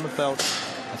Christian Blumenfeld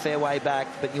a fair way back,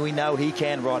 but we know he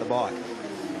can ride a bike.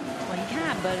 Well, he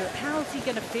can, but how's he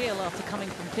going to feel after coming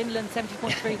from Finland,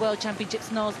 70.3 World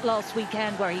Championships last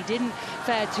weekend, where he didn't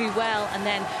fare too well, and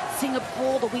then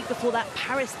Singapore the week before that,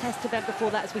 Paris test event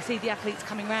before that, as we see the athletes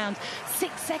coming round.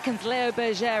 6 seconds, Leo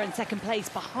Berger in second place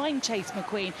behind Chase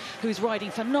McQueen, who's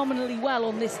riding phenomenally well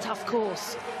on this tough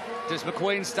course. Does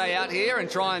McQueen stay out here and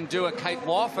try and do a Kate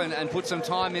Woff and put some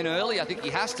time in early? I think he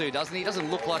has to, doesn't he? He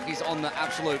doesn't look like he's on the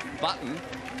absolute button,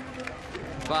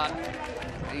 but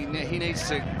he needs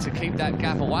to keep that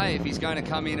gap away if he's going to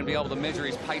come in and be able to measure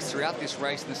his pace throughout this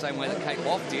race in the same way that Kate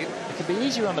Woff did. It can be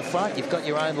easier on the front. You've got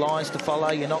your own lines to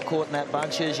follow. You're not caught in that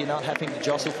bunches. You're not having to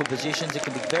jostle for positions. It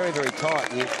can be very, very tight.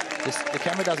 The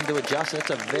camera doesn't do it justice. It's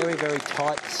a very, very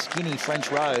tight, skinny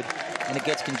French road, and it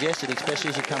gets congested, especially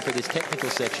as you come through this technical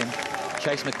section.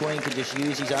 Chase McQueen can just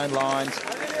use his own lines,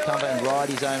 come and ride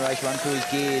his own race, run through his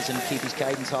gears and keep his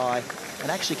cadence high,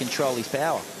 and actually control his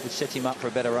power, which sets him up for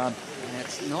a better run. And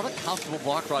it's not a comfortable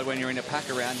bike ride when you're in a pack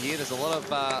around here. There's a lot of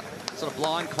sort of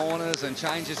blind corners and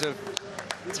changes of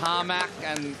tarmac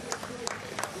and,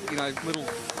 you know, little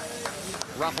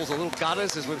ruffles or little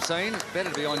gutters, as we've seen. It's better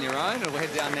to be on your own. And we'll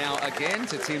head down now again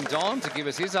to Tim Don to give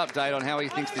us his update on how he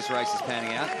thinks this race is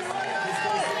panning out.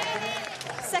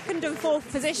 Second and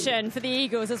fourth position for the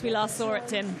Eagles as we last saw it,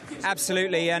 Tim.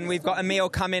 Absolutely, and we've got Emil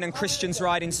coming and Christian's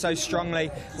riding so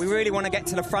strongly. We really want to get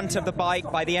to the front of the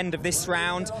bike by the end of this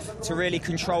round to really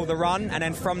control the run, and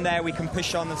then from there we can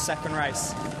push on the second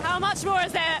race. How much more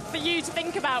is there for you to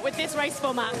think about with this race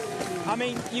format? I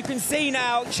mean, you can see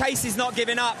now Chase is not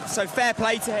giving up, so fair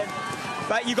play to him.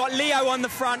 But you got Leo on the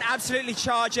front, absolutely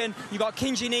charging. You got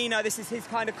Kinji Nino, this is his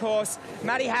kind of course.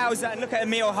 Maddie Hauser, and look at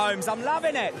Emil Holmes. I'm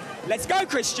loving it. Let's go,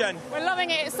 Christian. We're loving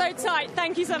it. It's so tight.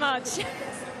 Thank you so much.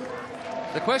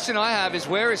 The question I have is,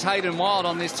 where is Hayden Wild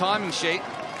on this timing sheet?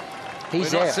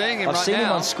 He's We're there. not seeing him I've right seen now.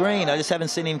 him on screen. I just haven't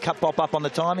seen him pop up on the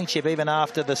timing chip even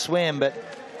after the swim, but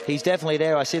he's definitely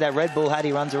there. I see that Red Bull hat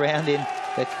he runs around in,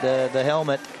 the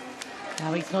helmet.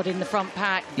 No, he's not in the front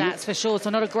pack, that's for sure. So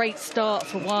not a great start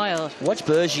for Wild. Watch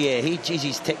Bergier.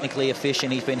 He's technically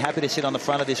efficient. He's been happy to sit on the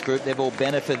front of this group. They've all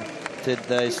benefited to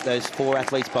those 4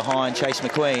 athletes behind Chase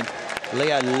McQueen.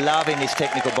 Leo loving this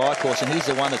technical bike course, and he's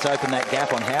the one that's opened that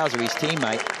gap on Hauser, his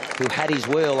teammate, who had his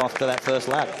wheel after that first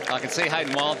lap. I can see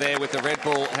Hayden Wild there with the Red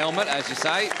Bull helmet, as you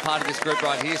say, part of this group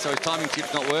right here, so his timing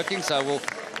chip's not working, so we'll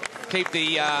keep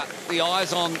the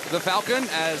eyes on the Falcon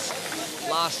as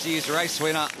last year's race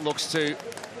winner looks to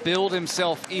build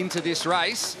himself into this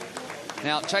race.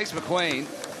 Now, Chase McQueen,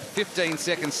 15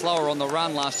 seconds slower on the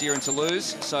run last year in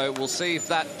Toulouse, so we'll see if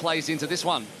that plays into this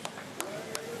one.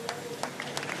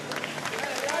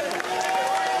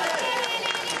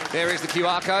 There is the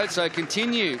QR code, so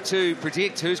continue to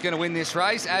predict who's going to win this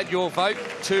race. Add your vote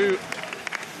to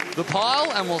the pile,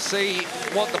 and we'll see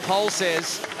what the poll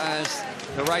says as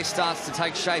the race starts to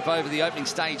take shape over the opening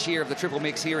stage here of the triple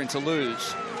mix here in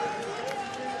Toulouse.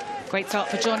 Great start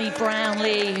for Johnny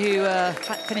Brownlee, who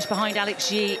finished behind Alex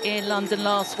Yee in London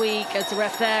last week. As the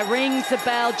ref there rings the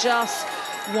bell, just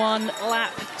 1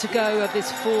 lap to go of this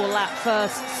 4-lap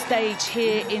first stage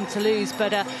here in Toulouse.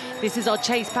 But this is our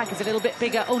chase pack. It's a little bit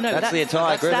bigger. Oh, no. That's the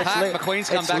entire group. McQueen's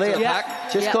come back to the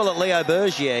pack. Just call it Leo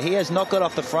Bergier. He has not got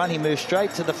off the front. He moved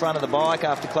straight to the front of the bike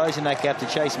after closing that gap to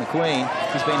Chase McQueen.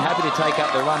 He's been happy to take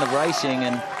up the run of racing,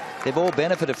 and they've all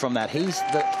benefited from that. He's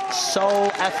the sole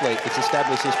athlete that's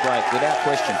established this break, without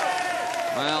question.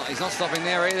 Well, he's not stopping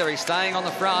there either. He's staying on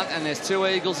the front, and there's 2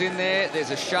 eagles in there.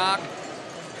 There's a shark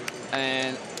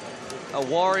and a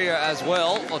warrior as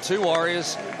well, or 2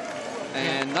 warriors,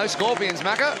 and no scorpions,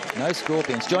 Macca. No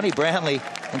scorpions. Johnny Brownlee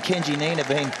and Kenji Nina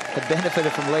have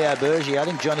benefited from Leo Bergier. I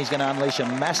think Johnny's going to unleash a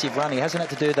massive run. He hasn't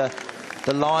had to do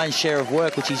the lion's share of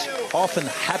work, which he's often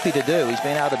happy to do. He's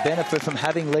been able to benefit from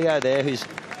having Leo there, who's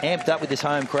amped up with this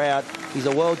home crowd. He's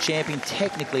a world champion,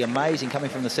 technically amazing, coming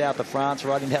from the south of France,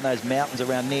 riding down those mountains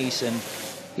around Nice, and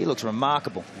he looks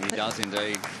remarkable. He does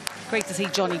indeed. Great to see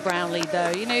Johnny Brownlee,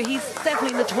 though. You know, he's definitely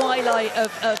in the twilight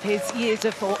of his years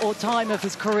of, or time of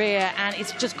his career, and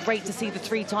it's just great to see the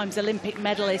 3 times Olympic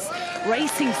medalist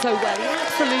racing so well. He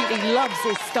absolutely loves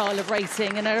this style of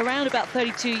racing, and at around about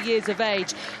 32 years of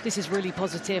age, this is really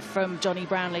positive from Johnny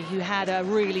Brownlee, who had a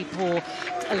really poor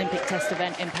Olympic test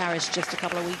event in Paris just a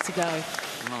couple of weeks ago.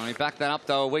 Oh, he backed that up,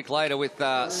 though, a week later with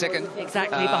second.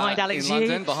 Exactly, behind Alex Yee. In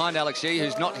London, behind Alex Yee,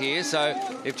 who's not here. So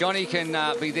if Johnny can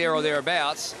be there or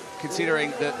thereabouts,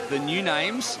 considering the new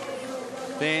names,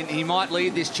 then he might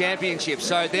lead this championship.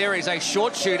 So there is a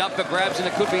short shoot up for grabs, and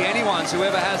it could be anyone's,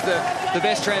 whoever has the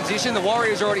best transition. The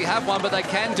Warriors already have one, but they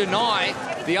can deny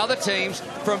the other teams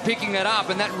from picking it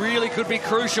up, and that really could be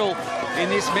crucial in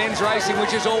this men's racing,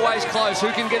 which is always close.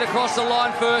 Who can get across the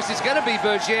line first? It's going to be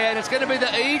Bergier, and it's going to be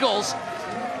the Eagles.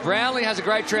 Brownlee has a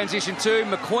great transition too.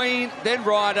 McQueen, then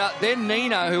Ryder, then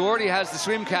Nina, who already has the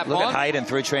swim cap on. Look at Hayden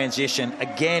through transition.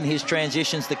 Again, his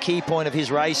transition's the key point of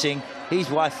his racing. He's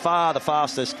by far the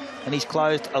fastest, and he's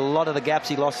closed a lot of the gaps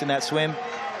he lost in that swim.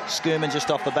 Schoeman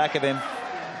just off the back of him.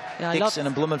 Yeah, Dixon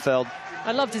and Blumenfeld.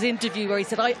 I loved his interview where he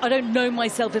said, I don't know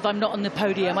myself if I'm not on the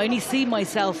podium. I only see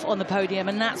myself on the podium,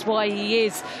 and that's why he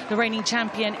is the reigning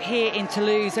champion here in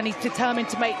Toulouse, and he's determined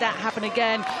to make that happen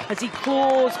again as he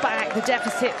claws back the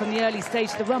deficit from the early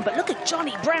stage of the run. But look at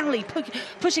Johnny Brownlee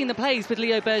pushing the pace with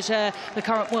Leo Bergier, the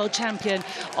current world champion,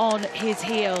 on his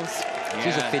heels. Yeah.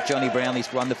 He's a fit Johnny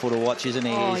Brownlee's wonderful to watch, isn't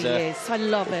he? Oh, He's he is. I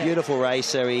love it. Beautiful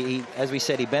racer. He, as we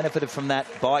said, he benefited from that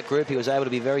bike group. He was able to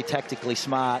be very tactically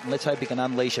smart, and let's hope he can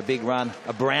unleash a big run,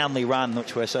 a Brownlee run,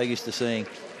 which we're so used to seeing.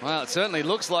 Well, it certainly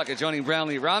looks like a Johnny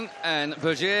Brownlee run, and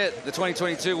Bergier, the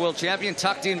 2022 world champion,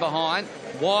 tucked in behind.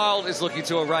 Wild is looking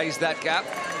to erase that gap.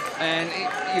 And,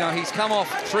 you know, he's come off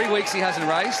 3 weeks he hasn't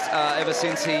raced ever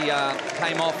since he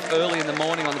came off early in the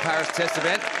morning on the Paris test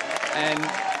event. And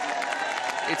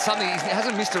it's something, he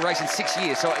hasn't missed a race in 6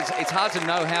 years, so it's hard to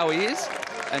know how he is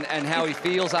and how he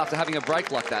feels after having a break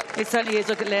like that. It certainly is.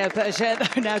 Look at Leo Bergier,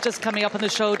 though, now just coming up on the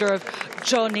shoulder of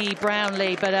Johnny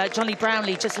Brownlee. But Johnny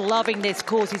Brownlee just loving this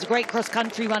course. He's a great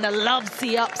cross-country runner, loves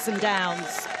the ups and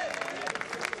downs.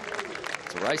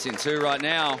 It's a race in 2 right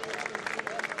now.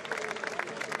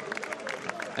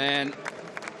 And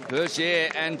Bergier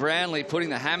and Brownlee putting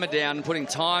the hammer down and putting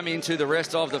time into the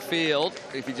rest of the field.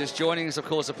 If you're just joining us, of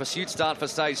course, a pursuit start for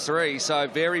stage 3, so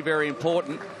very, very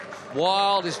important.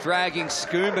 Wild is dragging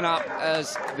Schoeman up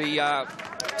as the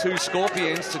 2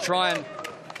 Scorpions to try and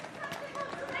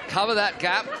cover that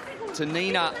gap to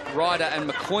Nina, Ryder and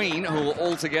McQueen, who are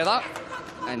all together,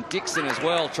 and Dixon as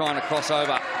well trying to cross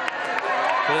over.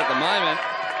 But at the moment,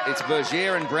 it's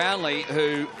Bergier and Brownlee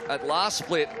who, at last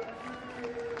split,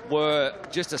 were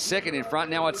just a second in front.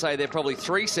 Now I'd say they're probably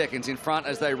 3 seconds in front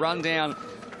as they run down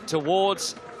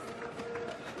towards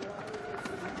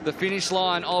the finish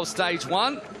line of stage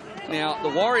 1. Now, the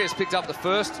Warriors picked up the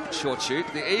first short shoot.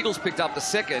 The Eagles picked up the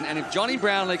second. And if Johnny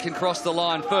Brownlee can cross the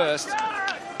line first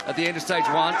at the end of stage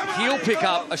 1, he'll pick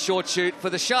up a short shoot for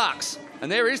the Sharks.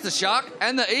 And there is the Shark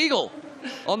and the Eagle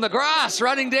on the grass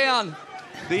running down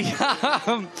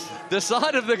the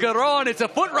side of the Garonne. It's a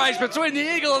foot race between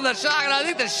the Eagle and the Shark, and I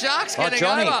think the Shark's getting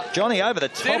over. Johnny over the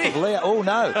top of Leo. Oh,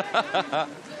 no.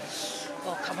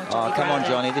 Come on,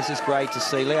 Johnny. This is great to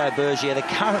see. Leo Bergier, the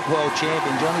current world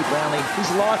champion, Johnny Brownlee,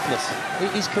 he's lifeless.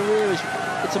 His career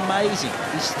it's amazing.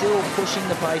 He's still pushing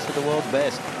the pace for the world's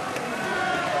best.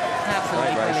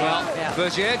 Absolutely brilliant. Well,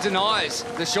 Bergier denies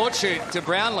the short shoot to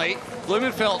Brownlee.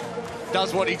 Blumenfeld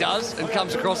does what he does and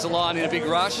comes across the line in a big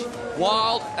rush.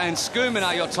 Wild and Schoeman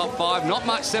are your top 5. Not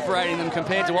much separating them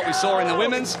compared to what we saw in the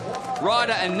women's.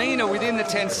 Ryder and Nina within the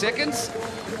 10 seconds.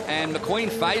 And McQueen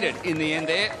faded in the end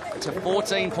there to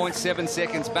 14.7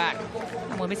 seconds back.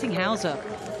 And we're missing Hauser.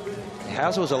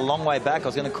 Hauser was a long way back. I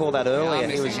was going to call that earlier. Yeah,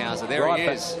 missing Hauser. There he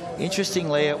is.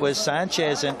 Interestingly, it was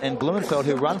Sanchez and Blumenfeld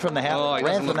who ran from that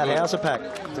Hauser pack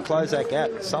to close that gap.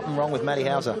 Something wrong with Matty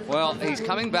Hauser. Well, he's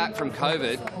coming back from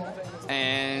COVID,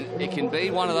 and it can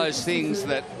be one of those things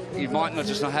that you might not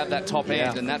have that top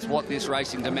end, and that's what this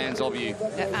racing demands of you.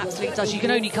 It absolutely does. You can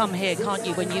only come here, can't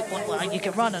you, when you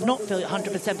can run and not feel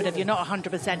 100%, but if you're not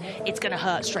 100%, it's going to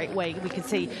hurt straight away. We can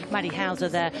see Matty Hauser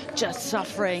there just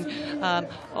suffering,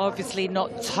 obviously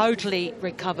not totally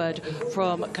recovered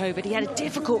from COVID. He had a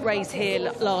difficult race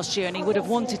here last year, and he would have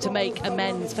wanted to make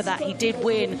amends for that. He did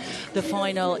win the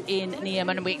final in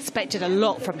Nîmes, and we expected a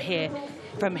lot from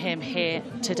him here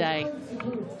today.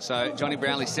 So Johnny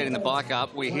Brownlee setting the bike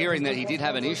up. We're hearing that he did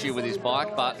have an issue with his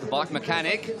bike, but the bike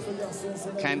mechanic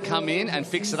can come in and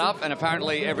fix it up, and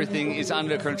apparently everything is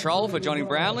under control for Johnny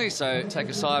Brownlee, so take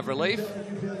a sigh of relief.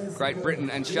 Great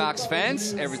Britain and Sharks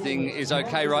fans, everything is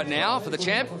okay right now for the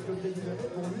champ.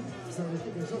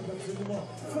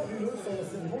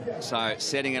 So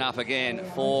setting it up again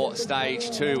for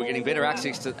stage 2. We're getting better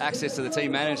access to the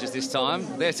team managers this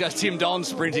time. There's just Tim Don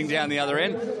sprinting down the other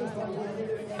end.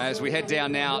 As we head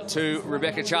down now to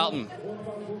Rebecca Charlton.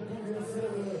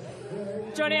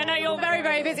 Johnny, I know you're very,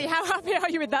 very busy. How happy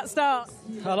are you with that start?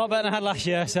 A lot better than I had last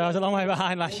year, so I was a long way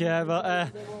behind last year.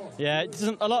 But yeah,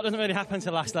 a lot doesn't really happen to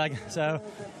the last leg, so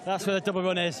that's where the double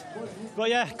run is. But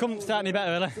yeah, couldn't start any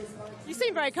better, really. You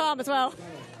seem very calm as well.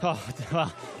 Oh,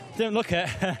 well, didn't look it.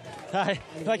 Hi,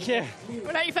 thank you.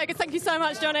 Well, no, you focus. Thank you so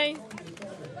much, Johnny.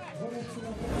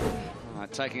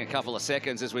 Taking a couple of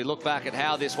seconds as we look back at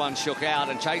how this one shook out,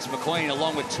 and Chase McQueen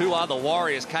along with 2 other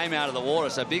Warriors came out of the water,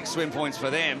 so big swim points for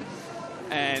them.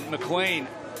 And McQueen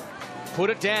put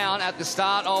it down at the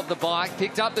start of the bike,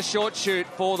 picked up the short shoot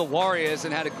for the Warriors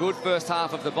and had a good first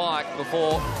half of the bike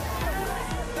before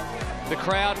the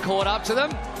crowd caught up to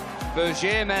them.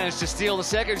 Bergier managed to steal the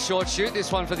second short shoot,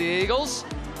 this one for the Eagles,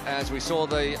 as we saw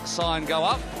the sign go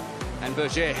up, and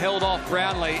Bergier held off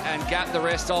Brownlee and gapped the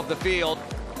rest of the field.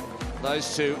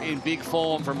 Those two in big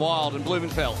form from Wild and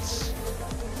Blumenfelds.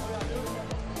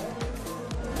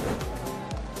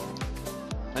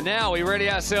 And now we ready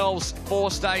ourselves for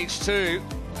stage 2.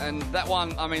 And that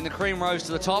one, I mean, the cream rose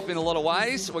to the top in a lot of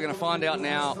ways. We're going to find out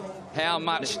now how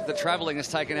much the travelling has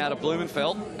taken out of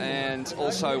Blumenfeld, and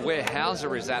also where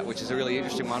Hauser is at, which is a really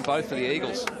interesting one, both for the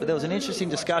Eagles. But there was an interesting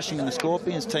discussion in the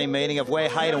Scorpions team meeting of where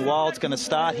Hayden Wild's going to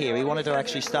start here. He wanted to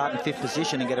actually start in 5th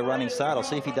position and get a running start. I'll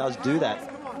see if he does do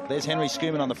that. There's Henry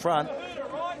Schoeman on the front.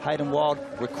 Hayden Wild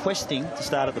requesting to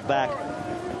start at the back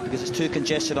because it's too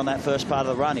congested on that first part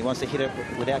of the run. He wants to hit it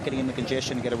without getting in the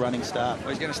congestion and get a running start. Well,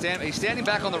 he's going to stand. He's standing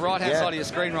back on the right-hand side of your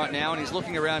screen right now, and he's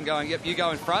looking around going, yep, you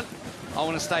go in front. I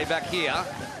want to stay back here.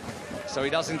 So he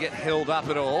doesn't get held up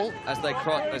at all as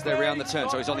they round the turn.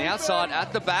 So he's on the outside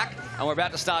at the back, and we're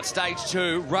about to start stage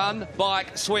 2, run,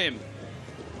 bike, swim.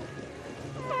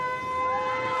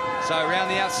 So around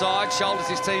the outside, shoulders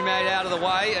his teammate out of the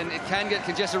way, and it can get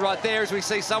congested right there as we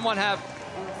see someone have,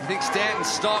 I think, Stanton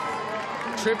stop,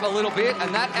 trip a little bit,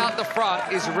 and that out the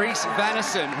front is Reese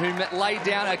Vannison, who laid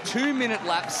down a 2-minute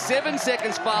lap, 7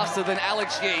 seconds faster than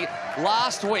Alex Yee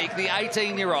last week, the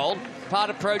 18-year-old,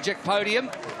 part of Project Podium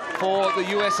for the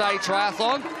USA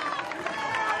Triathlon,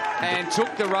 and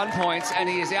took the run points, and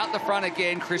he is out the front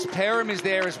again. Chris Perham is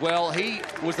there as well. He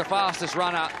was the fastest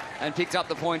runner and picked up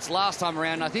the points last time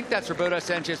around. I think that's Roberto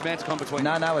Sanchez-Mantecon between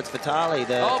them. No, it's Vitali.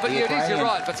 But it is, you're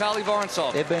right, Vitali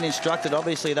Vorontsov. They've been instructed,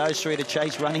 obviously, those three to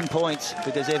chase running points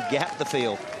because they've gapped the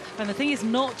field. And the thing is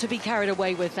not to be carried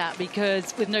away with that,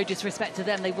 because with no disrespect to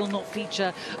them, they will not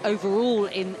feature overall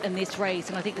in this race.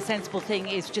 And I think the sensible thing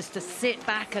is just to sit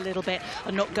back a little bit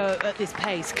and not go at this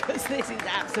pace, because this is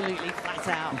absolutely flat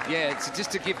out. Yeah, it's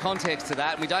just to give context to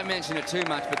that, and we don't mention it too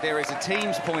much, but there is a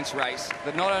team's points race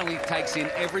that not only takes in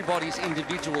everybody's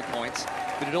individual points,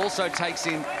 but it also takes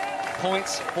in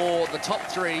points for the top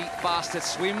 3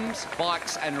 fastest swims,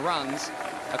 bikes and runs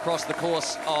across the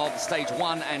course of stage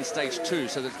 1 and stage 2.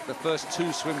 So the first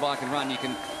 2, swim, bike and run, you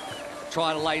can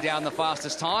try to lay down the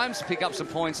fastest times, pick up some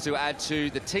points to add to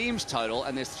the team's total,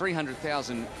 and there's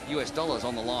 $300,000 US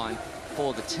on the line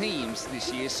for the teams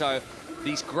this year. So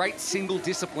these great single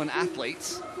discipline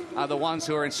athletes are the ones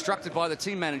who are instructed by the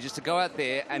team managers to go out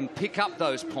there and pick up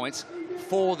those points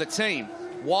for the team.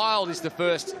 Wild is the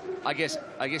first, I guess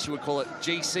you would call it,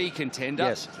 GC contender,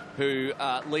 yes, who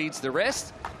leads the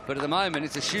rest. But at the moment,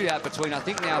 it's a shootout between, I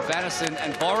think now, Vanison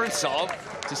and Borisov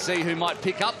to see who might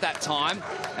pick up that time.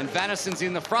 And Vanison's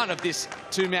in the front of this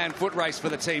 2-man foot race for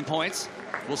the team points.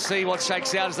 We'll see what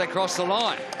shakes out as they cross the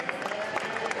line.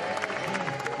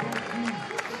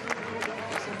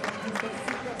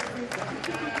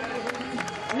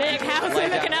 Nick, how's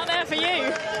it looking out there for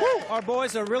you? Woo, our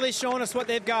boys are really showing us what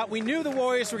they've got. We knew the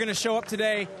Warriors were going to show up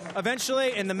today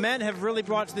eventually, and the men have really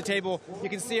brought it to the table. You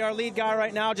can see our lead guy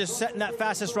right now just setting that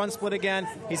fastest run split again.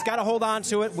 He's got to hold on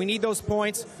to it. We need those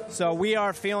points, so we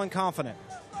are feeling confident.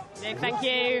 Nick, thank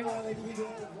you.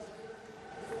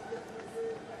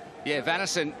 Yeah,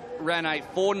 Vanison ran a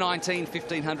 4:19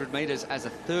 1500 metres as a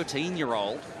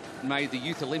 13-year-old, made the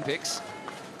Youth Olympics,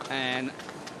 and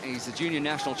he's the junior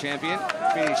national champion,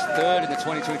 finished 3rd in the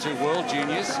 2022 World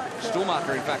Juniors.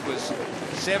 Stuhlmacher, in fact, was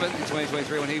 7th in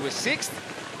 2023 when he was 6th.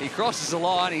 He crosses the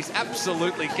line. He's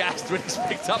absolutely gassed when he's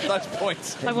picked up those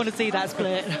points. I want to see that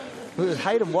split. It was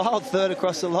Hayden Wild 3rd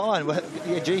across the line.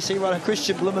 Yeah, GC runner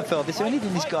Christian Blumenfeld. Is there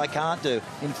anything this guy can't do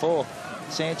in 4th?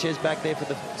 Sanchez back there for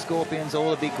the Scorpions.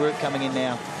 All a big group coming in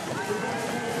now.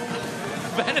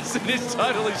 Vanison is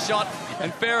totally shot,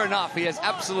 and fair enough. He has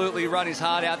absolutely run his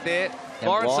heart out there.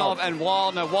 Borisov and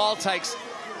Wild. No, Wild takes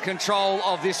control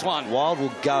of this one. Wild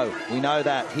will go. We know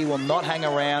that. He will not hang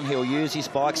around. He'll use his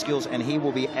bike skills, and he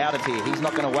will be out of here. He's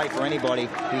not going to wait for anybody.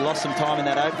 He lost some time in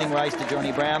that opening race to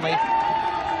Johnny Brownlee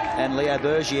and Leo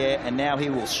Bergier, and now he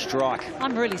will strike.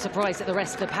 I'm really surprised that the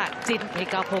rest of the pack didn't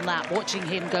pick up on that, watching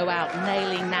him go out,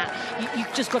 nailing that.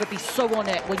 You've just got to be so on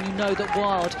it when you know that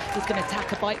Wild is going to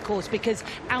attack a bike course, because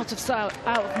out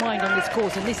of mind on this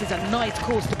course, and this is a nice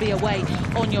course to be away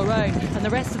on your own, and the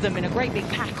rest of them in a great big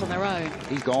pack on their own.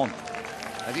 He's gone.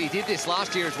 He did this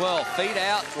last year as well. Feet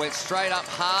out, went straight up,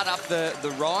 hard up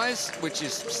the rise, which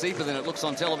is steeper than it looks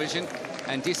on television,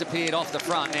 and disappeared off the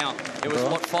front. Now, it was,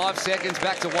 what, 5 seconds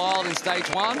back to Wild in stage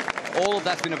 1? All of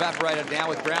that's been evaporated now,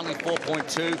 with Brownlee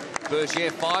 4.2, Bergier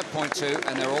 5.2,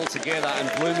 and they're all together, and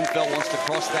Blumenfeld wants to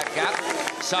cross that gap.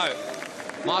 So,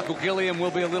 Michael Gilliam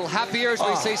will be a little happier as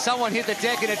we see someone hit the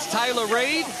deck, and it's Taylor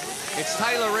Reid. It's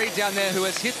Taylor Reid down there who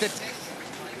has hit the deck,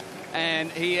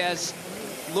 and he has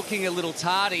looking a little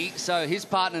tardy, so his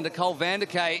partner Nicole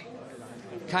Vanderkay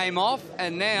came off,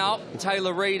 and now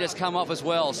Taylor Reid has come off as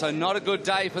well. So not a good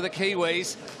day for the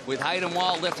Kiwis, with Hayden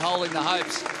Wild left holding the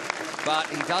hopes, but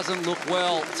he doesn't look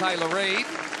well, Taylor Reid,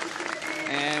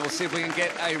 and we'll see if we can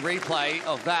get a replay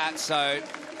of that. So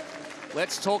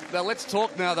let's talk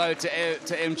now though to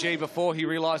MG before he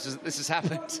realises that this has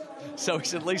happened, so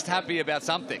he's at least happy about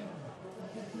something.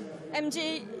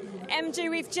 MG,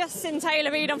 we've just seen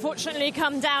Taylor Reid unfortunately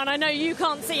come down. I know you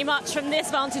can't see much from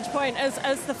this vantage point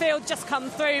as the field just come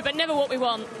through, but never what we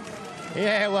want.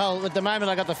 Yeah, well, at the moment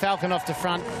I got the Falcon off the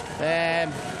front.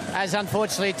 As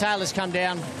unfortunately Taylor's come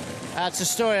down. It's a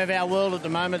story of our world at the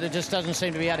moment. It just doesn't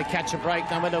seem to be able to catch a break.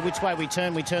 No matter which way we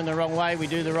turn the wrong way, we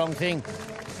do the wrong thing.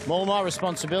 More my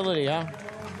responsibility, huh?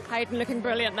 Hayden looking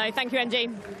brilliant though. Thank you,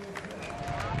 MG.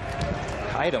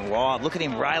 Hayden Wild, look at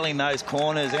him railing those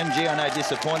corners. MG, I know,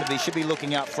 disappointed, but he should be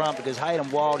looking up front, because Hayden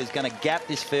Wild is going to gap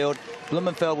this field.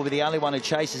 Blumenfeld will be the only one who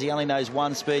chases. He only knows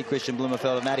one speed, Christian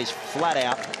Blumenfeld, and that is flat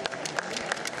out.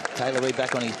 Taylor Reid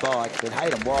back on his bike, but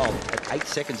Hayden Wild at 8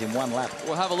 seconds in 1 lap.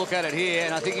 We'll have a look at it here,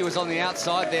 and I think he was on the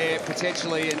outside there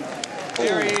potentially, and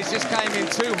there he is, just came in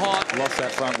too hot. Lost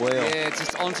that front wheel. Yeah,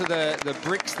 just onto the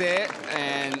bricks there,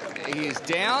 and he is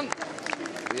down.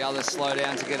 The others slow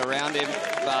down to get around him,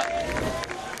 but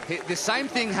the same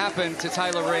thing happened to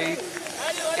Taylor Reid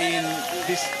in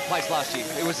this place last year.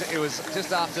 It was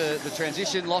just after the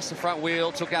transition, lost the front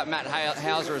wheel, took out Matt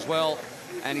Hauser as well,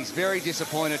 and he's very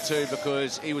disappointed too,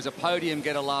 because he was a podium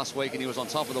getter last week and he was on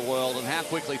top of the world, and how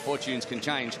quickly fortunes can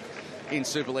change. in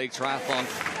Super League Triathlon.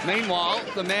 Meanwhile,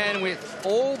 the man with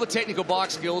all the technical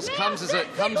bike skills comes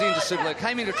into Super League,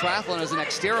 came into triathlon as an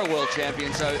Xterra World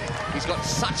Champion, so he's got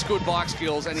such good bike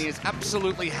skills and he is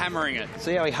absolutely hammering it.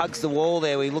 See how he hugs the wall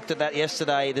there? We looked at that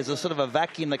yesterday. There's a sort of a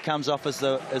vacuum that comes off as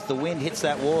the wind hits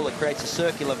that wall. It creates a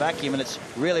circular vacuum and it's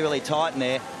really, really tight in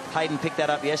there. Hayden picked that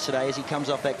up yesterday as he comes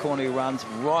off that corner. He runs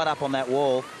right up on that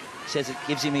wall. Says it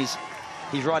gives him he's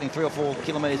riding 3 or 4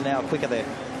 kilometres an hour quicker there.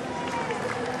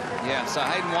 Yeah, so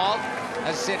Hayden Wild,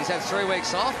 as I said, he's had 3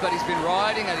 weeks off, but he's been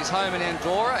riding at his home in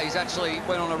Andorra. He's actually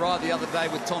went on a ride the other day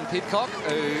with Tom Pidcock,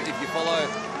 who, if you follow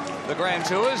the Grand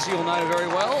Tours, you'll know very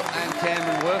well, and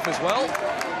Cameron Worth as well.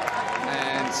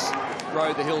 And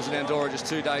rode the hills in Andorra just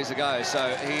 2 days ago,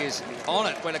 so he is on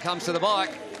it when it comes to the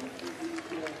bike.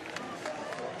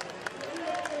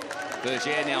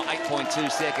 Berger now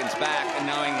 8.2 seconds back, and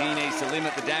knowing he needs to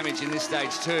limit the damage in this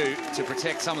stage 2 to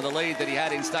protect some of the lead that he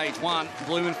had in stage 1.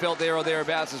 Blumenfeld there or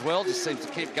thereabouts as well, just seems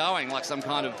to keep going like some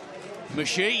kind of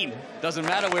machine. Doesn't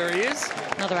matter where he is.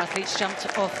 Another athlete's jumped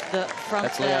off the front.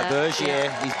 That's Leo Berger.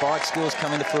 Yeah. His bike skills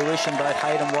come into fruition. Both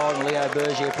Hayden Wild and Leo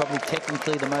Berger are probably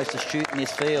technically the most astute in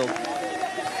this field,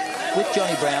 with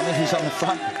Johnny Brownlee, who's on the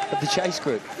front of the chase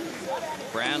group.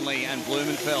 Brownlee and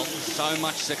Blumenfeld, so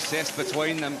much success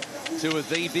between them. 2 of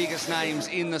the biggest names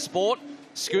in the sport.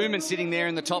 Schoeman sitting there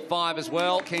in the top 5 as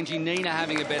well. Kenji Nina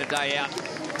having a better day out.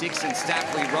 Dixon,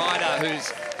 Stapley, Ryder,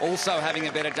 who's also having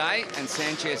a better day. And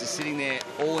Sanchez is sitting there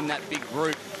all in that big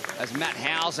group as Matt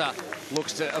Hauser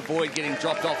looks to avoid getting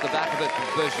dropped off the back of it.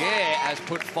 Berger has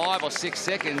put 5 or 6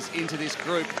 seconds into this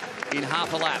group in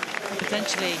half a lap.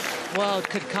 Potentially, Wild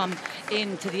could come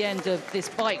into the end of this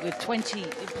bike with 20,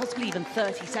 possibly even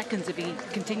 30 seconds if he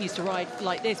continues to ride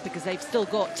like this, because they've still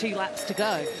got 2 laps to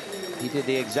go. He did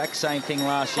the exact same thing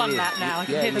last year. 1 lap now, I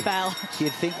can hear the bell.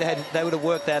 You'd think they would have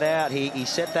worked that out. He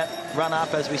set that run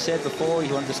up, as we said before.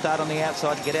 He wanted to start on the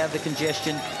outside to get out of the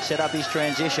congestion, set up his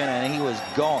transition, and he was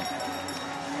gone.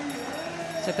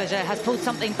 So Berger has pulled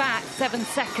something back, 7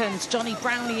 seconds. Johnny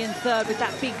Brownlee in 3rd with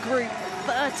that big group,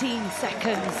 13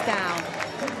 seconds down.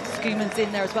 Schoeman's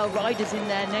in there as well, Ryder's in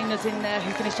there, Nina's in there,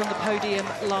 who finished on the podium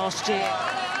last year.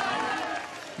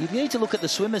 You need to look at the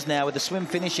swimmers now, with the swim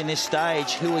finish in this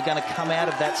stage, who are going to come out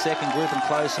of that second group and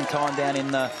close some time down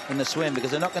in the swim, because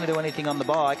they're not going to do anything on the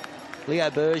bike. Leo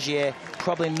Berger,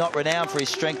 probably not renowned for his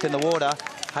strength in the water.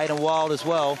 Hayden Wild as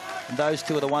well, and those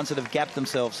 2 are the ones that have gapped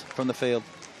themselves from the field.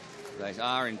 They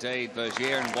are indeed.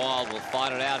 Berger and Wild will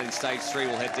fight it out in stage 3.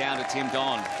 We'll head down to Tim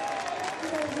Don.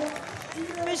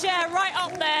 Berger right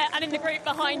up there, and in the group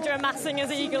behind you, amassing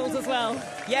as Eagles as well.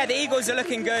 Yeah, the Eagles are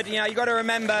looking good. You know, you've got to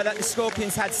remember that the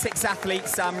Scorpions had 6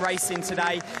 athletes racing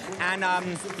today. And,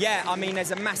 yeah, I mean,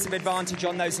 there's a massive advantage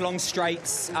on those long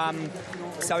straights.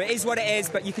 So it is what it is,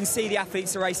 but you can see the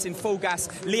athletes are racing full gas.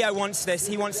 Leo wants this.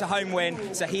 He wants a home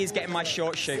win, so he is getting my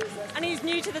short shoot. And he's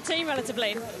new to the team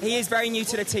relatively. He is very new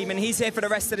to the team, and he's here for the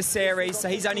rest of the series, so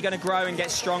he's only going to grow and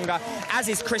get stronger, as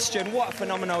is Christian. What a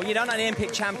phenomenal. You don't know an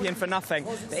Olympic champion for nothing.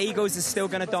 The Eagles are still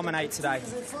going to dominate today.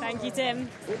 Thank you, Tim.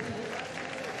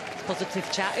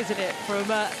 Positive chat, isn't it,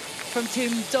 from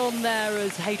Tim Don there,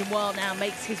 as Hayden Wild now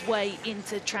makes his way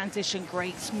into transition.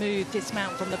 Great smooth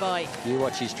dismount from the bike. You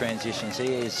watch his transitions.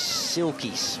 He is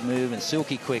silky smooth and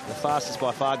silky quick. The fastest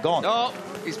by far gone. Oh,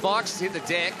 his bike's hit the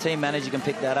deck. Team manager can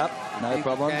pick that up. No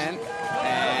problems.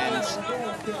 And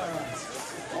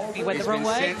he went the wrong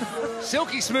way.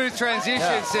 Silky smooth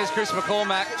transition, says Chris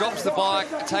McCormack. Drops the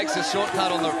bike, takes a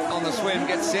shortcut on the swim,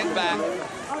 gets sent back.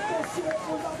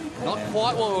 Not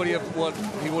quite what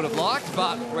he would have liked,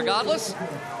 but regardless.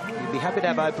 He'd be happy to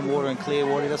have open water and clear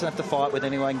water. He doesn't have to fight with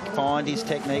anyone. Find his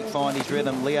technique, find his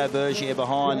rhythm. Leo Berger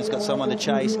behind has got someone to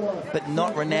chase, but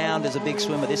not renowned as a big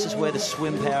swimmer. This is where the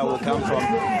swim power will come from.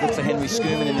 Look for Henry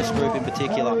Schoeman in this group in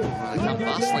particular. They come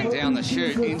bustling down the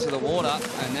chute into the water,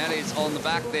 and that is on the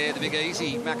back there, the big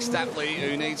easy Max Stapley,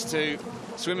 who needs to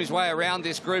swim his way around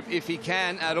this group if he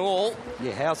can at all.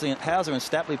 Yeah, Hauser and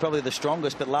Stapley probably the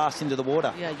strongest, but last into the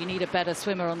water. Yeah, you need a better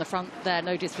swimmer on the front there.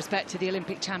 No disrespect to the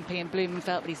Olympic champion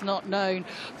Blumenfeld, but he's not known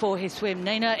for his swim.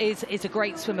 Nena is a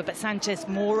great swimmer, but Sanchez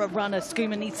more a runner.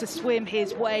 Schoeman needs to swim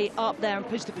his way up there and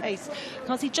push the pace.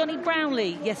 Can't see Johnny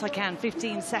Brownlee. Yes, I can.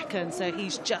 15 seconds, so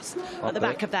he's just at the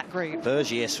back of that group.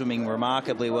 Berger swimming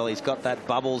remarkably well. He's got that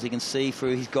bubbles. He can see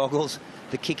through his goggles.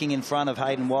 The kicking in front of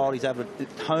Hayden Wild, he's able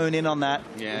to hone in on that,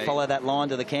 and follow that line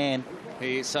to the can.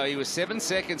 So he was 7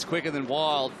 seconds quicker than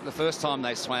Wild the first time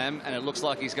they swam, and it looks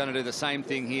like he's going to do the same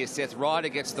thing here. Seth Ryder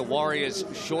gets the Warriors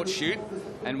short shoot,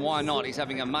 and why not? He's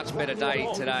having a much better day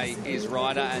today, is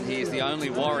Ryder, and he is the only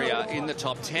Warrior in the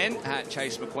top 10.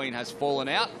 Chase McQueen has fallen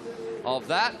out of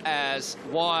that, as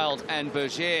Wild and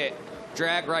Berger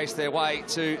drag race their way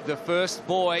to the first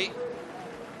buoy.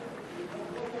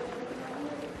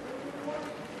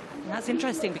 That's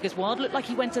interesting because Wild looked like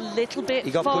he went a little bit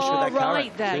He got pushed with that right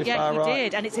current. there. Too Yeah, far he right.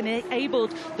 did, and it's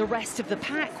enabled the rest of the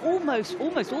pack, almost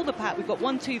all the pack. We've got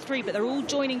 1, 2, 3, but they're all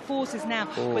joining forces now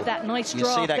with that nice You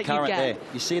draft see that current you get. there.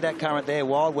 You see that current there.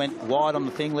 Wild went wide on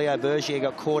the thing. Leo Bergier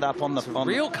got caught up on the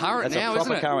real current that's now, a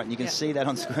proper isn't it? current. You can see that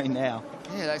on screen now.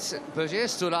 Yeah, Bergier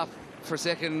stood up for a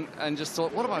second and just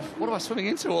thought, what am I swimming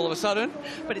into all of a sudden?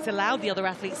 But it's allowed the other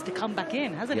athletes to come back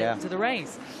in, hasn't Yeah. it, to the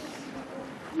race?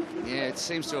 Yeah, it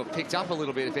seems to have picked up a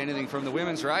little bit, if anything, from the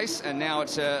women's race, and now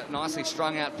it's a nicely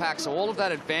strung out pack. So all of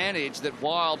that advantage that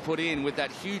Wild put in with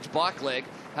that huge bike leg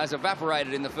has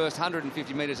evaporated in the first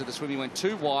 150 metres of the swim. He went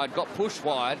too wide, got pushed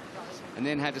wide, and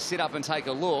then had to sit up and take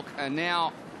a look. And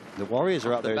now The Warriors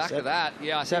are up there. back of that,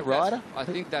 yeah, Is that Ryder? I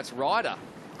think that's Ryder.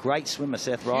 Great swimmer,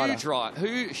 Seth Ryder.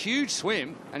 Huge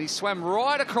swim, and he swam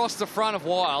right across the front of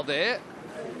Wild there,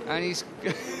 and he's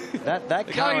that going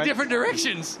in current, different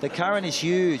directions. The current is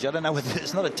huge. I don't know whether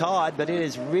it's not a tide, but it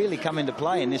has really come into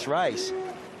play in this race.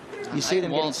 You see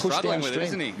them getting Wild's pushed struggling with it,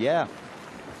 downstream. isn't he? Yeah.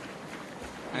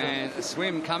 And a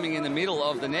swim coming in the middle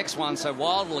of the next one, so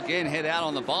Wild will again head out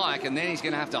on the bike, and then he's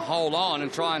going to have to hold on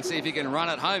and try and see if he can run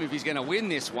it home if he's going to win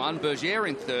this one. Bergier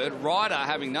in third, Ryder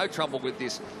having no trouble with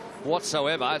this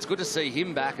whatsoever. It's good to see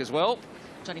him back as well.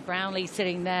 Johnny Brownlee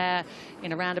sitting there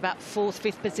in around about 4th,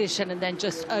 5th position, and then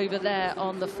just over there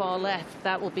on the far left,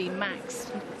 that will be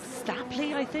Max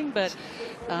Stapley, I think. But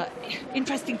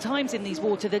interesting times in these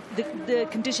water. The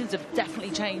conditions have definitely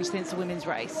changed since the women's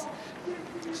race.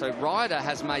 So Ryder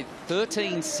has made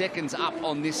 13 seconds up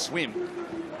on this swim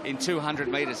in 200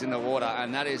 metres in the water,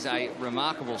 and that is a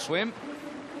remarkable swim.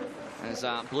 As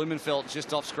Blumenfeld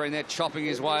just off screen there, chopping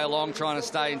his way along, trying to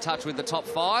stay in touch with the top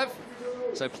 5.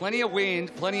 So plenty of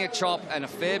wind, plenty of chop, and a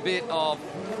fair bit of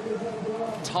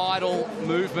tidal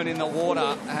movement in the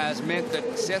water has meant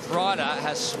that Seth Ryder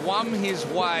has swum his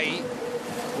way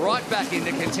right back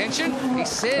into contention. He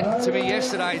said to me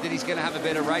yesterday that he's going to have a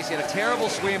better race. He had a terrible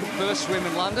swim, first swim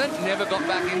in London, never got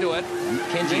back into it.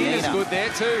 Nina's good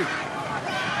there too.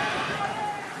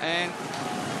 And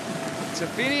to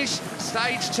finish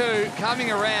stage 2, coming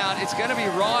around, it's going to be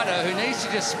Ryder who needs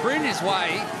to just sprint his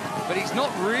way, but he's not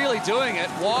really doing it.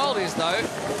 Wild is, though,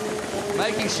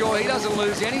 making sure he doesn't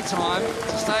lose any time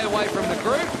to stay away from the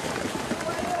group.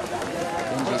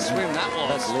 What a swim that was.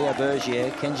 That's Leo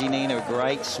Bergier. Kenji Nina, a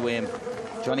great swim.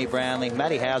 Johnny Brownlee.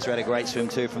 Matty Hauser had a great swim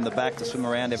too from the back to swim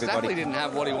around everybody. Stapley didn't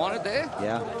have what he wanted there.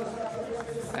 Yeah.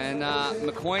 And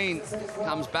McQueen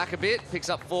comes back a bit, picks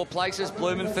up 4 places.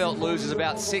 Blumenfeld loses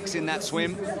about 6 in that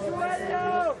swim.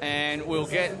 And we'll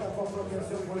get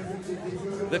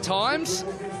the times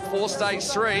for stage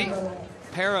 3.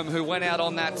 Perham, who went out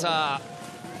on that,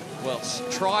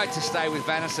 tried to stay with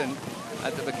Vanison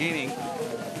at the beginning.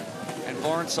 And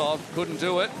Vorontsov couldn't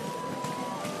do it.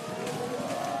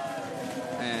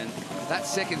 And that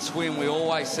second swim, we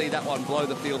always see that one blow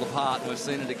the field apart, and we've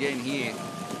seen it again here.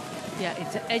 Yeah,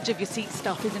 it's edge of your seat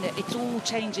stuff, isn't it? It's all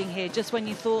changing here. Just when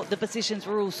you thought the positions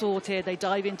were all sorted, they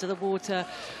dive into the water.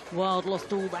 Wild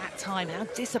lost all that time. How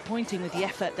disappointing with the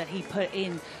effort that he put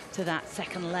in to that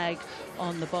second leg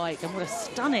on the bike. And what a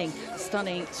stunning,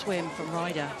 stunning swim from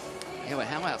Ryder. Yeah, well,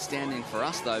 how outstanding for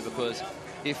us, though, because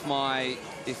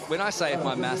when I say if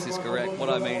my maths is correct, what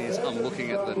I mean is I'm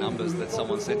looking at the numbers that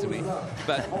someone said to me.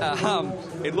 But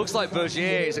it looks like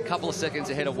Bergier is a couple of seconds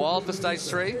ahead of Wild for stage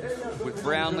 3, with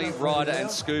Brownlee, Ryder and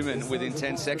Skuman within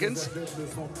 10 seconds.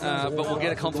 But we'll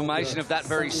get a confirmation of that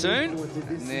very soon.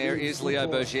 And there is Leo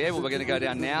Bergier. Well, we're going to go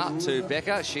down now to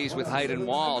Becca. She's with Hayden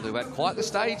Wild, who had quite the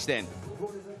stage then.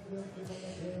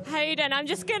 Hayden, I'm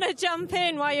just going to jump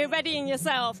in while you're readying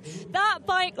yourself. That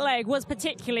bike leg was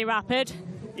particularly rapid.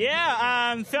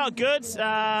 Yeah, felt good.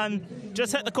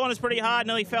 Just hit the corners pretty hard,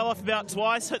 nearly fell off about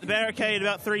twice, hit the barricade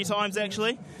about 3 times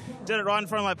actually. Did it right in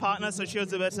front of my partner, so she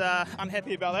was a bit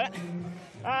unhappy about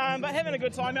that. But having a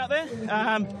good time out there.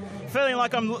 Feeling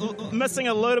like I'm missing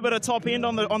a little bit of top end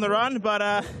on the run,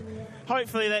 but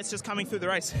hopefully that's just coming through the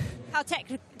race. How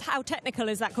technical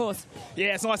is that course?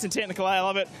 Yeah, it's nice and technical. I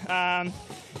love it.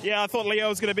 Yeah, I thought Leo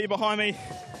was going to be behind me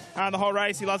the whole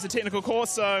race. He loves the technical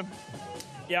course, so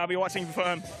yeah, I'll be watching for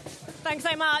him. Thanks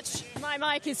so much. My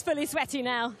mic is fully sweaty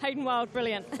now. Hayden Wild,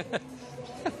 brilliant.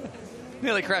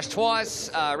 Nearly crashed twice,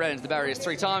 ran into the barriers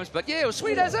 3 times, but yeah, it was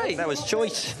sweet as That was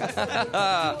choice.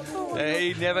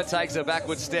 He never takes a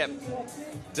backward step,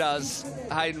 does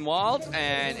Hayden Wild,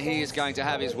 and he is going to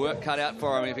have his work cut out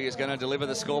for him if he is going to deliver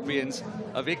the Scorpions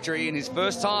a victory in his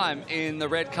first time in the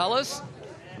red colours.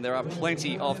 There are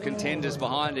plenty of contenders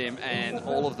behind him, and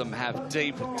all of them have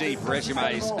deep, deep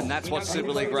resumes, and that's what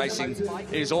Super League racing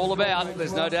is all about.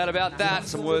 There's no doubt about that.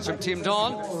 Some words from Tim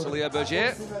Don to Leo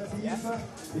Berger.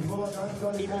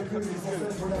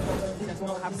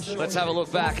 Let's have a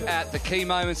look back at the key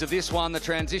moments of this one, the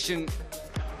transition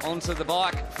onto the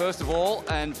bike, first of all,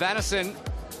 and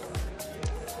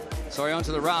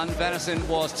onto the run. Vanison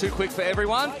was too quick for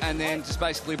everyone and then just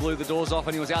basically blew the doors off,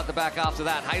 and he was out the back after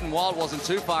that. Hayden Wild wasn't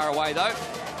too far away, though.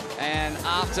 And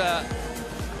after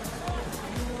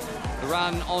the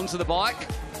run onto the bike,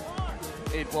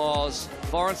 it was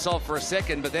Vorontsov for a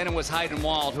second, but then it was Hayden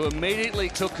Wild who immediately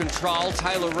took control.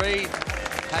 Taylor Reid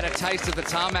had a taste of the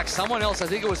tarmac. Someone else, I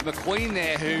think it was McQueen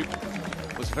there, who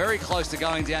was very close to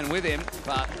going down with him,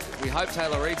 but we hope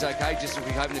Taylor Reid's okay, just as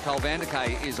we hope Nicole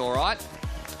Vanderkay is all right.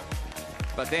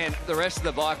 But then the rest of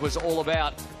the bike was all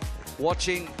about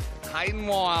watching Hayden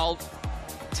Wild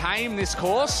tame this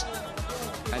course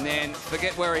and then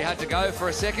forget where he had to go for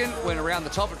a second, went around the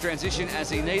top of transition as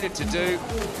he needed to do,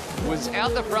 was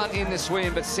out the front in the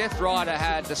swim, but Seth Ryder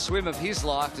had the swim of his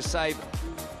life to save,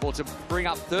 or to bring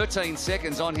up 13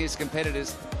 seconds on his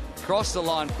competitors, crossed the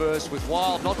line first with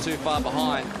Wild not too far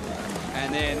behind,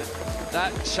 and then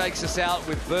that shakes us out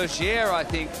with Berger, I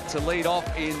think, to lead off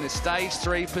in the Stage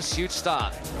 3 pursuit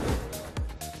start.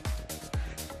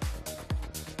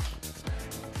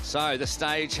 So the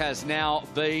stage has now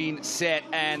been set,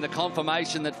 and the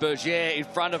confirmation that Berger, in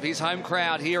front of his home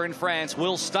crowd here in France,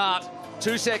 will start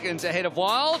 2 seconds ahead of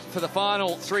Wild for the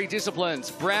final 3 disciplines.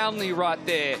 Brownlee right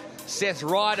there. Seth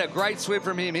Ryder, great swim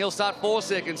from him. He'll start 4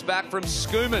 seconds back from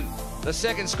Skuman, the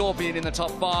second Scorpion in the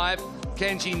top 5.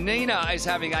 Kenji Nina is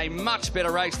having a much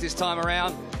better race this time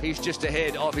around. He's just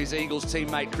ahead of his Eagles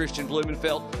teammate Christian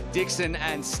Blumenfeld. Dixon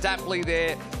and Stapley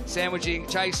there sandwiching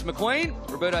Chase McQueen.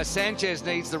 Roberto Sanchez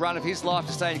needs the run of his life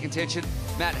to stay in contention.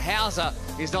 Matt Hauser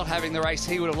is not having the race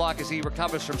he would have liked as he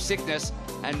recovers from sickness.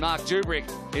 And Mark Jubrick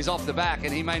is off the back,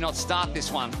 and he may not start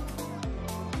this one.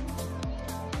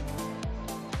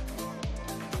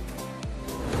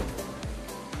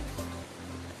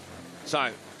 So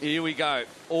here we go.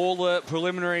 All the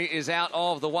preliminary is out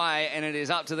of the way, and it is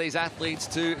up to these athletes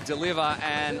to deliver.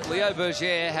 And Leo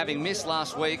Berger, having missed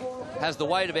last week, has the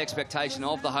weight of expectation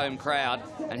of the home crowd,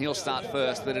 and he'll start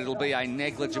first, but it'll be a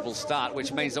negligible start,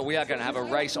 which means that we are going to have a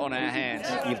race on our hands.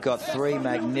 You've got 3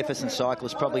 magnificent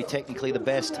cyclists, probably technically the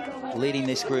best, leading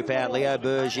this group out. Leo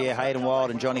Berger, Hayden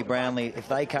Wild and Johnny Brownlee. If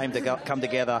they come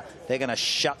together, they're going to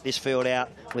shut this field out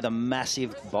with a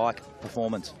massive bike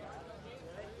performance.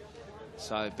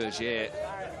 So Berger,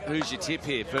 who's your tip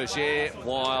here? Berger,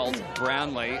 Wild,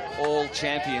 Brownlee, all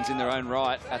champions in their own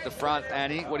right at the front.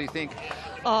 Annie, what do you think?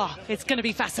 Oh, it's going to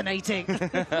be fascinating.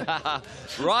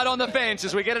 Right on the fence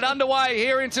as we get it underway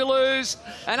here in Toulouse.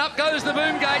 And up goes the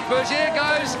boom gate. Berger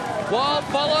goes, Wild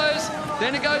follows,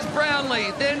 then it goes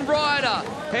Brownlee, then Ryder.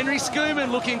 Henry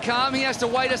Skuman looking calm. He has to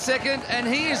wait a second, and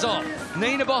he is on.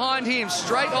 Nina behind him,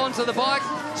 straight onto the bike,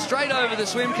 straight over the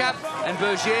swim cap, and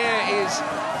Berger is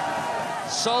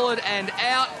solid and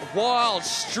out. Wild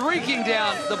streaking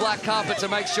down the black carpet to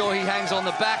make sure he hangs on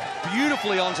the back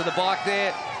beautifully onto the bike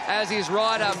there, as is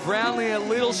Ryder. Brownlee a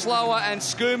little slower, and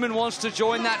Skuman wants to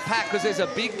join that pack because there's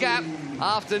a big gap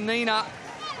after Nina.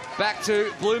 Back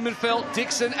to Blumenfeld,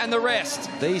 Dixon and the rest.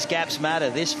 These gaps matter.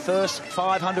 This first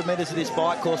 500 metres of this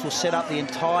bike course will set up the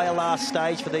entire last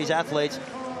stage for these athletes.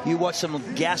 You watch them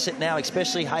gas it now,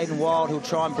 especially Hayden Wild, who'll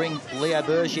try and bring Leo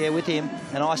Berger with him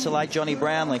and isolate Johnny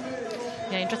Brownlee.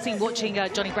 Yeah, interesting watching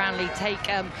Johnny Brownlee take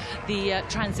the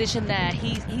transition there.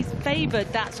 He's favoured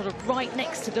that sort of right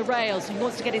next to the rails. He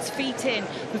wants to get his feet in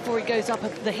before he goes up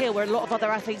the hill, where a lot of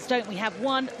other athletes don't. We have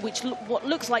one which what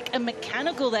looks like a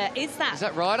mechanical there. Is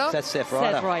that Ryder? That's Seth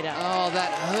Ryder. Seth Ryder. Oh,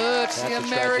 that hurts. That's the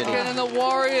American and the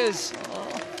Warriors.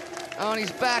 Oh, and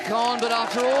he's back on, but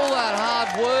after all that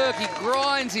hard work, he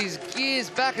grinds his gears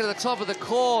back to the top of the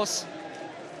course.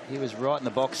 He was right in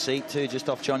the box seat too, just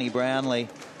off Johnny Brownlee.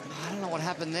 I don't know what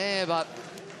happened there, but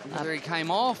whether he came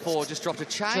off or just dropped a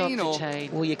chain.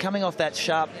 Well, you're coming off that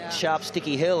sharp,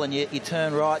 sticky hill, and you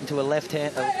turn right into a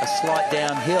left-hand, a slight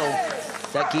downhill.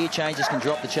 That gear changes can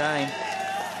drop the chain.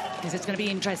 Because it's going to be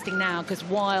interesting now, because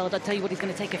Wild, I tell you what, he's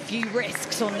going to take a few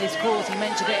risks on this course. He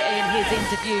mentioned it in his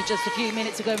interview just a few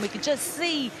minutes ago, and we can just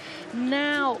see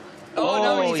now. Oh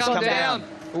no, he's come down.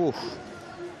 Oof.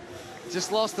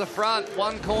 Just lost the front,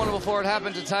 one corner before it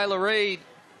happened to Taylor Reid.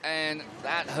 And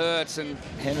that hurts, and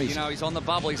Henry's, you know, he's on the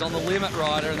bubble, he's on the limit,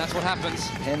 Ryder, and that's what happens.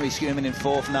 Henry Skuman in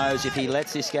fourth knows if he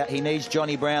lets this go, he needs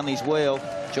Johnny Brownlee's wheel.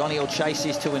 Johnny will chase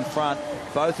these two in front.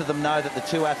 Both of them know that the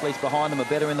 2 athletes behind them are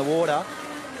better in the water,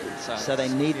 so they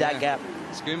need that gap.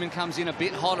 Schoeman comes in a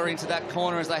bit hotter into that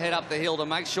corner as they head up the hill to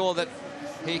make sure that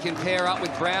he can pair up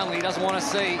with Brownlee. He doesn't want to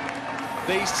see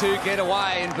these two get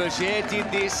away, and Berger did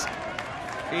this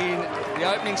in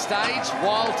the opening stage.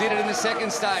 Wild did it in the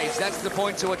second stage. That's the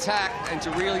point to attack and to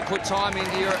really put time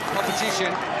into your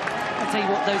competition. I'll tell you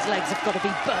what, those legs have got to be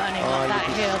burning on that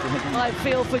hill. I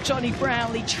feel for Johnny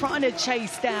Brownlee trying to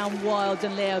chase down Wild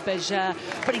and Leo Berger,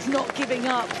 but he's not giving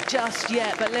up just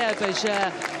yet. But Leo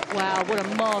Berger, wow, what a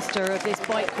master of this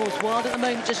bike course. Wild at the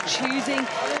moment just choosing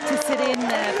to sit in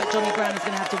there, but Johnny Brownlee's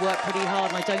going to have to work pretty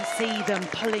hard, and I don't see them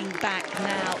pulling back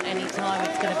now anytime.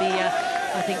 It's going to be,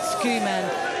 I think, Schoeman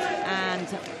and...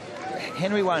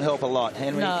 Henry won't help a lot.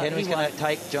 Henry's going to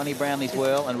take Johnny Brownlee's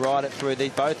whirl and ride it through.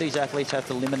 Both these athletes have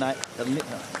to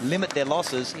limit their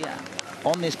losses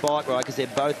on this bike ride because they're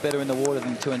both better in the water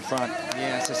than the two in front.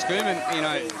 Yeah, so Schoeman, you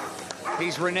know,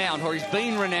 he's renowned, or he's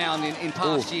been renowned in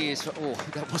past years. Oh,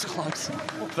 that was close.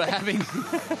 for having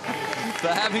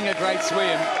a great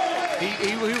swim.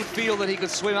 He would feel that he could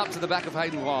swim up to the back of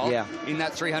Hayden Wild in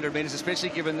that 300 metres, especially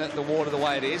given the water the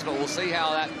way it is. But we'll see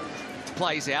how that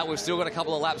plays out. We've still got a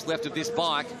couple of laps left of this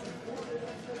bike.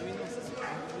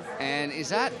 And is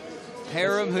that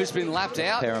Perham who's been lapped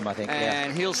out? Perham, I think,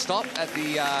 and he'll stop at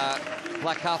the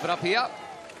black carpet up here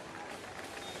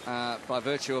by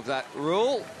virtue of that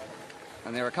rule.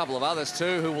 And there are a couple of others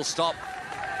too who will stop.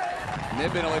 And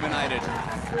they've been eliminated.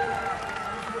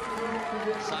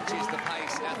 Such is the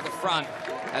pace at the front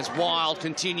as Wild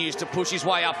continues to push his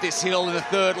way up this hill in the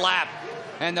third lap.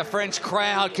 And the French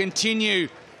crowd continue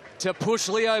to push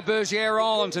Leo Berger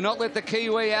on, to not let the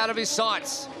Kiwi out of his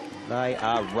sights. They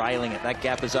are railing it. That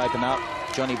gap has opened up.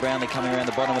 Johnny Brownlee coming around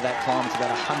the bottom of that climb. It's about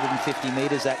 150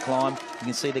 metres, that climb. You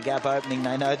can see the gap opening.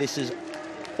 They know this is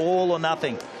all or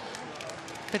nothing.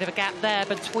 Bit of a gap there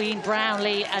between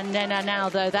Brownlee and Nena now,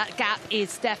 though. That gap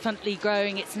is definitely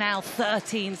growing. It's now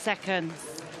 13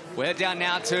 seconds. We're down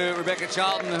now to Rebecca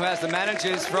Charlton, who has the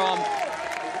managers from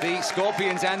the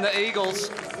Scorpions and the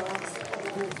Eagles.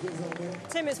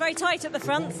 Tim, it's very tight at the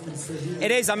front.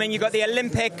 It is. I mean, you've got the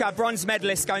Olympic bronze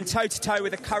medalist going toe-to-toe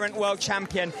with the current world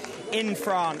champion in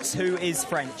France, who is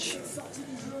French.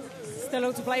 Still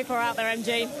all to play for out there,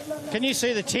 MG. Can you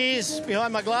see the tears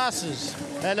behind my glasses?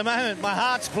 At the moment, my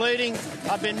heart's bleeding.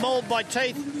 I've been mauled by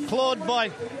teeth, clawed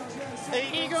by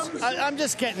eagles. I'm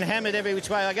just getting hammered every which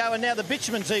way I go, and now the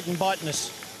bitumen's even biting us.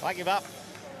 I give up.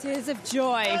 Tears of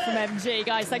joy from MG,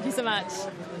 guys. Thank you so much.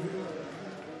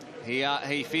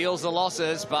 He feels the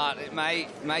losses, but may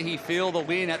he feel the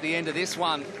win at the end of this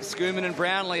one. Schoeman and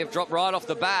Brownlee have dropped right off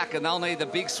the back, and they'll need the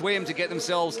big swim to get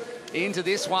themselves into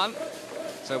this one.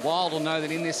 So Wild will know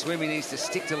that in this swim he needs to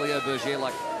stick to Leo Berger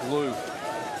like glue.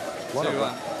 What a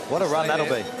run that'll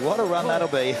be. What a run that'll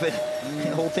be.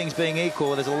 If all things being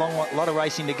equal, there's a lot of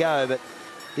racing to go, but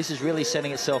this is really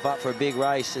setting itself up for a big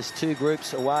race. There's two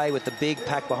groups away with the big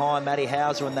pack behind. Matty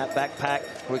Hauser and that back pack.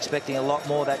 We're expecting a lot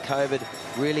more of that COVID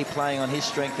really playing on his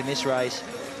strength in this race.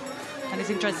 And it's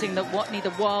interesting that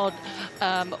neither Wild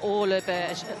or Le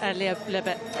Berger,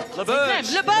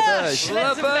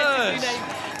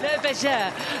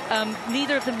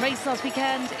 neither of them raced last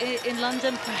weekend in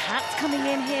London, perhaps coming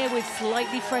in here with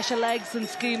slightly fresher legs than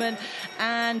Schoeman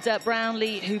and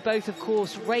Brownlee, who both, of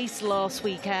course, raced last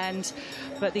weekend.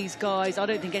 But these guys, I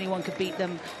don't think anyone could beat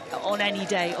them on any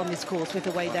day on this course with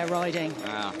the way they're riding.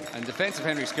 Wow. And defence of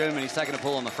Henry Schoeman, he's taken a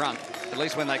pull on the front, at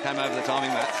least when they came over the timing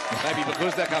mats. Maybe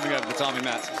because they're coming over the timing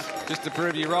mats. Just to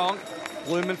prove you wrong,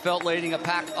 Blumenfeld leading a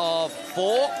pack of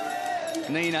 4.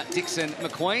 Nina, Dixon,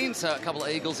 McQueen, so a couple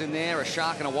of Eagles in there, a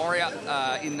Shark and a Warrior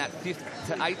in that 5th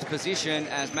to 8th position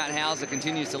as Matt Hauser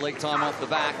continues to leak time off the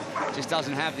back. Just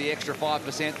doesn't have the extra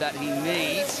 5% that he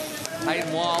needs.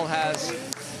 Hayden Wild has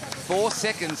 4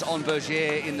 seconds on Berger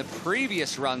in the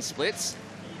previous run splits.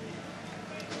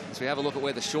 So we have a look at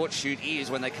where the short shoot is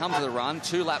when they come to the run.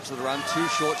 2 laps of the run, 2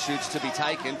 short shoots to be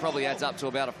taken. Probably adds up to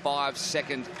about a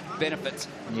 5-second benefit.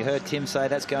 And you heard Tim say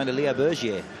that's going to Leo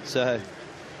Berger. So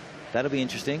that'll be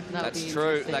interesting. That's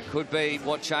true. That could be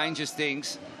what changes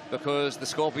things, because the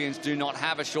Scorpions do not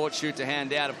have a short shoot to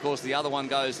hand out. Of course, the other one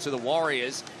goes to the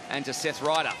Warriors and to Seth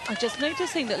Ryder. I'm just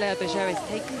noticing that Leo Berger is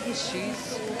taking his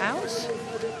shoes out,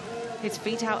 his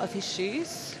feet out of his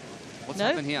shoes. What's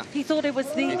happened here? He thought it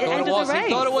was the end of the race.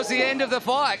 He thought it was the end of the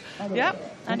fight.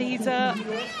 Yep, and he's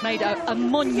made a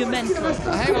monumental...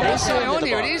 Hang on, what's going on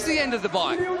here? It is the end of the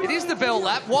bike. It is the bell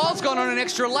lap. Wild's gone on an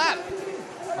extra lap.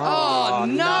 Oh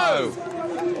no!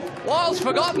 Wild's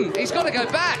forgotten. He's got to go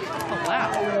back. Oh,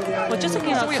 wow. Well, just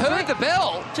looking at we heard the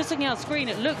bell. Just looking at our screen,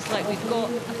 it looks like we've got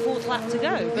a 4th lap to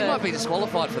go. He might be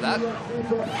disqualified for that.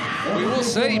 We will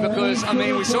see, because, I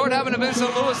mean, we saw it happen to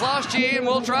Vincent Lewis last year in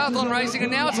World Triathlon Racing,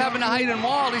 and now it's happened to Hayden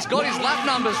Wild. He's got his lap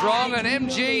numbers wrong, and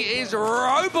MG is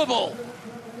ropeable.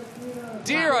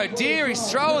 Dear, oh dear, he's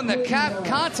throwing the cap,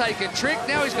 can't take a trick.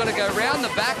 Now he's got to go round the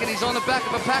back, and he's on the back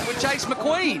of a pack with Chase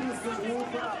McQueen.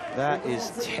 That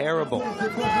is terrible.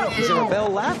 Is there a bell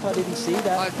lap? I didn't see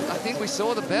that. I think we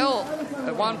saw the bell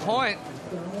at one point.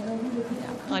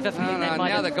 I definitely think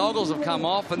now the goggles have come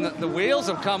off, and the wheels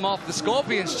have come off the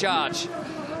Scorpions charge.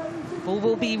 All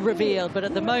will be revealed, but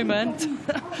at the moment,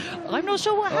 I'm not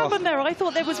sure what happened there. I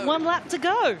thought there was 1 lap to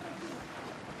go.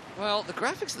 Well, the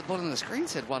graphics at the bottom of the screen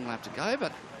said 1 lap to go,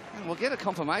 but we'll get a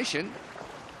confirmation.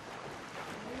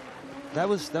 That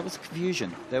was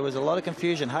confusion. There was a lot of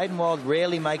confusion. Hayden Wild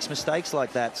rarely makes mistakes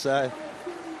like that, so...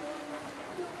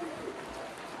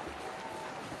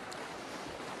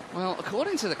 Well,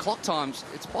 according to the clock times,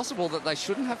 it's possible that they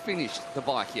shouldn't have finished the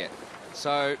bike yet.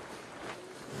 So,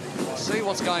 we'll see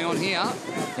what's going on here.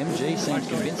 MG seems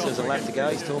convinced there's a lap to go.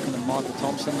 He's talking to Michael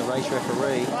Thompson, the race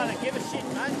referee.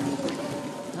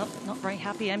 Nope, not very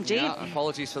happy, MG. Yeah,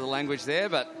 apologies for the language there,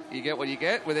 but you get what you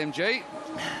get with MG.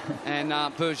 And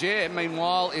Bergier,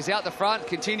 meanwhile, is out the front,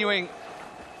 continuing.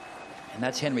 And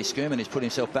that's Henry Schoeman, who's put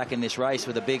himself back in this race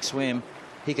with a big swim.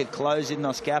 He could close in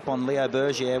this gap on Leo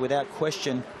Bergier without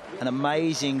question. An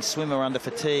amazing swimmer under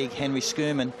fatigue, Henry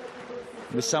Schoeman,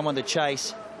 with someone to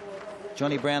chase.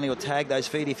 Johnny Brownlee will tag those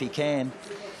feet if he can.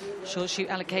 Short shoot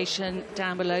allocation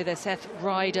down below there. Seth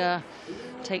Ryder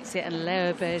takes it, and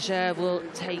Leo Berger will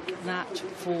take that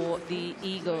for the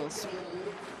Eagles.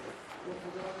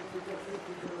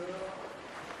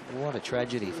 What a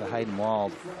tragedy for Hayden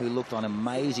Wild, who looked on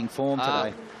amazing form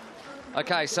today.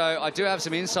 Okay, so I do have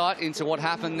some insight into what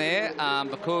happened there,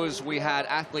 because we had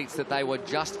athletes that they were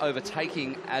just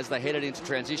overtaking as they headed into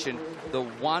transition. The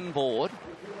one board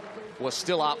was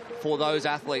still up for those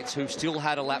athletes who still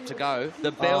had a lap to go.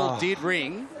 The bell did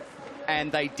ring,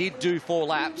 and they did do 4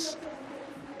 laps,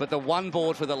 but the one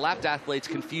board for the lapped athletes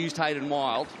confused Hayden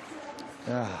Wild.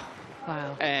 Wow.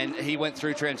 And he went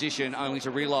through transition only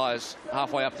to realise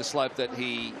halfway up the slope that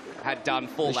he had done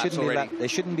 4 laps already. They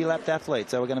shouldn't be lapped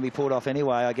athletes. They were going to be pulled off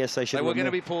anyway. I guess they should. They were going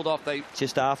to be pulled off.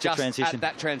 Just after transition. At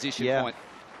that transition point.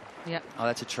 Yep. Oh,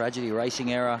 that's a tragedy.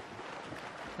 Racing error.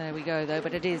 There we go, though.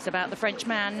 But it is about the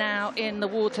Frenchman now in the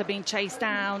water, being chased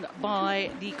down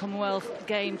by the Commonwealth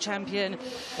Game champion.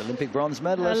 Olympic bronze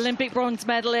medalist. Olympic bronze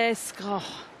medalist. Oh,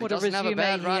 what a resume. He doesn't have a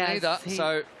bad run either. He...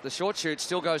 So the short shoot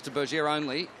still goes to Bergier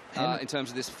only. In terms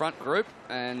of this front group,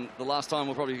 and the last time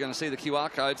we're probably going to see the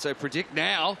QR code, so predict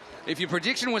now. If your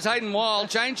prediction was Hayden Wild,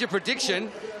 change your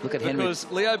prediction. Look at Henry. Because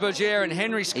Leo Bergier and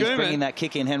Henry Schoeman... He's bringing that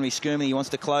kick in, Henry Schoeman. He wants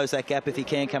to close that gap if he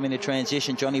can come into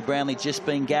transition. Johnny Brownlee just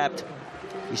been gapped.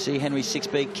 You see Henry's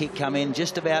 6-beat kick come in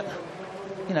just about,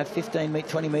 15,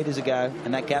 20 metres ago,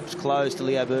 and that gap's closed to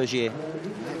Leo Bergier.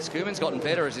 Schoeman's gotten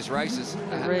better as this race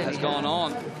has gone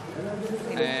on.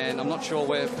 And I'm not sure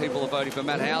where people are voting for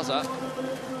Matt Hauser.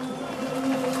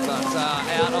 But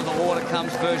out on the water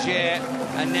comes Bergier,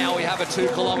 and now we have a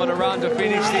 2-kilometre run to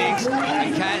finish things.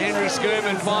 And can Henry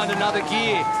Schoeman find another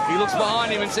gear? He looks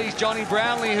behind him and sees Johnny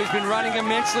Brownlee, who's been running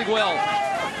immensely well.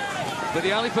 But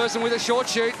the only person with a short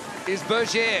shoot is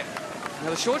Bergier. Now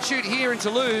the short shoot here in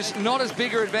Toulouse, not as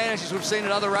big an advantage as we've seen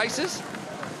at other races,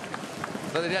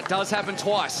 but it does happen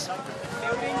twice.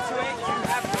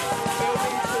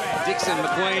 Dixon,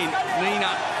 McQueen,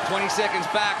 Nina, 20 seconds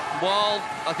back. Wild,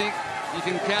 I think you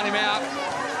can count him out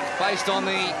based on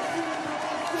the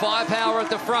firepower at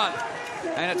the front.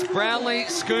 And it's Brownlee,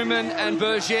 Schoeman and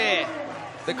Bergier.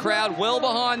 The crowd well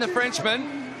behind the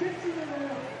Frenchman.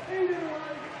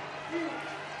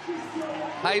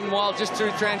 Hayden Wild just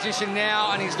through transition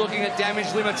now, and he's looking at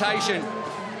damage limitation.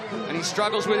 And he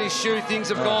struggles with his shoe. Things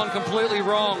have gone completely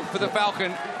wrong for the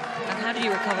Falcon. And how do you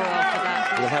recover after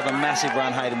that? He'll have a massive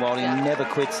run, Hayden Wild. He never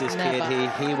quits, this kid.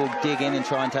 He will dig in and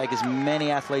try and take as many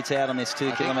athletes out on this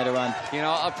 2-kilometre run.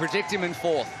 I predict him in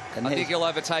 4th. And I think he'll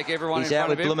overtake everyone in front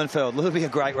of him. He's out with Blumenfeld. It'll be a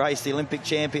great race, the Olympic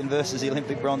champion versus the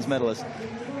Olympic bronze medalist.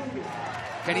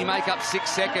 Can he make up 6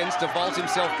 seconds to vault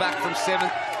himself back from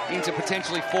 7th into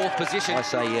potentially 4th position? I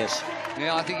say yes.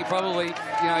 Yeah, I think he probably,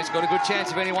 he's got a good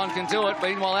chance if anyone can do it.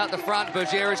 Meanwhile, out the front,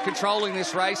 Bergier is controlling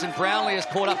this race, and Brownlee has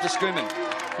caught up to Schoeman.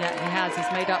 Yeah, he has.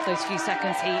 He's made up those few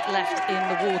seconds he left in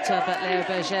the water, but Leo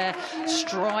Berger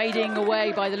striding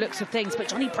away by the looks of things. But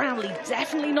Johnny Brownlee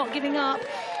definitely not giving up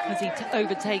as he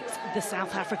overtakes the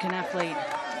South African athlete.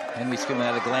 Henry Schoeman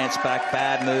had a glance back.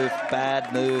 Bad move,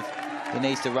 bad move. He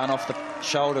needs to run off the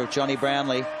shoulder of Johnny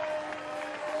Brownlee.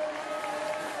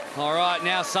 All right,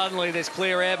 now suddenly there's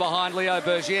clear air behind Leo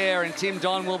Bergier, and Tim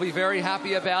Don will be very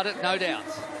happy about it, no doubt.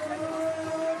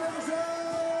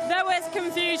 There was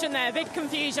confusion there, big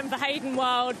confusion for Hayden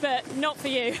Wild, but not for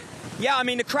you. Yeah, I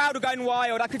mean, the crowd were going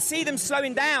wild. I could see them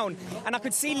slowing down, and I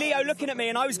could see Leo looking at me,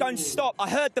 and I was going to stop. I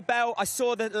heard the bell. I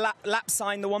saw the lap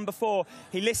sign, the one before.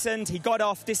 He listened. He got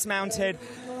off, dismounted.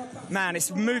 Man,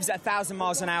 it moves at 1,000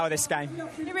 miles an hour, this game.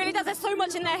 It really does. There's so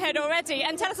much in their head already.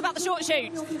 And tell us about the short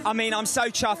shoot. I mean, I'm so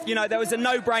chuffed. You know, there was a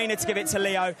no-brainer to give it to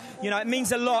Leo. You know, it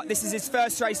means a lot. This is his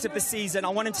first race of the season. I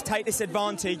want him to take this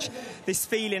advantage, this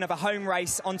feeling of a home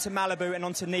race onto Malibu and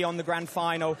onto Neon, the grand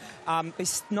final.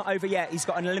 It's not over yet. He's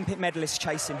got an Olympic medalist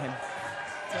chasing him.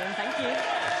 Thank you.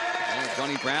 Yeah,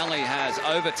 Johnny Brownlee has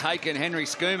overtaken Henry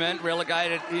Schoeman,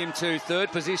 relegated him to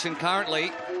third position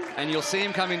currently. And you'll see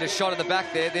him come into shot at the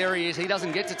back there. There he is. He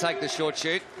doesn't get to take the short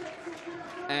shoot.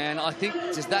 And I think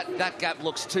just that gap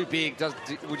looks too big.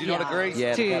 Would you not agree?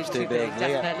 Yeah, the gap's too big.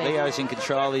 Leo's in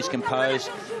control. He's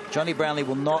composed. Johnny Brownlee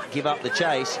will not give up the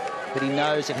chase, but he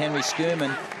knows that Henry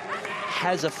Schoeman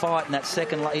has a fight in that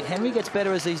second lane. Henry gets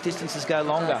better as these distances go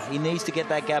longer. He needs to get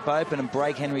that gap open and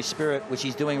break Henry's spirit, which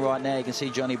he's doing right now. You can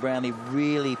see Johnny Brownlee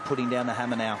really putting down the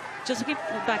hammer now. Just looking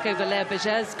back over Leo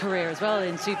Berger's career as well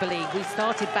in Super League, we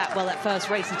started back, well, that first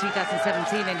race in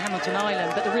 2017 in Hamilton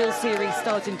Island, but the real series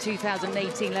started in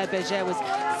 2018. Leo Berger was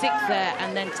 6th there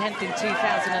and then 10th in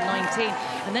 2019.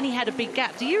 And then he had a big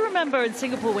gap. Do you remember in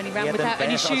Singapore when he ran without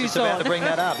any shoes on? I was just about to bring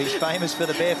that up. He's famous for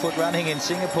the barefoot running in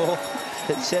Singapore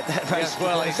that set that race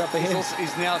well, up ahead.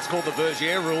 He's now, it's called the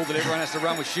Bergier rule that everyone has to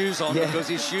run with shoes on because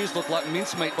his shoes looked like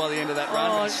mincemeat by the end of that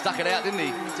run. He stuck it out, didn't he?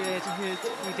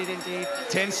 He did indeed.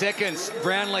 10 seconds.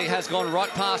 Brownlee has gone right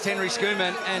past Henry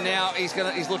Schoeman, and now he's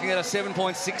looking at a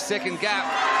 7.6-second gap.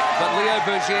 But Leo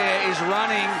Bergier is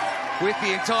running with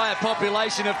the entire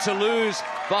population of Toulouse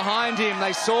behind him.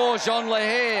 They saw Jean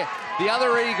Leher, the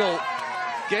other eagle,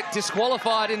 get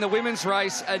disqualified in the women's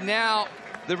race, and now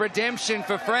the redemption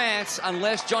for France,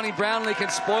 unless Johnny Brownlee can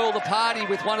spoil the party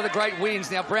with one of the great wins.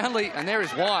 Now Brownlee, and there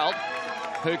is Wild,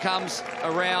 who comes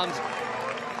around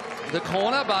the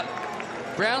corner, but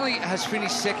Brownlee has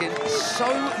finished second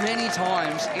so many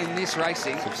times in this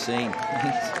racing. It's obscene.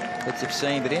 It's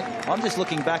obscene. But I'm just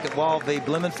looking back at Wild v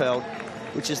Blumenfeld,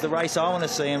 which is the race I want to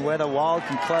see, and whether Wild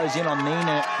can close in on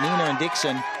Nina and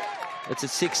Dixon. It's at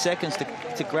 6 seconds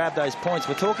to grab those points.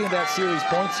 We're talking about series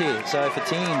points here, so for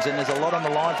teams, and there's a lot on the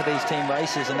line for these team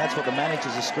races, and that's what the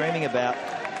managers are screaming about.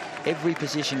 Every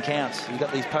position counts. You've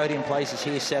got these podium places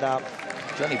here set up.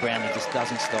 Johnny Brownlee just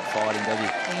doesn't stop fighting, does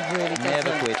he? He really doesn't.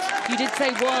 Never quits. You did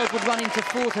say Wild would run into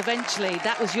fourth eventually.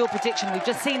 That was your prediction. We've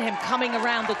just seen him coming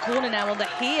around the corner now on the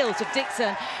heels of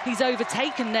Dixon. He's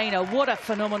overtaken Nana. What a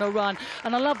phenomenal run.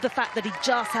 And I love the fact that he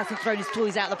just hasn't thrown his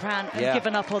toys out the pram and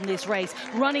given up on this race.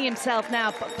 Running himself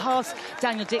now past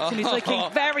Daniel Dixon, who's looking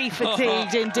very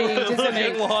fatigued indeed, isn't Look he?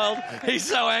 at Wild. He's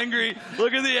so angry.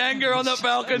 Look at the anger on the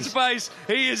Falcon's face.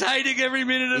 He is hating every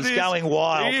minute of this. He's going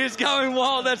wild. He is going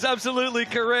wild. That's absolutely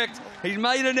correct. He's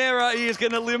made an error. He is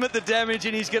going to limit the damage,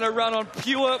 and he's going to run on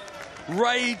pure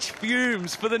rage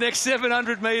fumes for the next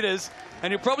 700 metres.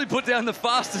 And he'll probably put down the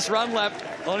fastest run lap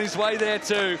on his way there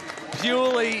too,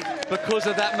 purely because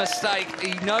of that mistake.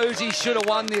 He knows he should have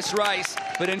won this race,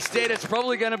 but instead it's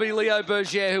probably going to be Leo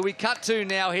Bergier, who we cut to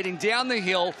now, heading down the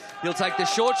hill. He'll take the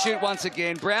short shoot once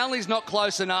again. Brownlee's not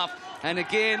close enough. And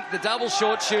again, the double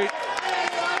short shoot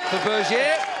for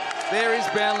Bergier. There is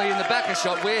Brownlee in the backer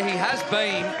shot where he has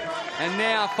been. And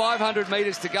now 500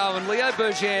 metres to go, and Leo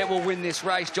Bergier will win this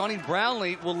race. Johnny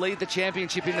Brownlee will lead the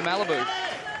championship into Malibu.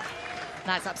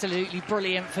 That's absolutely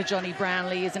brilliant for Johnny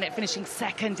Brownlee, isn't it? Finishing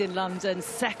second in London,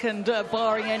 second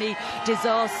barring any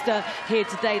disaster here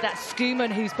today. That's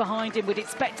Schoeman who's behind him. We'd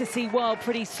expect to see Wild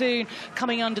pretty soon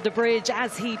coming under the bridge,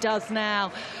 as he does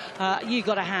now. You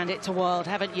got to hand it to Wild,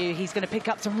 haven't you? He's going to pick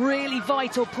up some really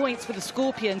vital points for the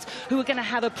Scorpions, who are going to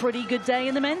have a pretty good day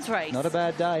in the men's race. Not a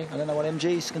bad day. I don't know what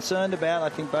MG's concerned about. I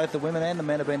think both the women and the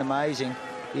men have been amazing.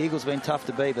 The Eagles have been tough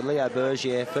to beat, but Leo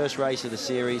Bergier, first race of the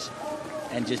series,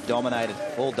 and just dominated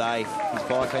all day. His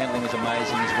bike handling was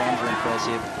amazing. His runs were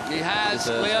impressive. He has.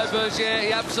 Leo Bergier,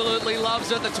 he absolutely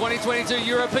loves it. The 2022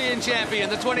 European champion,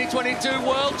 the 2022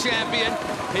 world champion.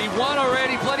 He won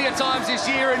already plenty of times this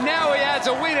year, and now he adds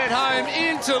a win at home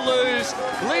in Toulouse.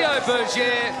 Leo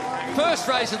Bergier, first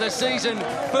race of the season,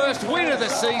 first win of the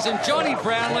season. Johnny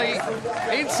Brownlee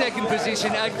in second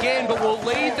position again, but will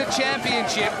lead the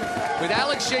championship with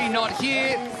Alex Shee not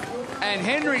here. And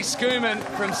Henry Schoeman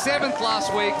from 7th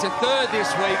last week to 3rd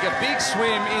this week. A big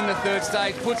swim in the third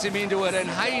stage puts him into it. And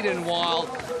Hayden Wild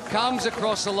comes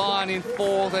across the line in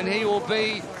 4th, and he will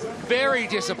be very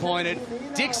disappointed.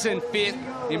 Dixon 5th,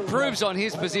 improves on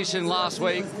his position last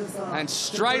week, and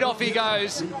straight off he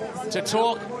goes to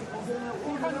talk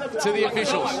to the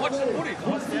officials.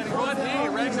 Standing right here, he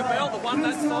rang the bell. The one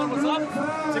that sign was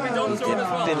up. Timmy Don saw it as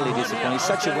well. Diddly disappointed. He's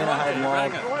such a winner, Hayden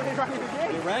Wild.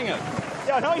 He rang it.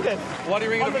 Yeah, I know he did. Why do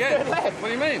you ring it again? What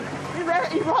do you mean? He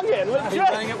rang it. Legit. He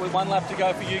rang it with 1 lap to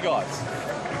go for you guys.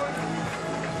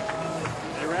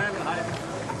 He ran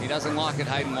it. He doesn't like it,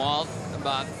 Hayden Wild,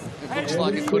 but it looks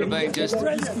like it could have been just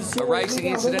a racing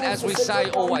incident. As we say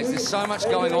always, there's so much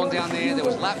going on down there. There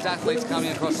was lapped athletes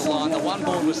coming across the line. The one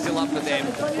board was still up for them.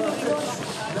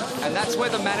 And that's where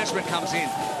the management comes in.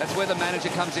 That's where the manager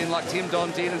comes in, like Tim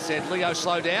Don did, and said, Leo,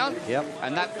 slow down. Yep.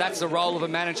 And that's the role of a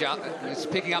manager. He's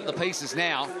picking up the pieces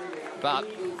now, but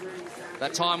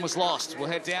that time was lost. We'll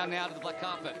head down now to the black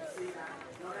carpet.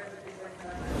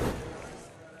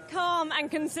 Calm and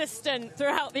consistent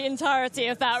throughout the entirety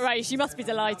of that race. You must be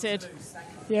delighted.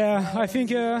 Yeah, I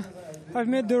think I've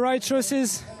made the right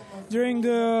choices during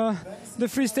the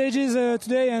 3 stages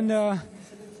today, and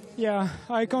yeah,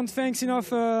 I can't thank enough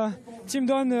Tim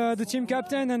Don, the team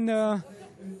captain, and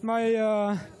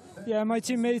my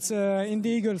teammates in the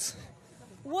Eagles.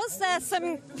 Was there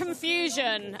some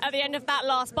confusion at the end of that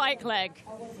last bike leg?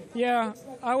 Yeah,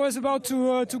 I was about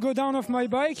to go down off my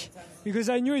bike because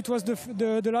I knew it was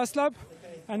the last lap,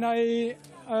 and I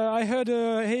heard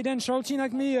Hayden shouting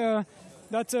at me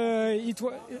that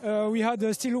we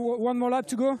had still 1 more lap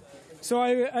to go. So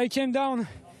I came down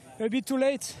a bit too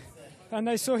late, and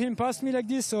I saw him pass me like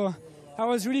this. So I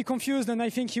was really confused, and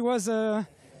I think he was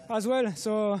as well.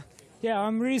 So yeah,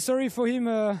 I'm really sorry for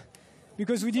him.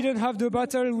 Because we didn't have the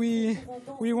battle we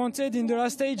wanted in the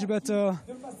last stage, but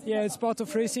yeah, it's part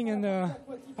of racing, and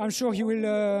I'm sure he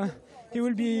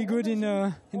will be good in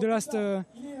the last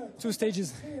 2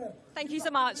 stages. Thank you so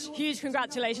much. Huge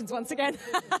congratulations once again.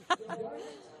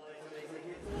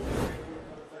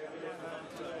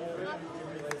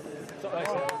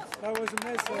 That was a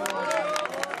mess.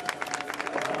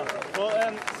 Well,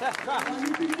 Seth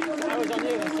crashed. That was on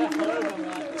you, and Seth got over on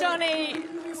that. Johnny,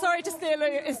 sorry to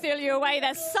steal you away.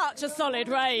 There's such a solid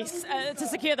race to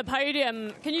secure the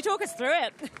podium. Can you talk us through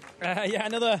it? Yeah,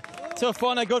 another tough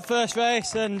one, a good first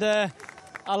race, and I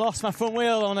lost my front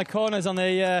wheel on the corners on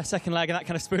the second leg, and that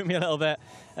kind of spooked me a little bit.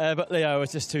 But Leo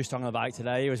was just too strong on the bike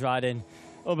today. He was riding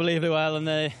unbelievably well,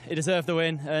 and he deserved the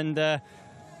win. And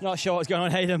not sure what's going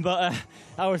on, Hayden, but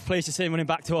I was pleased to see him running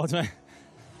back towards me.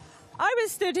 I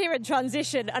was stood here in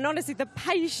transition, and honestly, the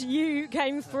pace you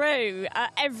came through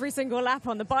every single lap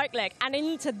on the bike leg and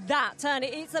into that turn,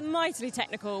 it's a mightily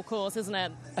technical course, isn't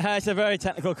it? It's a very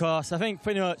technical course. I think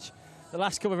pretty much the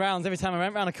last couple of rounds, every time I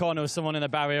went round a corner, there was someone in a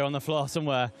barrier on the floor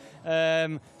somewhere.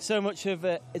 So much of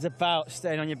it is about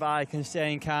staying on your bike and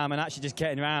staying calm and actually just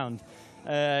getting around.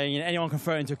 Anyone can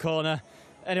throw it into a corner,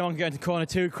 anyone can go into a corner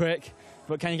too quick,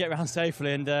 but can you get around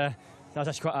safely? And that was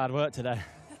actually quite hard work today.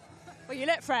 Well, you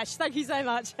look fresh. Thank you so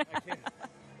much.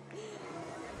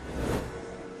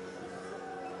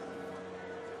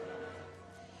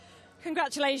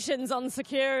 Congratulations on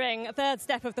securing a 3rd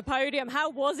step of the podium. How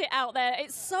was it out there?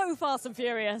 It's so fast and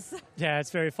furious. Yeah,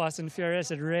 it's very fast and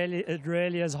furious. It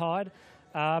really is hard.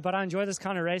 But I enjoy this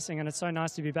kind of racing, and it's so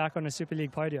nice to be back on a Super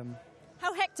League podium.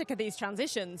 How hectic are these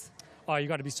transitions? Oh, you've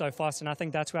got to be so fast, and I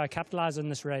think that's where I capitalised in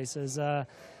this race.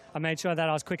 I made sure that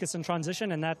I was quickest in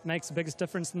transition, and that makes the biggest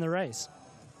difference in the race.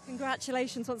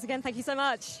 Congratulations once again. Thank you so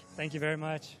much. Thank you very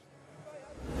much.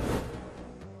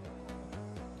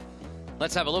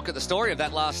 Let's have a look at the story of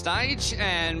that last stage.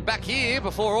 And back here,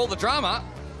 before all the drama,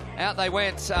 out they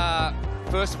went,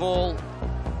 first of all,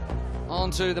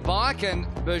 onto the bike, and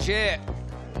Berger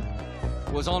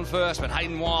was on first, but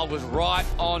Hayden Wild was right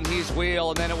on his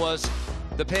wheel, and then it was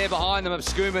the pair behind them of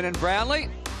Schoeman and Brownlee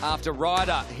after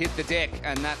Ryder hit the deck,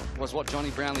 and that was what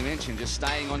Johnny Brownlee mentioned, just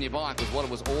staying on your bike was what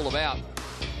it was all about.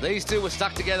 These two were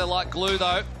stuck together like glue,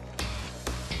 though,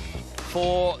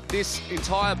 for this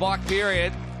entire bike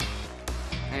period,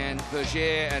 and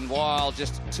Berger and Wild,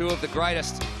 just 2 of the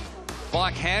greatest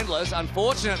bike handlers.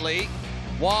 Unfortunately,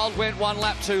 Wild went 1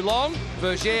 lap too long.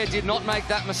 Berger did not make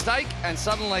that mistake, and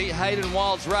suddenly Hayden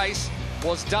Wild's race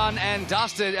was done and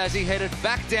dusted as he headed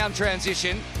back down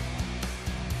transition,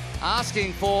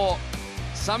 asking for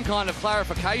some kind of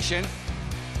clarification,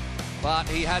 but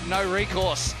he had no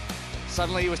recourse.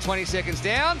 Suddenly he was 20 seconds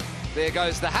down. There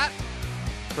goes the hat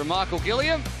from Michael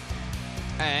Gilliam,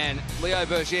 and Leo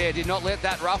Berger did not let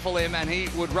that ruffle him, and he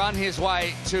would run his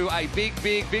way to a big,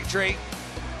 big victory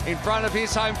in front of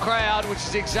his home crowd, which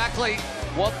is exactly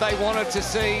what they wanted to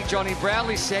see. Johnny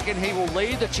Brownlee second. He will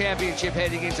lead the championship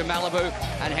heading into Malibu.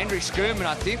 And Henry Schoeman,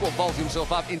 I think, will vault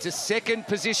himself up into second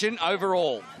position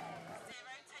overall.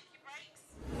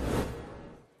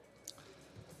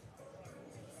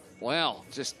 Well,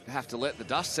 just have to let the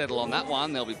dust settle on that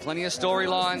one. There'll be plenty of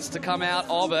storylines to come out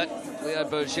of it. Leo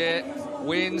Berger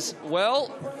wins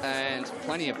well, and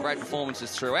plenty of great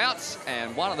performances throughout.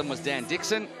 And one of them was Dan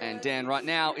Dixon, and Dan right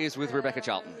now is with Rebecca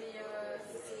Charlton.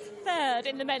 Third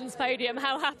in the men's podium.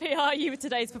 How happy are you with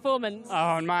today's performance?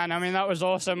 Oh man, I mean that was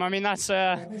awesome. I mean that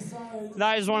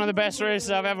is one of the best races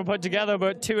I've ever put together.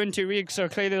 But 2 in 2 weeks, so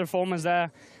clearly the form was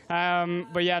there.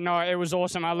 But yeah, no, it was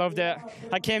awesome. I loved it.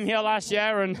 I came here last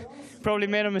year and probably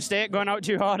made a mistake going out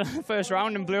too hard on the first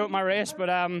round and blew up my race. But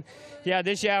yeah,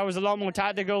 this year I was a lot more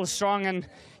tactical, strong, and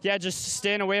yeah, just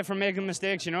staying away from making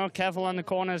mistakes. You know, careful on the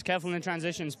corners, careful in the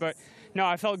transitions. But no,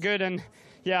 I felt good, and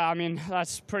yeah, I mean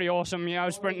that's pretty awesome. You know, I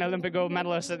was sprinting Olympic gold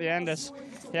medalist at the end.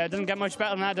 Yeah, it doesn't get much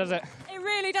better than that, does it? It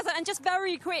really doesn't. And just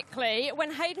very quickly,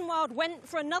 when Hayden Wild went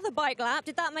for another bike lap,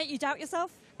 did that make you doubt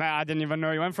yourself? I didn't even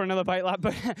know he went for another bike lap,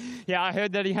 but yeah, I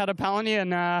heard that he had a penalty, and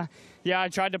yeah, I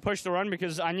tried to push the run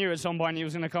because I knew at some point he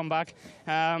was going to come back.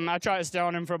 I tried to stay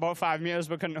on him for about 5 meters,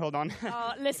 but couldn't hold on.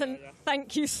 Oh, listen,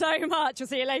 thank you so much. We'll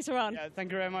see you later on. Yeah,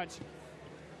 thank you very much.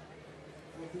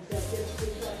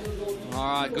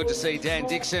 All right, good to see Dan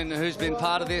Dixon, who's been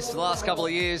part of this for the last couple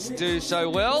of years, do so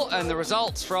well. And the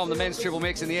results from the men's triple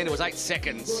mix in the end, it was 8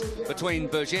 seconds between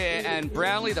Berger and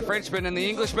Brownlee, the Frenchman and the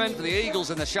Englishman, for the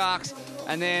Eagles and the Sharks.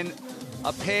 And then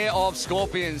a pair of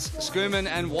Scorpions, Schoeman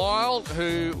and Wild,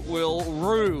 who will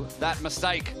rue that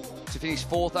mistake to finish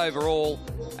 4th overall.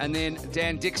 And then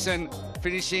Dan Dixon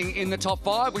finishing in the top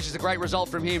 5, which is a great result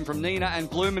from him, from Nina and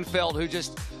Blumenfeld, who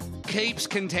just keeps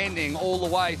contending all the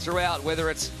way throughout, whether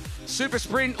it's super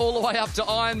sprint all the way up to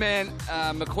Ironman.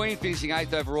 McQueen finishing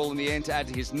 8th overall in the end to add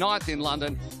to his 9th in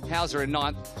London. Hauser in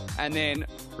 9th. And then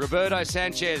Roberto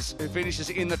Sanchez, who finishes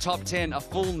in the top 10, a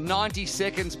full 90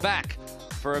 seconds back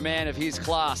for a man of his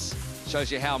class.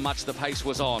 Shows you how much the pace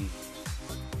was on.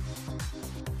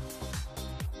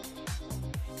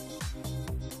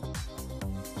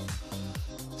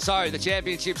 So the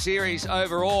championship series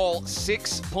overall,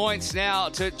 6 points now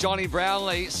to Johnny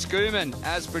Brownlee. Schoeman,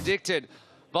 as predicted,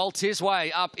 bolts his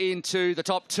way up into the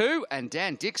top 2, and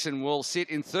Dan Dixon will sit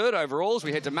in 3rd overall as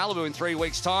we head to Malibu in 3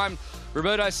 weeks' time.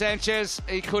 Roberto Sanchez,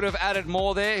 he could have added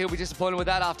more there. He'll be disappointed with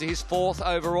that after his 4th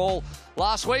overall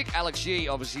last week. Alex Yee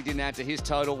obviously didn't add to his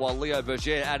total, while Leo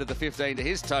Berger added the 15 to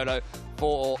his total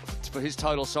for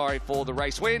the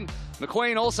race win.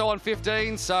 McQueen also on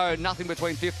 15, so nothing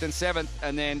between 5th and 7th,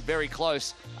 and then very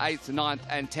close 8th, 9th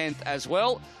and 10th as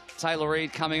well. Taylor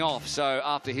Reid coming off, so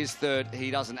after his 3rd, he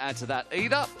doesn't add to that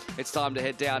either. It's time to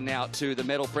head down now to the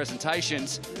medal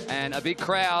presentations, and a big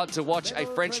crowd to watch a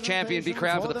French champion be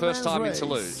crowned for the first time in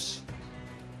Toulouse.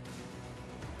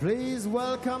 Please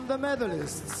welcome the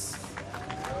medalists.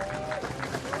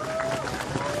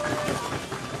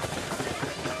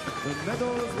 The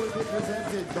medals will be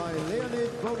presented by Leonid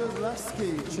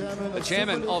Boguslavsky, chairman The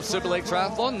chairman of Super League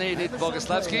Triathlon, Leonid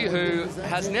Boguslavsky, who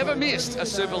has never missed a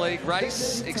Super League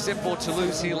race except for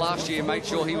Toulouse here last year. Made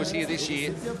sure he was here this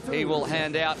year. He will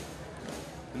hand out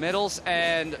medals,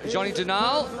 and Johnny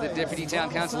Dunal, the Deputy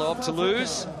Town Councillor of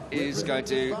Toulouse, is going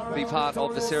to be part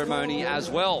of the ceremony as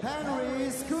well.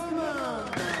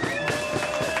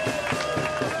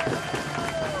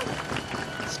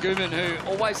 Schoeman, who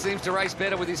always seems to race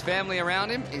better with his family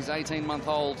around him. His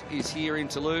 18-month-old is here in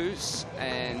Toulouse,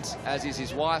 and as is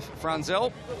his wife,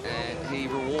 Franzel, and he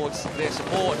rewards their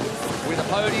support with a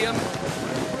podium.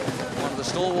 One of the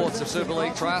stalwarts of Super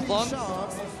League Triathlon.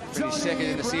 Finished 2nd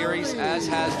in the series, as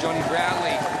has Johnny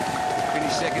Brownlee.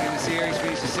 Finished 2nd in the series,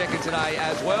 finished 2nd today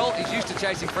as well. He's used to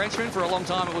chasing Frenchmen. For a long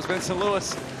time it was Vincent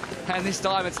Lewis, and this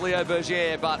time it's Leo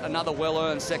Berger, but another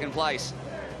well-earned 2nd place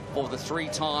for the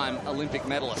 3-time Olympic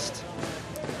medalist.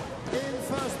 In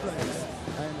first place,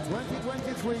 and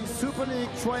 2023 Super League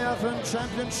Triathlon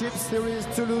Championship Series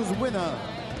Toulouse winner,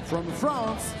 from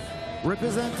France,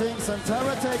 representing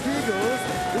Santara Tech Eagles,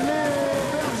 Leo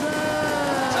Berger.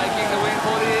 Taking the win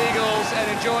for the Eagles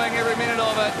and enjoying every minute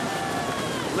of it.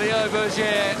 Leo Berger,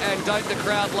 and don't the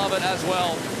crowd love it as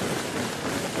well.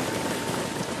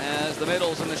 As the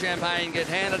medals and the champagne get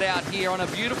handed out here on a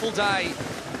beautiful day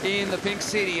in the Pink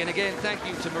City. And again, thank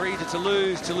you to Marie de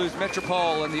Toulouse, Toulouse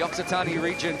Metropole and the Occitanie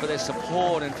region for their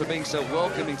support and for being so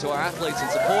welcoming to our athletes and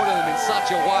supporting them in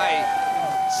such a way.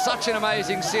 Such an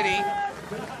amazing city.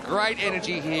 Great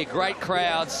energy here, great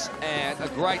crowds, and a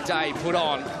great day put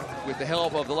on with the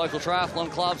help of the local triathlon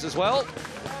clubs as well.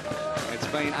 It's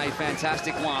been a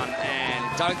fantastic one.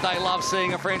 And don't they love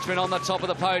seeing a Frenchman on the top of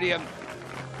the podium?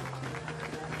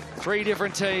 3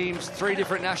 different teams, 3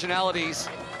 different nationalities,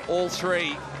 all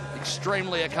 3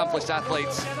 extremely accomplished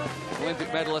athletes, Olympic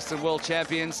medalists and world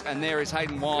champions. And there is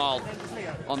Hayden Wilde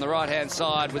on the right-hand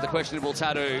side with a questionable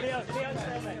tattoo,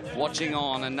 watching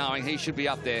on and knowing he should be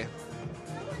up there.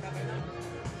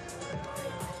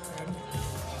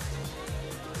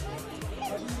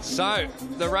 So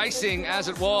the racing, as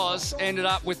it was, ended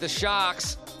up with the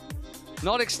Sharks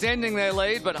not extending their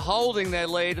lead, but holding their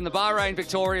lead. And the Bahrain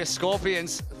victorious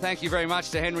Scorpions, thank you very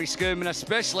much to Henry Schoeman,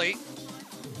 especially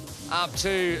up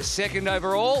to 2nd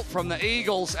overall from the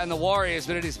Eagles and the Warriors.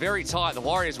 But it is very tight. The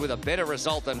Warriors with a better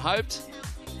result than hoped.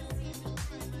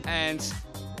 And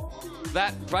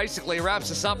that basically wraps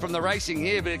us up from the racing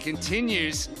here, but it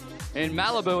continues in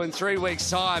Malibu in 3 weeks'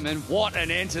 time. And what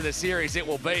an end to the series it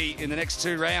will be in the next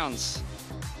 2 rounds.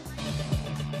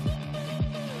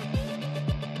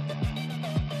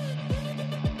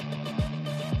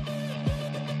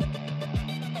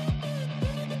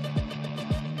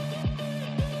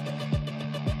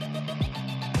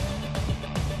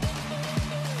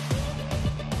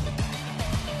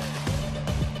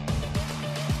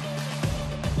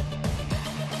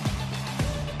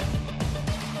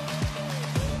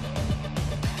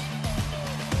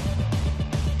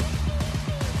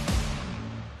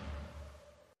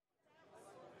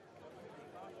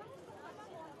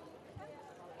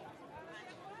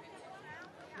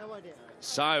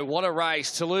 So what a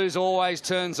race. Toulouse always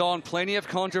turns on. Plenty of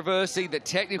controversy, the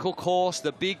technical course,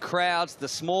 the big crowds, the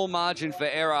small margin for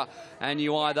error, and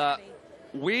you either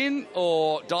win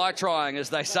or die trying, as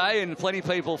they say, and plenty of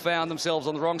people found themselves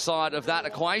on the wrong side of that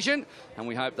equation, and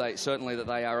we hope certainly that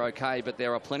they are okay. But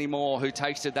there are plenty more who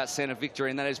tasted that scent of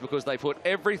victory, and that is because they put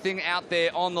everything out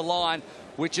there on the line,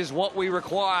 which is what we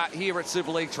require here at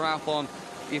Super League Triathlon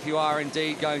if you are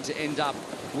indeed going to end up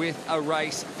with a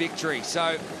race victory.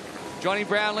 So Johnny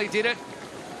Brownlee did it,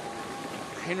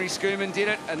 Henry Schoeman did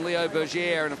it, and Leo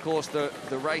Bergier. And of course the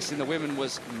race in the women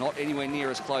was not anywhere near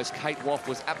as close. Kate Woff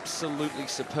was absolutely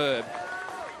superb,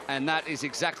 and that is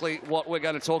exactly what we're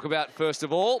going to talk about first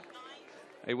of all.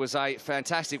 It was a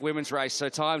fantastic women's race, so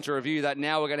time to review that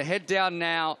now. We're going to head down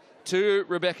now to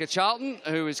Rebecca Charlton,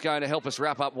 who is going to help us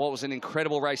wrap up what was an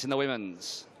incredible race in the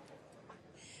women's.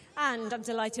 And I'm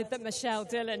delighted that Michelle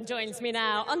Dillon joins me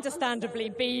now, understandably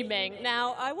beaming.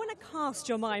 Now, I want to cast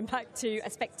your mind back to a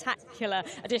spectacular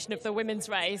edition of the women's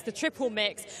race, the triple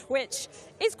mix, which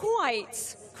is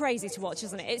quite crazy to watch,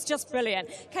 isn't it? It's just brilliant.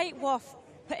 Kate Woff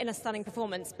put in a stunning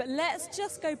performance, but let's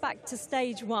just go back to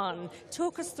stage 1.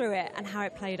 Talk us through it and how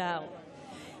it played out.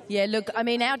 Yeah, look, I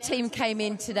mean, our team came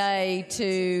in today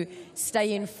to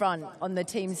stay in front on the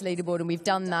team's leaderboard, and we've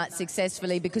done that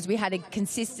successfully because we had a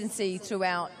consistency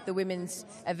throughout the women's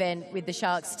event with the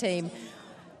Sharks team.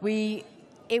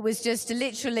 It was just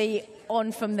literally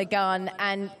on from the gun,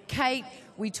 and Kate,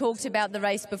 we talked about the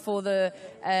race before the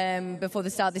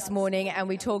start this morning, and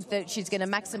we talked that she's going to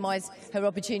maximise her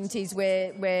opportunities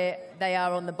where they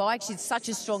are on the bike. She's such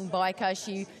a strong biker.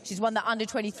 She's won the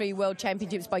under-23 World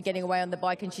Championships by getting away on the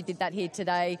bike, and she did that here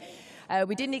today.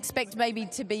 We didn't expect maybe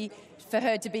for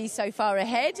her to be so far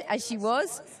ahead as she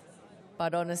was,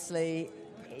 but honestly,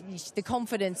 the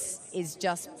confidence is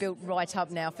just built right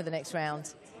up now for the next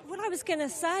round. What I was going to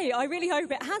say, I really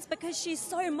hope it has, because she's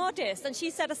so modest, and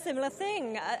she said a similar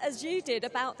thing as you did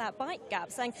about that bike gap,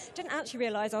 saying, didn't actually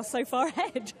realise I was so far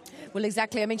ahead. Well,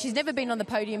 exactly. I mean, she's never been on the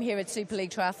podium here at Super League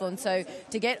Triathlon, so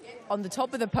to get on the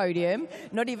top of the podium,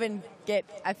 not even get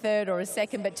a third or a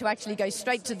second, but to actually go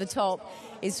straight to the top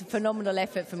is a phenomenal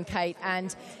effort from Kate.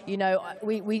 And, you know,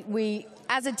 we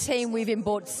as a team, we've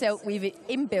inbuilt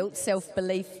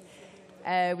self-belief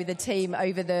with the team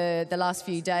over the last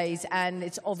few days, and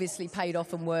it's obviously paid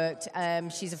off and worked.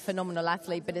 She's a phenomenal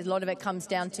athlete, but a lot of it comes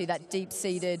down to that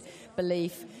deep-seated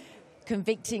belief,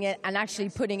 convicting it and actually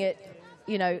putting it,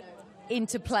 you know,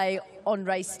 into play on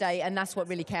race day, and that's what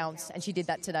really counts, and she did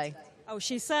that today. Oh,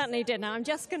 she certainly did. Now, I'm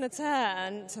just going to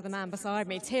turn to the man beside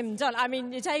me, Tim Dunn. I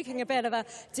mean, you're taking a bit of a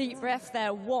deep breath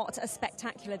there. What a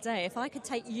spectacular day. If I could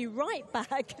take you right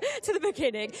back to the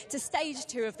beginning, to stage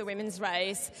 2 of the women's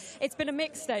race. It's been a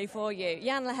mixed day for you.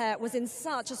 Jan Leher was in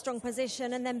such a strong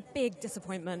position, and then big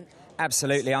disappointment.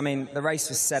 Absolutely. I mean, the race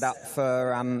was set up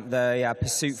for the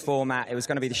pursuit format. It was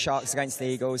going to be the Sharks against the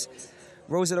Eagles.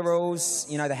 Rules are the rules.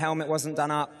 You know, the helmet wasn't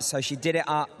done up, so she did it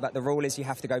up, but the rule is you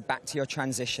have to go back to your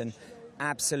transition.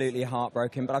 Absolutely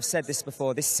heartbroken, but I've said this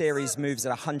before, this series moves at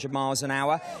 100 miles an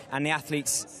hour, and the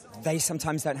athletes, they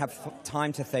sometimes don't have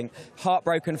time to think.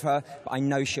 Heartbroken for her, but I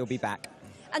know she'll be back.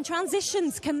 And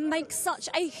transitions can make such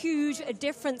a huge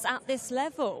difference at this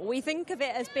level. We think of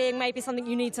it as being maybe something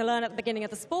you need to learn at the beginning of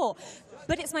the sport,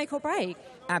 but it's make or break.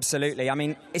 Absolutely. I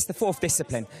mean, it's the fourth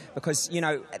discipline because, you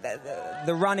know,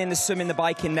 the running, the swimming, the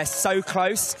biking, they're so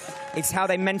close. It's how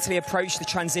they mentally approach the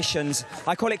transitions.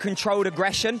 I call it controlled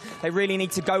aggression. They really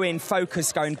need to go in,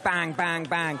 focus, going bang, bang,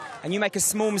 bang. And you make a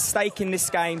small mistake in this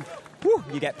game, whew,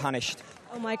 you get punished.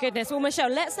 Oh my goodness. Well, Michelle,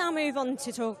 let's now move on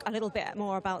to talk a little bit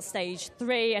more about stage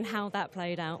 3 and how that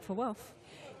played out for Wolf.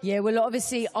 Yeah, well,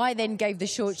 obviously, I then gave the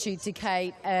short shoot to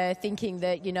Kate, thinking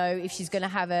that, you know, if she's going to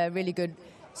have a really good,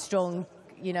 strong,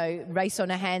 you know, race on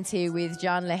her hands here with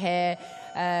Jeanne Leher,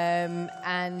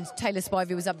 and Taylor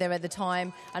Spivey was up there at the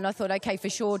time. And I thought, OK, for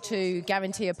sure to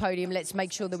guarantee a podium, let's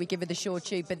make sure that we give her the short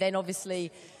shoot. But then,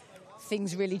 obviously,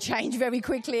 things really change very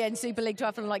quickly, and Super League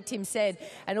Triathlon, like Tim said,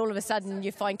 and all of a sudden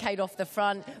you find Kate off the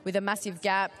front with a massive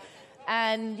gap.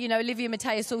 And, you know, Olivia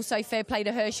Mateus also, fair play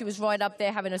to her. She was right up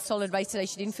there having a solid race today.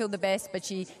 She didn't feel the best, but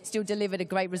she still delivered a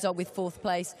great result with 4th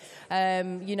place.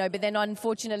 You know, but then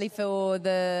unfortunately for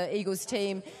the Eagles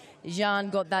team, Jeanne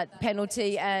got that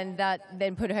penalty, and that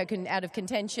then put her out of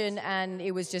contention, and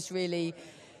it was just really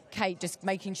Kate just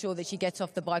making sure that she gets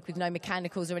off the bike with no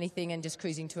mechanicals or anything and just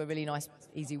cruising to a really nice,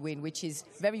 easy win, which is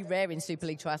very rare in Super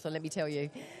League Triathlon, let me tell you.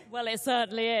 Well, it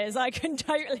certainly is. I can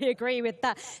totally agree with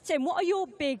that. Tim, what are your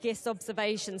biggest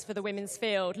observations for the women's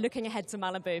field looking ahead to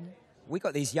Malibu? We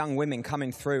got these young women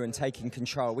coming through and taking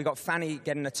control. We got Fanny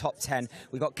getting the top 10.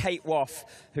 We got Kate Woff,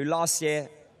 who last year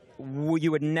you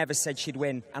would never said she'd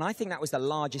win. And I think that was the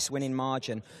largest winning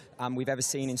margin we've ever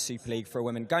seen in Super League for a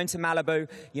woman. Going to Malibu,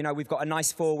 you know, we've got a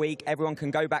nice 4-week. Everyone can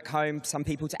go back home. Some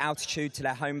people to altitude, to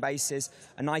their home bases.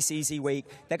 A nice, easy week.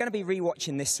 They're going to be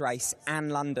rewatching this race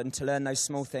and London to learn those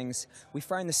small things. We've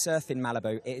thrown the surf in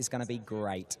Malibu. It is going to be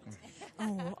great.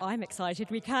 Oh, I'm excited.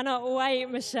 We cannot wait.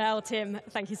 Michelle, Tim,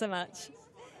 thank you so much.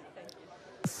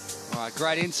 All right,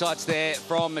 great insights there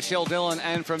from Michelle Dillon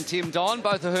and from Tim Don,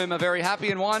 both of whom are very happy,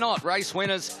 and why not? Race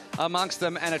winners amongst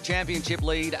them and a championship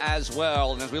lead as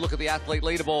well. And as we look at the athlete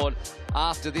leaderboard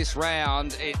after this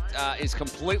round, it is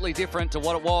completely different to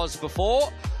what it was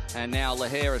before. And now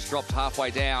Leher has dropped halfway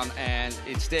down, and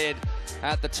instead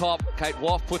at the top, Kate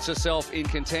Woff puts herself in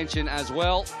contention as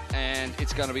well, and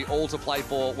it's going to be all to play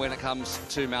for when it comes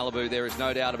to Malibu. There is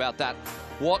no doubt about that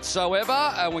whatsoever.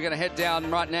 And we're going to head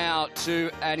down right now to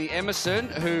Annie Emerson,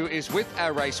 who is with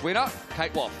our race winner,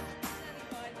 Kate Woff.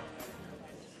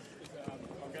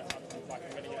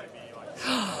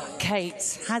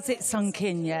 Kate, has it sunk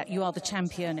in yet? You are the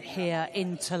champion here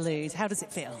in Toulouse. How does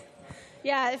it feel?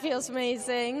 Yeah, it feels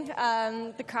amazing.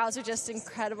 The crowds were just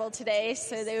incredible today,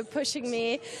 so they were pushing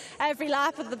me every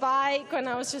lap of the bike when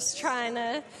I was just trying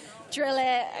to drill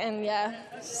it, and yeah,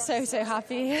 so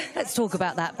happy. Let's talk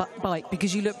about that bike,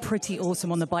 because you look pretty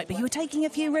awesome on the bike, but you were taking a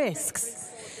few risks.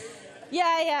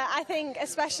 Yeah, I think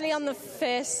especially on the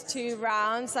first 2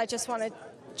 rounds, I just want to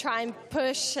try and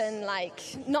push and like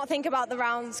not think about the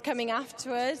rounds coming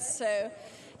afterwards, so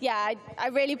yeah, I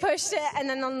really pushed it, and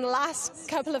then on the last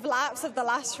couple of laps of the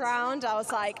last round, I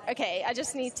was like, okay, I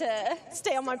just need to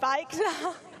stay on my bike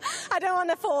now. I don't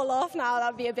want to fall off now, that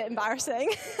would be a bit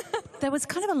embarrassing. There was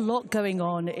kind of a lot going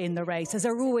on in the race, as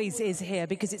there always is here,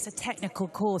 because it's a technical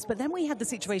course, but then we had the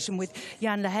situation with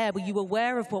Jeanne Leher. Were you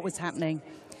aware of what was happening?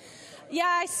 Yeah,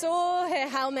 I saw her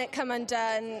helmet come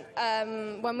undone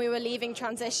when we were leaving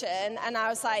transition, and I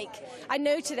was like, I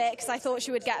noted it because I thought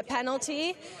she would get a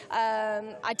penalty.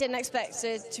 I didn't expect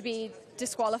her to be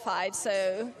disqualified,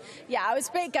 so yeah, I was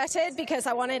a bit gutted because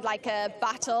I wanted like a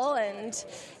battle, and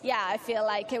yeah, I feel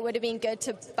like it would have been good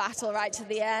to battle right to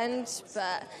the end,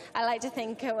 but I like to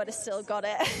think I would have still got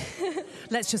it.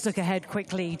 Let's just look ahead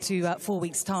quickly to 4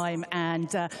 weeks' time, and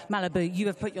Malibu, you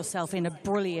have put yourself in a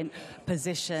brilliant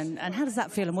position, and how does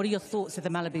that feel, and what are your thoughts of the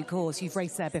Malibu course? You've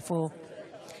raced there before.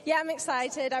 Yeah, I'm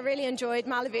excited. I really enjoyed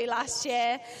Malibu last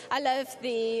year. I love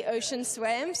the ocean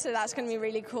swim, so that's going to be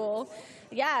really cool.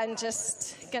 Yeah, I'm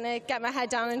just going to get my head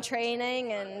down in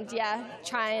training and, yeah,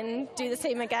 try and do the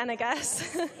same again, I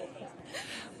guess.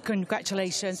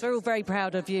 Congratulations. We're all very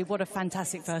proud of you. What a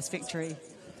fantastic first victory.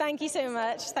 Thank you so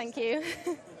much. Thank you.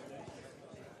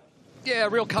 Yeah, a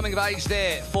real coming of age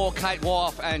there for Kate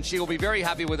Woff, and she'll be very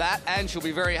happy with that, and she'll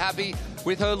be very happy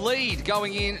with her lead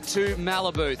going into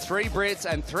Malibu. 3 Brits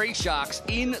and 3 Sharks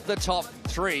in the top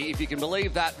 3, if you can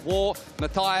believe that. War,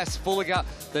 Matthias, Fulliger,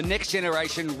 the next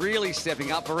generation really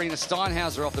stepping up. Verena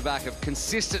Steinhauser off the back of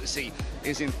consistency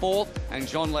is in 4th, and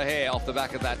Jeanne Leher off the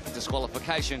back of that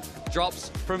disqualification drops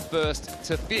from 1st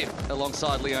to 5th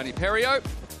alongside Leonie Perriot.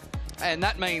 And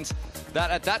that means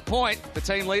that at that point, the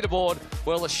team leaderboard,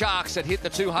 well, the Sharks had hit the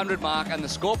 200 mark, and the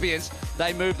Scorpions,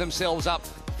 they moved themselves up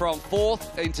from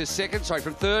third into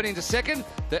second.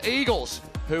 The Eagles,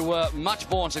 who were much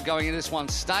vaunted going into this one,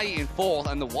 stay in fourth,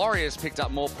 and the Warriors picked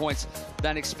up more points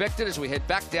than expected as we head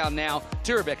back down now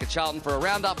to Rebecca Charlton for a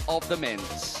roundup of the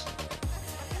men's.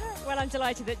 Well, I'm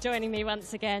delighted that joining me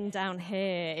once again down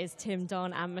here is Tim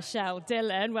Don and Michelle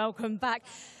Dillon. Welcome back.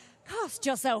 Cast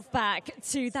yourself back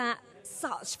to that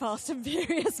such fast and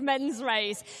furious men's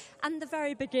race and the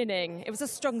very beginning. It was a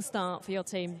strong start for your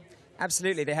team.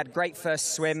 Absolutely, they had great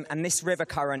first swim, and this river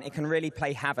current, it can really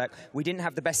play havoc. We didn't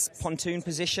have the best pontoon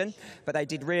position, but they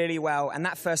did really well, and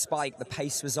that first spike, the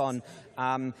pace was on.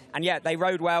 And yeah, they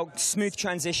rode well, smooth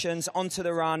transitions, onto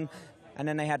the run, and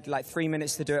then they had like 3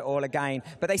 minutes to do it all again.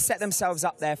 But they set themselves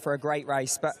up there for a great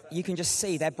race, but you can just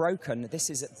see they're broken. This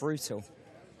is brutal.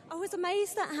 I was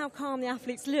amazed at how calm the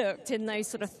athletes looked in those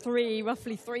sort of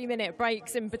roughly 3 minute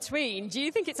breaks in between. Do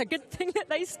you think it's a good thing that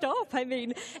they stop? I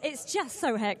mean, it's just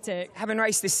so hectic. Having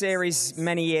raced this series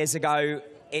many years ago,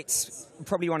 it's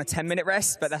probably want a 10-minute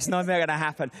rest, but that's not going to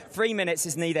happen. 3 minutes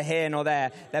is neither here nor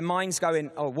there. Their mind's going,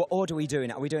 oh, what order are we doing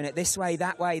it? Are we doing it this way,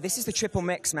 that way? This is the triple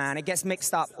mix, man. It gets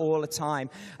mixed up all the time.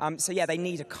 So, yeah, they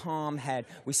need a calm head.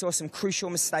 We saw some crucial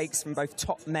mistakes from both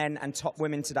top men and top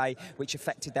women today, which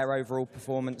affected their overall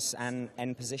performance and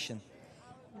end position.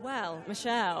 Well,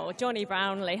 Michelle, Johnny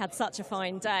Brownlee had such a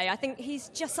fine day. I think he's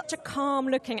just such a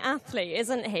calm-looking athlete,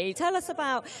 isn't he? Tell us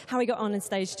about how he got on in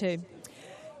stage 2.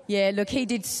 Yeah, look, he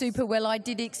did super well. I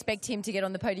did expect him to get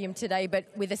on the podium today, but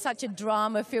with such a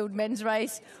drama-filled men's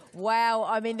race, wow.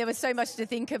 I mean, there was so much to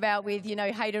think about with, you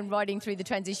know, Hayden riding through the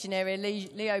transition area,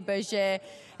 Leo Berger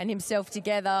and himself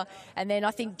together. And then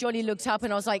I think Johnny looked up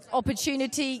and I was like,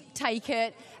 opportunity, take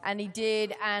it. And he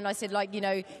did. And I said, like, you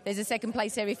know, there's a second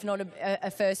place there, if not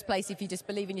a first place, if you just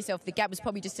believe in yourself. The gap was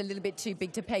probably just a little bit too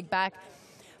big to peg back.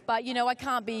 But, you know, I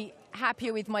can't be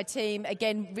happier with my team.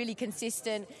 Again, really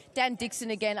consistent. Dan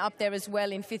Dixon again up there as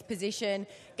well in 5th position,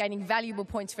 gaining valuable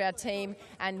points for our team.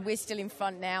 And we're still in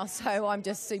front now, so I'm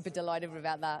just super delighted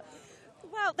about that.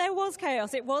 Well, there was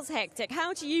chaos. It was hectic.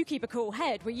 How do you keep a cool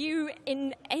head? Were you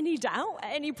in any doubt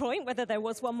at any point whether there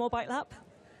was one more bike lap?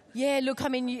 Yeah, look, I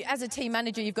mean, as a team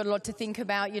manager, you've got a lot to think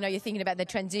about. You know, you're thinking about the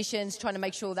transitions, trying to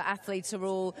make sure the athletes are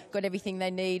all got everything they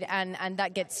need, and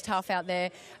that gets tough out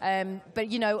there. But,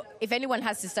 you know, if anyone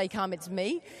has to stay calm, it's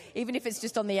me. Even if it's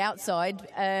just on the outside,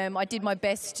 I did my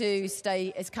best to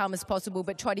stay as calm as possible,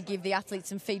 but try to give the athletes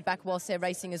some feedback whilst they're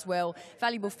racing as well.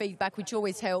 Valuable feedback, which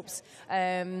always helps.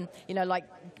 You know, like,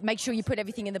 make sure you put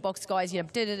everything in the box, guys. You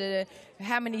know,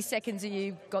 how many seconds have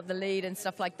you got the lead and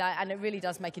stuff like that, and it really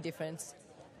does make a difference.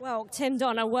 Well, Tim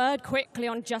Don, a word quickly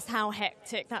on just how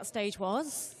hectic that stage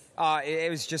was.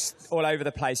 It was just all over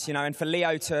the place, you know, and for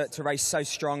Leo to race so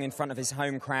strong in front of his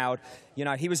home crowd, you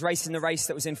know, he was racing the race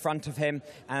that was in front of him,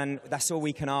 and that's all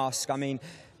we can ask. I mean,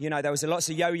 you know, there was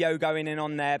lots of yo-yo going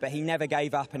on there, but he never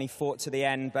gave up and he fought to the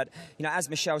end. But, you know,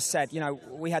 as Michelle said, you know,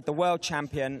 we had the world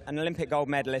champion, an Olympic gold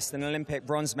medalist, an Olympic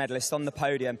bronze medalist on the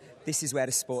podium. This is where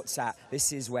the sport's at.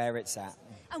 This is where it's at.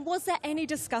 And was there any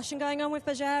discussion going on with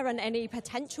Berger and any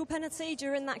potential penalty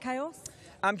during that chaos?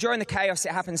 During the chaos,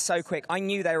 it happened so quick. I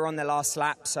knew they were on their last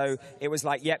lap, so it was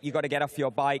like, yep, you got to get off your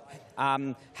bike.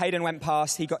 Hayden went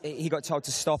past. He got told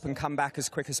to stop and come back as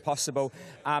quick as possible.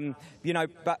 You know,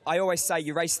 but I always say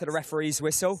you race to the referee's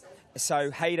whistle.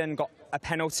 So Hayden got a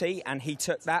penalty, and he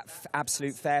took that.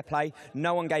 Absolute fair play.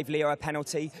 No one gave Leo a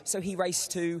penalty, so he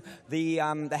raced to the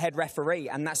head referee,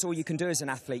 and that's all you can do as an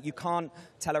athlete. You can't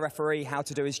tell a referee how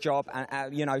to do his job,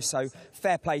 and you know. So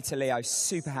fair play to Leo.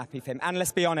 Super happy for him. And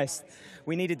let's be honest,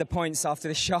 we needed the points after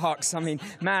the Sharks. I mean,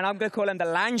 man, I'm going to call them the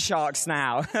Land Sharks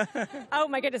now. Oh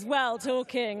my goodness! Well,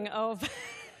 talking of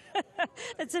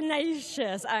the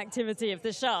tenacious activity of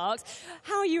the Sharks,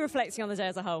 how are you reflecting on the day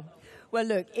as a whole? Well,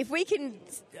 look, if we can,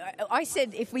 I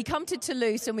said if we come to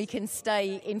Toulouse and we can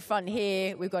stay in front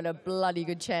here, we've got a bloody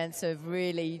good chance of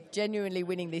really genuinely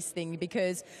winning this thing,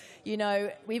 because, you know,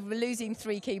 we're losing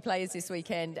 3 key players this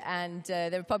weekend, and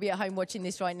they're probably at home watching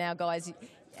this right now, guys.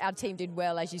 Our team did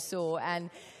well, as you saw, and,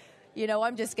 you know,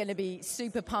 I'm just going to be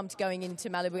super pumped going into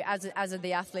Malibu, as are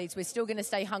the athletes. We're still going to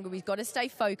stay hungry. We've got to stay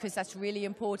focused. That's really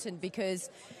important, because,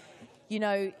 you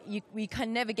know, we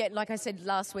can never get, like I said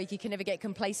last week, you can never get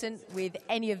complacent with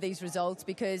any of these results,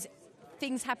 because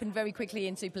things happen very quickly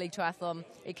in Super League Triathlon.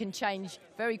 It can change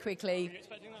very quickly.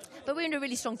 But we're in a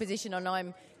really strong position, and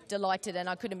I'm delighted, and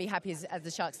I couldn't be happy as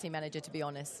the Sharks team manager, to be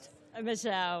honest.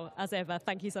 Michelle, as ever,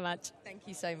 thank you so much. Thank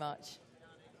you so much.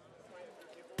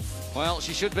 Well,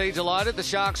 she should be delighted. The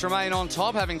Sharks remain on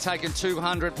top, having taken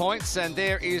 200 points, and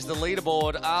there is the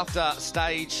leaderboard after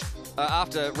stage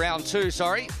after round 2,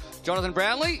 sorry. Jonathan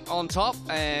Brownlee on top,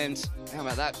 and how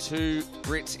about that? 2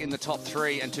 Brits in the top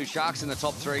 3 and 2 Sharks in the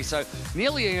top 3. So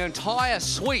nearly an entire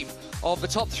sweep of the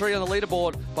top 3 on the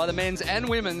leaderboard by the men's and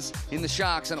women's in the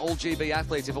Sharks and all GB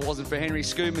athletes, if it wasn't for Henry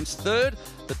Schuman's 3rd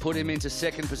that put him into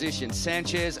 2nd position.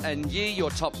 Sanchez and Yi,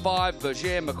 your top 5.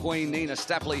 Berger, McQueen, Nina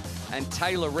Stapley and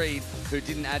Taylor Reid, who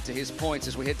didn't add to his points,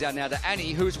 as we head down now to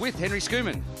Annie, who's with Henry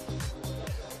Schuman.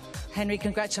 Henry,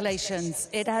 congratulations.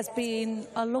 It has been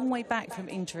a long way back from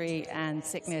injury and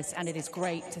sickness, and it is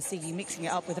great to see you mixing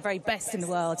it up with the very best in the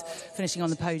world, finishing on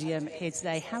the podium here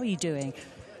today. How are you doing?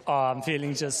 Oh, I'm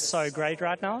feeling just so great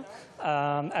right now.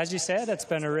 As you said, it's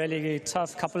been a really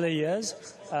tough couple of years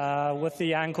with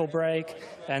the ankle break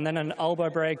and then an elbow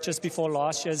break just before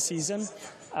last year's season.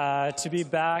 To be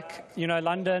back, you know,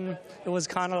 London, it was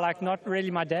kind of like not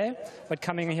really my day, but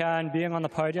coming here and being on the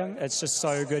podium, it's just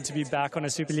so good to be back on a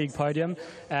Super League podium,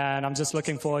 and I'm just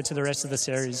looking forward to the rest of the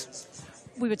series.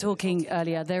 We were talking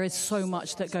earlier, there is so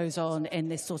much that goes on in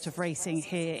this sort of racing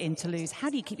here in Toulouse. How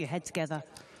do you keep your head together?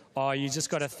 Oh, you just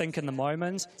got to think in the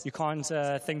moment. You can't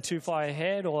think too far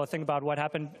ahead or think about what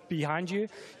happened behind you.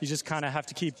 You just kind of have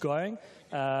to keep going,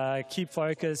 keep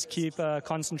focused, keep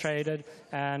concentrated,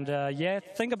 and yeah,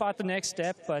 think about the next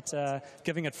step, but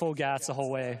giving it full gas the whole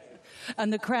way.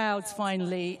 And the crowds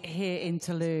finally here in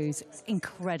Toulouse,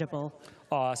 incredible.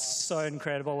 Oh, so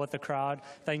incredible with the crowd.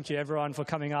 Thank you, everyone, for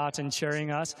coming out and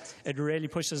cheering us. It really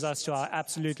pushes us to our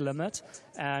absolute limit,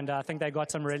 and I think they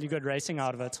got some really good racing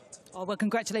out of it. Oh, well,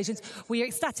 congratulations. We are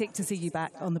ecstatic to see you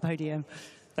back on the podium.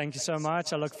 Thank you so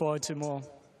much. I look forward to more.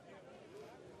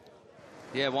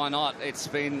 Yeah, why not? It's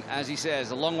been, as he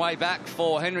says, a long way back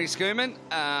for Henry Schuman,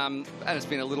 and it's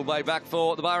been a little way back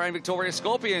for the Bahrain Victoria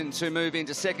Scorpions, who move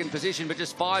into 2nd position, but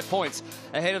just 5 points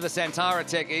ahead of the Santara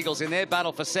Tech Eagles in their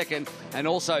battle for 2nd, and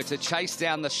also to chase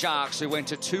down the Sharks, who went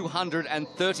to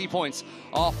 230 points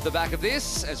off the back of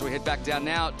this, as we head back down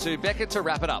now to Becca to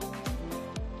wrap it up.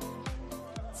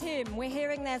 Tim, we're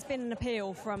hearing there's been an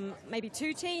appeal from maybe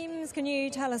 2 teams. Can you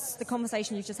tell us the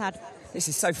conversation you've just had? This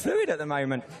is so fluid at the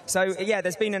moment. So, yeah,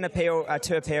 there's been an appeal,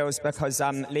 2 appeals, because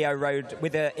Leo rode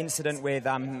with the incident with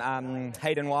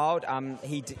Hayden Wild.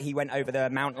 He went over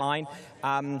the mount line.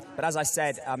 But as I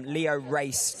said, Leo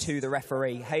raced to the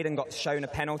referee. Hayden got shown a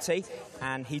penalty,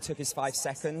 and he took his 5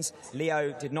 seconds.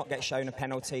 Leo did not get shown a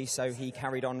penalty, so he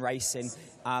carried on racing.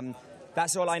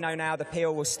 That's all I know now. The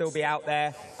appeal will still be out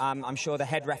there. I'm sure the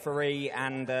head referee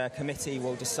and the committee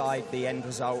will decide the end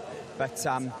result. But,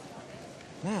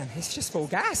 man, it's just full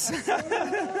gas. It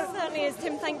certainly is.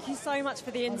 Tim, thank you so much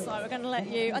for the insight. We're going to let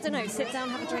you, I don't know, sit down,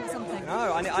 have a drink, something.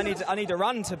 No, I need to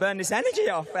run to burn this energy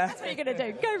off. That's what you're going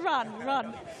to do. Go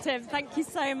run. Tim, thank you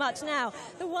so much. Now,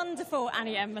 the wonderful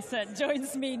Annie Emerson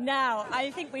joins me now.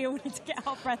 I think we all need to get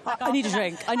our breath back. I need a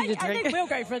drink. I think we'll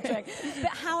go for a drink.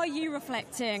 But how are you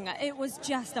reflecting? It was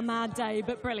just a mad day,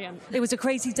 but brilliant. It was a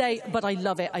crazy day, but I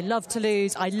love it. I love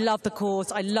Toulouse. I love the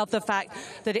course. I love the fact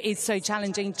that it is so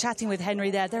challenging. Chatting with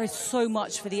Henry there is so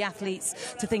much for the athletes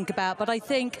to think about. But I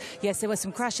think, yes, there were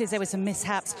some crashes, there were some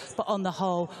mishaps, but on the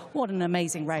whole, what an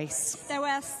amazing race. There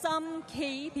were some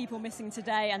key people missing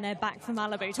today, and they're back for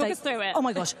Malibu. Talk us through it. Oh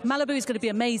my gosh, Malibu is going to be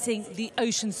amazing. The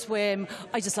ocean swim,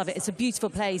 I just love it. It's a beautiful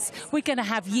place. We're going to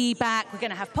have Yi back, we're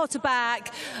going to have Potter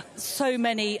back. So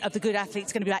many of the good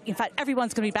athletes are going to be back. In fact,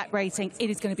 everyone's going to be back racing. It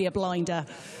is going to be a blinder.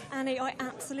 Annie, I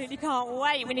absolutely can't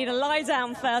wait. We need a lie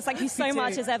down first. Thank you so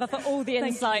much, as ever, for all the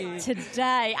insight today.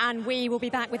 And we will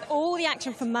be back with all the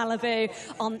action from Malibu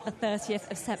on the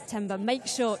 30th of September. Make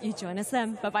sure you join us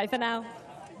then. Bye-bye for now.